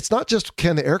is, it's not just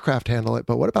can the aircraft handle it,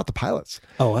 but what about the pilots?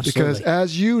 Oh, absolutely. Because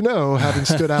as you know, having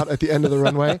stood out at the end of the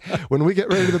runway, when we get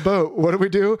ready to the boat, what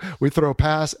do? We throw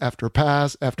pass after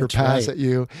pass after pass at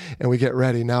you, and we get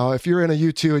ready. Now, if you're in a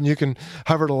U-2 and you can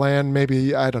hover to land,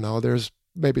 maybe, I don't know,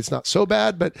 maybe it's not so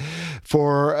bad, but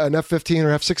for an F-15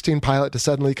 or F-16 pilot to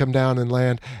suddenly come down and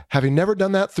land, having never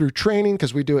done that through training,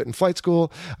 because we do it in flight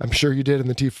school, I'm sure you did in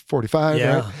the T-45,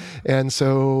 right? And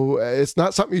so it's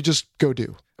not something you just go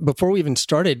do. Before we even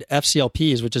started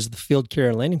FCLPs, which is the field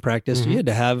carrier landing practice, we had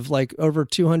to have like over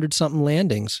 200 something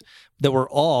landings that were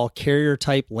all carrier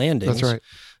type landings. That's right.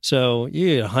 So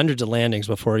you had hundreds of landings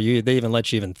before they even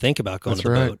let you even think about going to the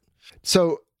boat.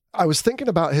 So I was thinking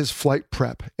about his flight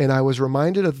prep, and I was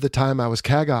reminded of the time I was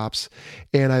CAG Ops,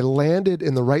 and I landed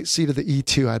in the right seat of the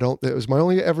E2. It was my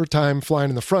only ever time flying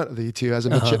in the front of the E2. As a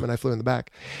midshipman, I flew in the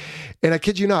back. And I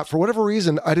kid you not, for whatever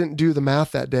reason, I didn't do the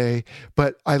math that day,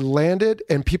 but I landed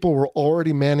and people were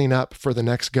already manning up for the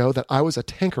next go that I was a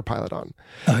tanker pilot on.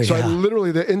 So I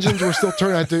literally, the engines were still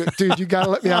turning. I said, dude, you got to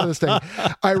let me out of this thing.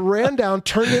 I ran down,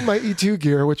 turned in my E2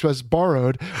 gear, which was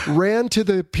borrowed, ran to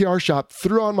the PR shop,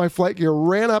 threw on my flight gear,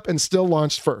 ran up and still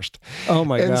launched first. Oh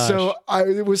my gosh. And so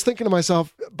I was thinking to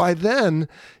myself, by then,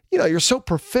 you're so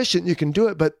proficient, you can do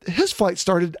it. But his flight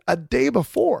started a day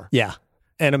before. Yeah.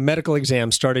 And a medical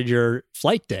exam started your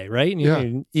flight day, right?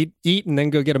 And you eat and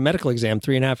then go get a medical exam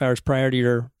 3.5 hours prior to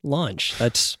your launch.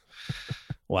 That's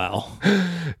wow.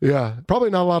 Yeah.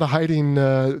 Probably not a lot of hiding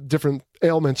different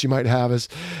ailments you might have,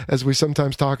 as we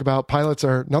sometimes talk about. Pilots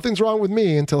are, nothing's wrong with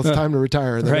me until it's time to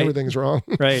retire. Then everything's wrong.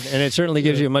 Right. And it certainly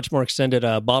gives you a much more extended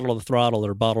bottle to throttle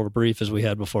or bottle to brief, as we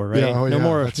had before, right? No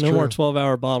more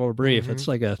 12-hour bottle to brief. It's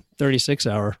like a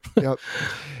 36-hour. Yep.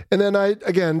 And then I,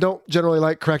 again, don't generally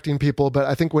like correcting people, but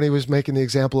I think when he was making the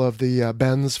example of the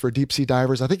bends for deep sea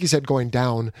divers, I think he said going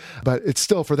down, but it's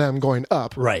still for them going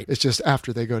up. Right. It's just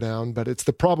after they go down, but it's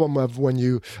the problem of when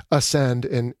you ascend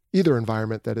in either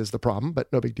environment that is the problem,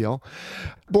 but no big deal.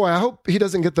 Boy, I hope he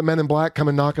doesn't get the Men in Black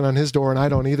coming knocking on his door, and I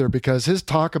don't either, because his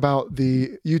talk about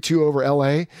the U2 over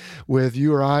LA with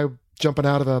you or I jumping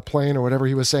out of a plane or whatever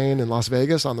he was saying in Las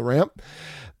Vegas on the ramp,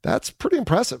 that's pretty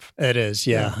impressive. It is,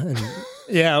 yeah.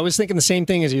 I was thinking the same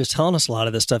thing as he was telling us a lot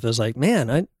of this stuff. It was like,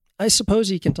 man, I suppose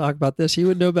he can talk about this. He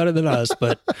would know better than us,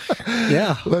 but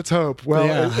yeah. Let's hope. Well,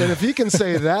 and if he can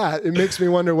say that, it makes me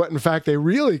wonder what in fact they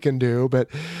really can do. But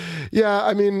yeah,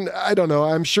 I mean, I don't know.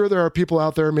 I'm sure there are people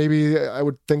out there, maybe I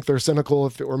would think they're cynical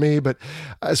if it were me, but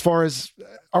as far as,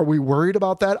 are we worried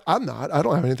about that? I'm not. I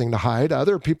don't have anything to hide.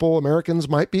 Other people, Americans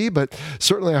might be, but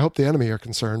certainly I hope the enemy are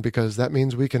concerned, because that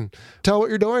means we can tell what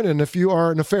you're doing. And if you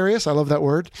are nefarious, I love that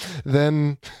word,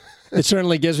 then it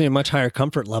certainly gives me a much higher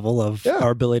comfort level of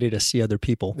our ability to see other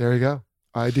people. There you go.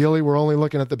 Ideally, we're only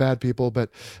looking at the bad people. But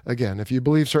again, if you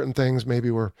believe certain things,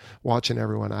 maybe we're watching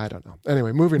everyone. I don't know.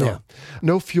 Anyway, moving on.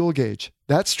 No fuel gauge.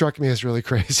 That struck me as really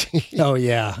crazy. Oh,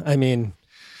 yeah. I mean,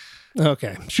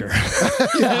 okay, sure.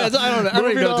 I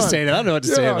don't even know what to say. I don't know what to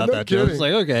say about that. Joe. It's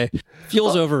like, okay,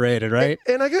 fuel's overrated, right?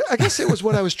 And I guess it was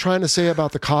what I was trying to say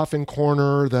about the coffin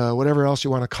corner, the whatever else you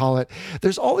want to call it.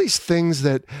 There's all these things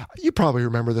that you probably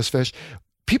remember this, Fish.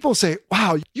 People say,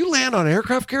 wow, you land on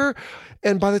aircraft carrier,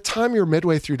 and by the time you're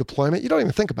midway through deployment, you don't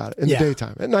even think about it in the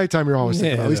daytime. At nighttime, you're always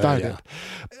thinking about it. At least I did.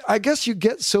 I guess you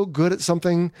get so good at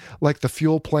something like the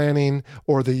fuel planning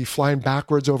or the flying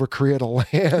backwards over Korea to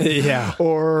land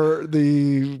or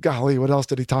the, golly, what else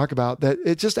did he talk about? That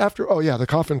it just after, the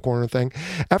coffin corner thing.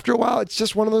 After a while, it's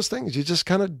just one of those things. You just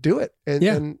kind of do it.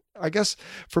 And I guess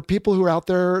for people who are out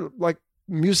there, like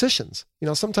musicians,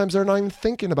 sometimes they're not even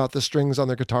thinking about the strings on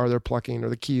their guitar they're plucking or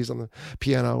the keys on the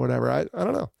piano or whatever. I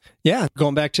don't know. Yeah.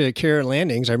 Going back to carrier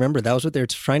landings, I remember that was what they're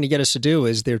trying to get us to do,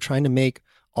 is they're trying to make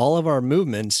all of our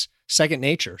movements second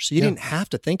nature. So you didn't have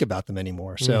to think about them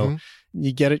anymore. So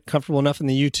you get it comfortable enough in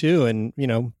the U2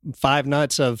 and, 5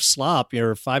 knots of slop,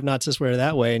 or 5 knots this way or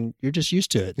that way, and you're just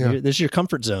used to it. This is your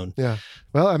comfort zone. Yeah.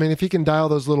 Well, I mean, if he can dial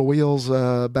those little wheels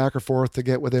back or forth to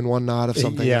get within 1 knot of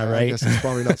something, I guess it's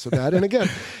probably not so bad. And again,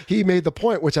 he made the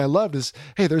point, which I loved, is,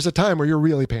 hey, there's a time where you're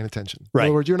really paying attention. Right. In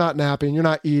other words, you're not napping, you're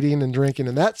not eating and drinking,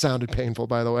 and that sounded painful,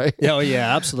 by the way. Oh,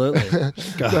 yeah, absolutely.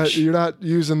 Gosh. But you're not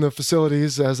using the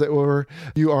facilities as it were.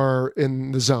 You are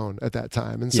in the zone at that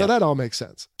time. And so that all makes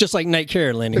sense. Just like night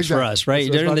carrier landings for us,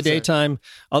 right? During the daytime,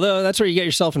 although that's where you get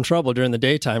yourself in trouble during the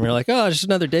daytime. You're like, oh, it's just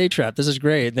another day trap. This is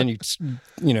great. Then you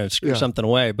screw something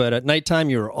away. But at nighttime,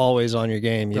 you were always on your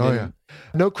game.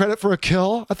 No credit for a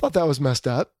kill. I thought that was messed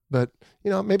up. But,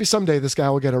 maybe someday this guy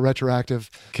will get a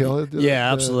retroactive kill.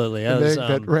 Absolutely.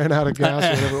 That ran out of gas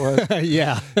or whatever it was.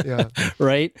 Yeah.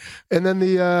 Right. And then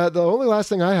the only last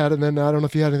thing I had, and then I don't know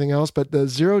if you had anything else, but the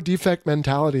zero defect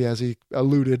mentality, as he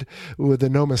alluded, with the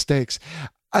no mistakes.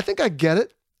 I think I get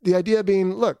it. The idea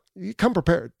being, look, you come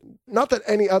prepared. Not that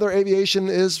any other aviation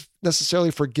is necessarily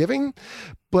forgiving,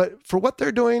 but for what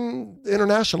they're doing,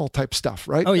 international type stuff,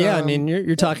 right? Oh, yeah. I mean,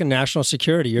 you're talking national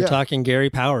security. You're talking Gary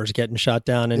Powers getting shot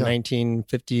down in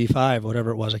 1955,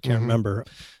 whatever it was. I can't remember.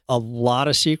 A lot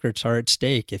of secrets are at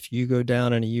stake if you go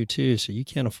down in a U-2, so you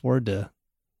can't afford to.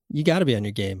 You got to be on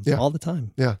your game all the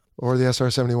time. Yeah. Or the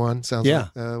SR-71 sounds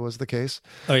like was the case.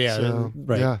 Oh, yeah.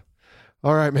 Right. Yeah.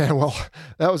 All right, man. Well,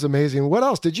 that was amazing. What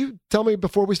else? Did you tell me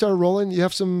before we started rolling you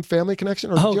have some family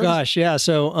connection? Oh, gosh. Yeah.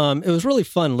 So it was really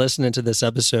fun listening to this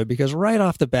episode because right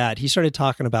off the bat, he started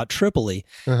talking about Tripoli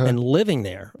and living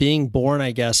there, being born,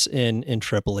 I guess, in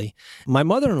Tripoli. My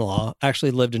mother-in-law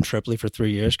actually lived in Tripoli for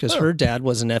 3 years because her dad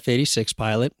was an F-86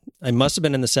 pilot. I must have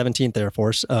been in the 17th Air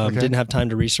Force. Didn't have time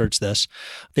to research this.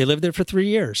 They lived there for 3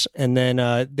 years. And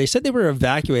then they said they were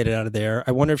evacuated out of there.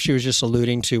 I wonder if she was just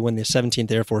alluding to when the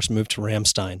 17th Air Force moved to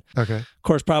Ramstein. Okay. Of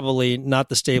course, probably not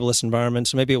the stablest environment,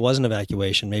 so maybe it was an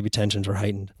evacuation. Maybe tensions were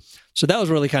heightened. So that was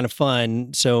really kind of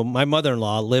fun. So my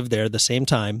mother-in-law lived there the same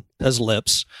time as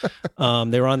Lips.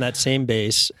 They were on that same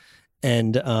base.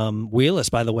 And Wheelus,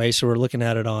 by the way, so we're looking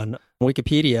at it on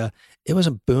Wikipedia, it was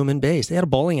a booming base. They had a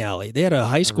bowling alley. They had a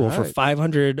high school for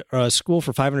 500, a high school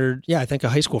for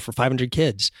 500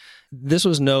 kids. This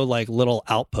was no like little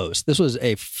outpost. This was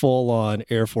a full-on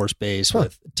Air Force base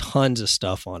with tons of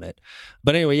stuff on it.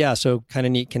 But anyway, yeah, so kind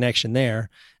of neat connection there.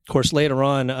 Of course, later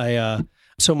on,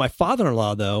 so my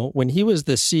father-in-law, though, when he was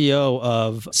the CEO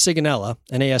of Sigonella,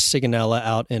 NAS Sigonella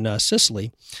out in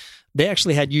Sicily, they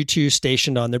actually had U-2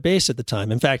 stationed on their base at the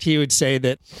time. In fact, he would say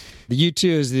that the U-2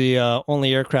 is the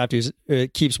only aircraft who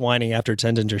keeps whining after its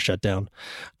engines are shut down.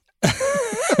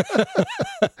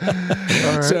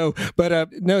 Right. So,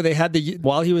 but no, they had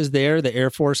while he was there, the Air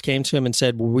Force came to him and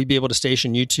said, will we be able to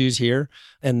station U-2s here?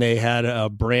 And they had a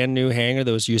brand new hangar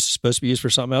that was supposed to be used for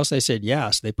something else. They said,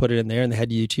 yes, they put it in there and they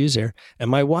had U-2s there. And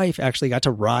my wife actually got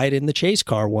to ride in the chase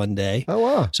car one day. Oh,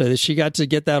 wow. So that she got to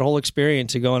get that whole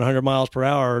experience of going 100 miles per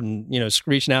hour and,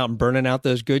 screeching out and burning out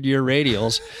those Goodyear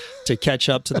radials to catch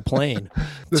up to the plane.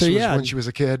 This was when she was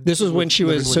a kid? This was when she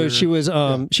was, she was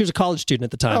a college student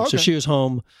at the time. Oh, okay. So she was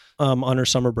home on her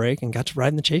summer break and got to ride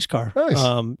in the chase car.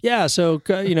 Nice. So,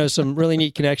 some really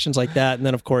neat connections like that. And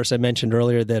then, of course, I mentioned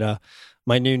earlier that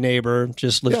my new neighbor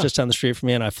just lives just down the street from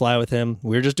me and I fly with him.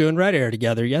 We were just doing Red Air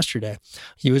together yesterday.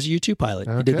 He was a U-2 pilot.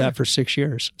 He did that for 6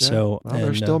 years. Yeah. So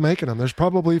they're still making them. There's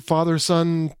probably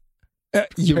father-son.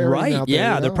 You're right.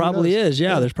 There, there probably is.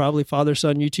 Yeah, there's probably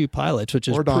father-son U-2 pilots, which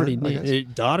is pretty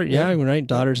neat. Daughter, right.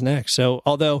 Daughter's next. So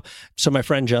my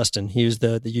friend Justin, he was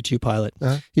the U-2 pilot.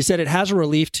 He said it has a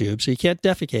relief tube, so you can't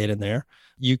defecate in there.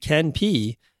 You can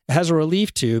pee. It has a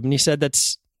relief tube, and he said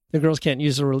the girls can't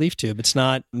use the relief tube. It's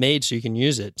not made so you can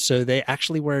use it. So they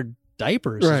actually wear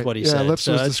diapers, is what he said. Lips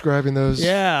was describing those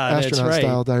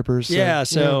astronaut-style diapers.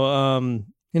 So,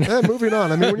 moving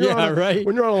on. I mean,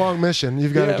 when you're on a long mission,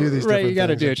 you've got to do these different things. You got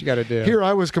to do what you got to do. Here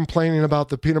I was complaining about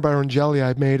the peanut butter and jelly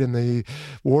I'd made in the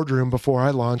wardroom before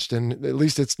I launched, and at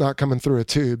least it's not coming through a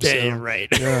tube. So,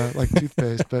 yeah, like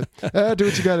toothpaste. But do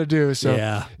what you got to do. So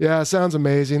yeah, sounds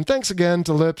amazing. Thanks again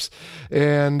to Lips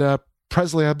and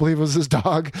Presley, I believe, was his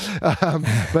dog.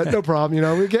 But no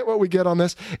problem. We get what we get on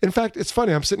this. In fact, it's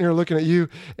funny. I'm sitting here looking at you,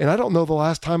 and I don't know the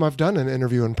last time I've done an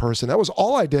interview in person. That was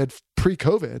all I did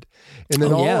pre-COVID. And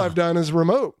then I've done is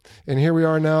remote. And here we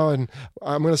are now. And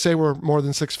I'm going to say we're more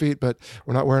than 6 feet, but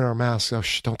we're not wearing our masks. So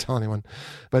don't tell anyone.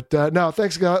 But no,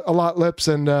 thanks a lot, Lips.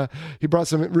 And he brought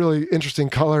some really interesting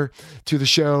color to the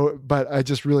show. But I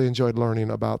just really enjoyed learning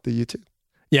about the U-2.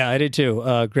 Yeah, I did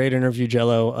too. Great interview,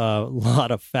 Jello. A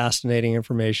lot of fascinating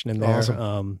information in there.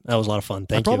 Awesome. That was a lot of fun.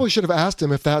 Thank you. I probably should have asked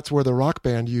him if that's where the rock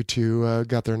band U2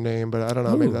 got their name, but I don't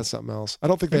know. Maybe that's something else. I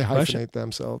don't think they hyphenate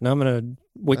them. So now I'm going to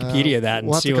Wikipedia that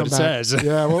and see what it says.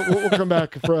 Yeah, we'll come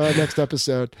back for next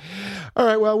episode. All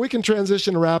right, well, we can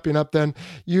transition to wrapping up then.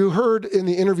 You heard in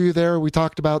the interview there, we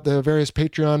talked about the various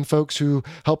Patreon folks who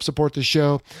help support the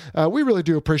show. We really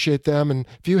do appreciate them. And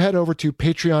if you head over to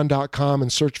patreon.com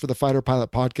and search for the Fighter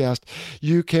Pilot Podcast,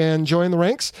 you can join the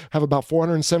ranks. Have about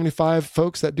 475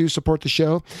 folks that do support the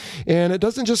show. And it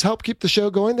doesn't just help keep the show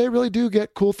going. They really do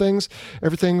get cool things.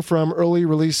 Everything from early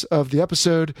release of the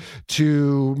episode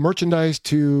to merchandise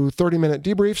to 30-minute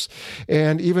debriefs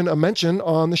and even a mention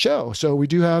on the show. So we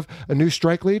do have a new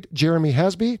strike lead, Jeremy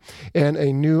Hasby, and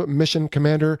a new mission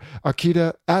commander,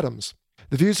 Akita Adams.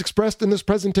 The views expressed in this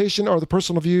presentation are the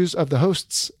personal views of the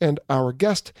hosts and our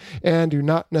guest and do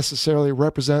not necessarily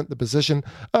represent the position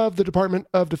of the Department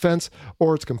of Defense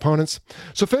or its components.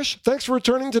 So, Fish, thanks for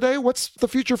returning today. What's the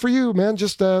future for you, man?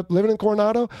 Just living in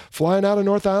Coronado, flying out of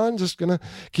North Island, just going to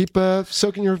keep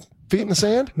soaking your Feet in the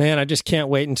sand? Man, I just can't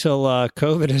wait until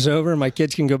COVID is over. My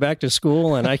kids can go back to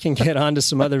school and I can get on to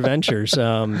some other ventures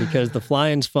because the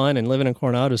flying's fun and living in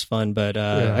Coronado is fun. But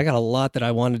I got a lot that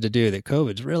I wanted to do that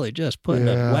COVID's really just putting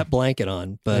a wet blanket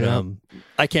on. But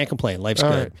I can't complain. Life's good.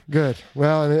 Right, good.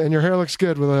 Well, and your hair looks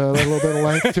good with a little bit of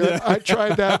length to it. I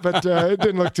tried that, but it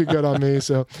didn't look too good on me.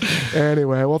 So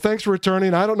anyway, well, thanks for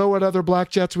returning. I don't know what other black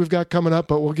jets we've got coming up,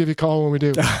 but we'll give you a call when we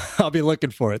do. I'll be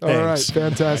looking for it. Thanks. All right,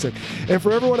 fantastic. And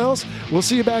for everyone else, we'll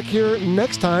see you back here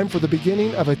next time for the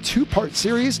beginning of a 2-part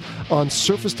series on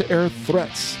surface-to-air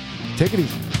threats. Take it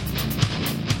easy.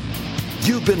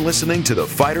 You've been listening to the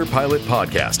Fighter Pilot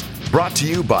Podcast, brought to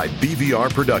you by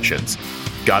BVR Productions.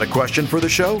 Got a question for the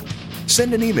show?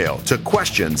 Send an email to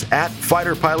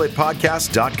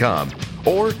questions@fighterpilotpodcast.com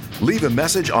or leave a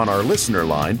message on our listener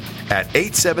line at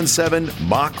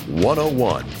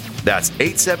 877-MACH-101. That's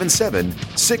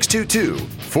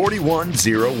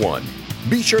 877-622-4101.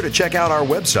 Be sure to check out our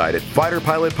website at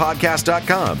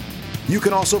fighterpilotpodcast.com. You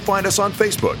can also find us on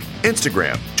Facebook,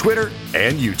 Instagram, Twitter,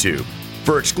 and YouTube.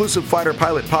 For exclusive Fighter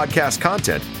Pilot Podcast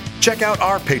content, check out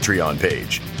our Patreon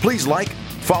page. Please like,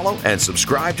 follow, and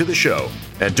subscribe to the show.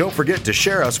 And don't forget to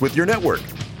share us with your network.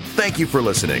 Thank you for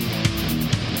listening.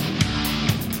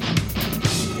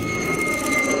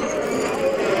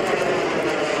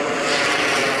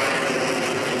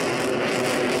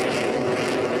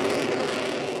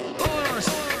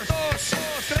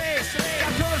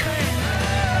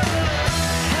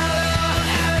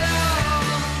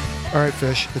 All right,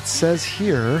 Fish. It says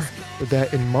here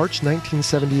that in March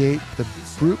 1978, the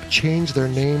group changed their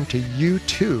name to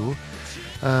U2.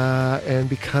 And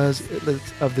because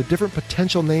of the different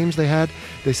potential names they had,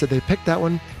 they said they picked that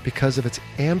one because of its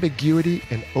ambiguity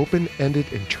and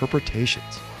open-ended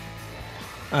interpretations.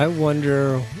 I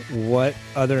wonder what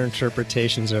other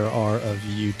interpretations there are of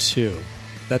U2.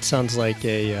 That sounds like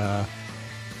a...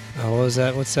 what was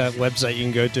that? What's that website you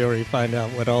can go to where you find out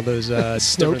what all those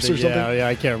Snopes or something? Yeah,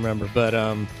 I can't remember, but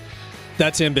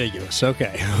that's ambiguous.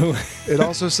 Okay. It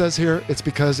also says here it's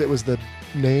because it was the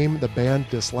name the band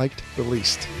disliked the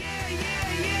least.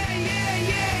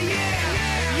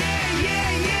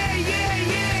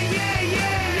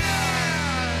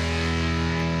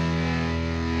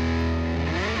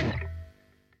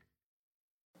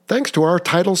 Thanks to our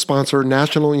title sponsor,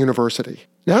 National University.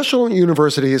 National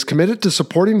University is committed to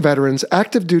supporting veterans,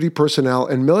 active duty personnel,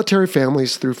 and military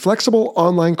families through flexible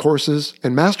online courses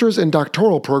and master's and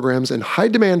doctoral programs in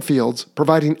high-demand fields,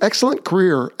 providing excellent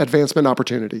career advancement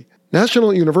opportunity.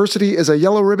 National University is a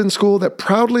yellow ribbon school that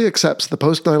proudly accepts the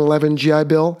post-9/11 GI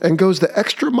Bill and goes the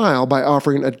extra mile by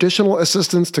offering additional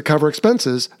assistance to cover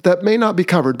expenses that may not be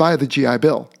covered by the GI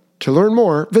Bill. To learn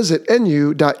more, visit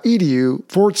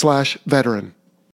nu.edu/veteran.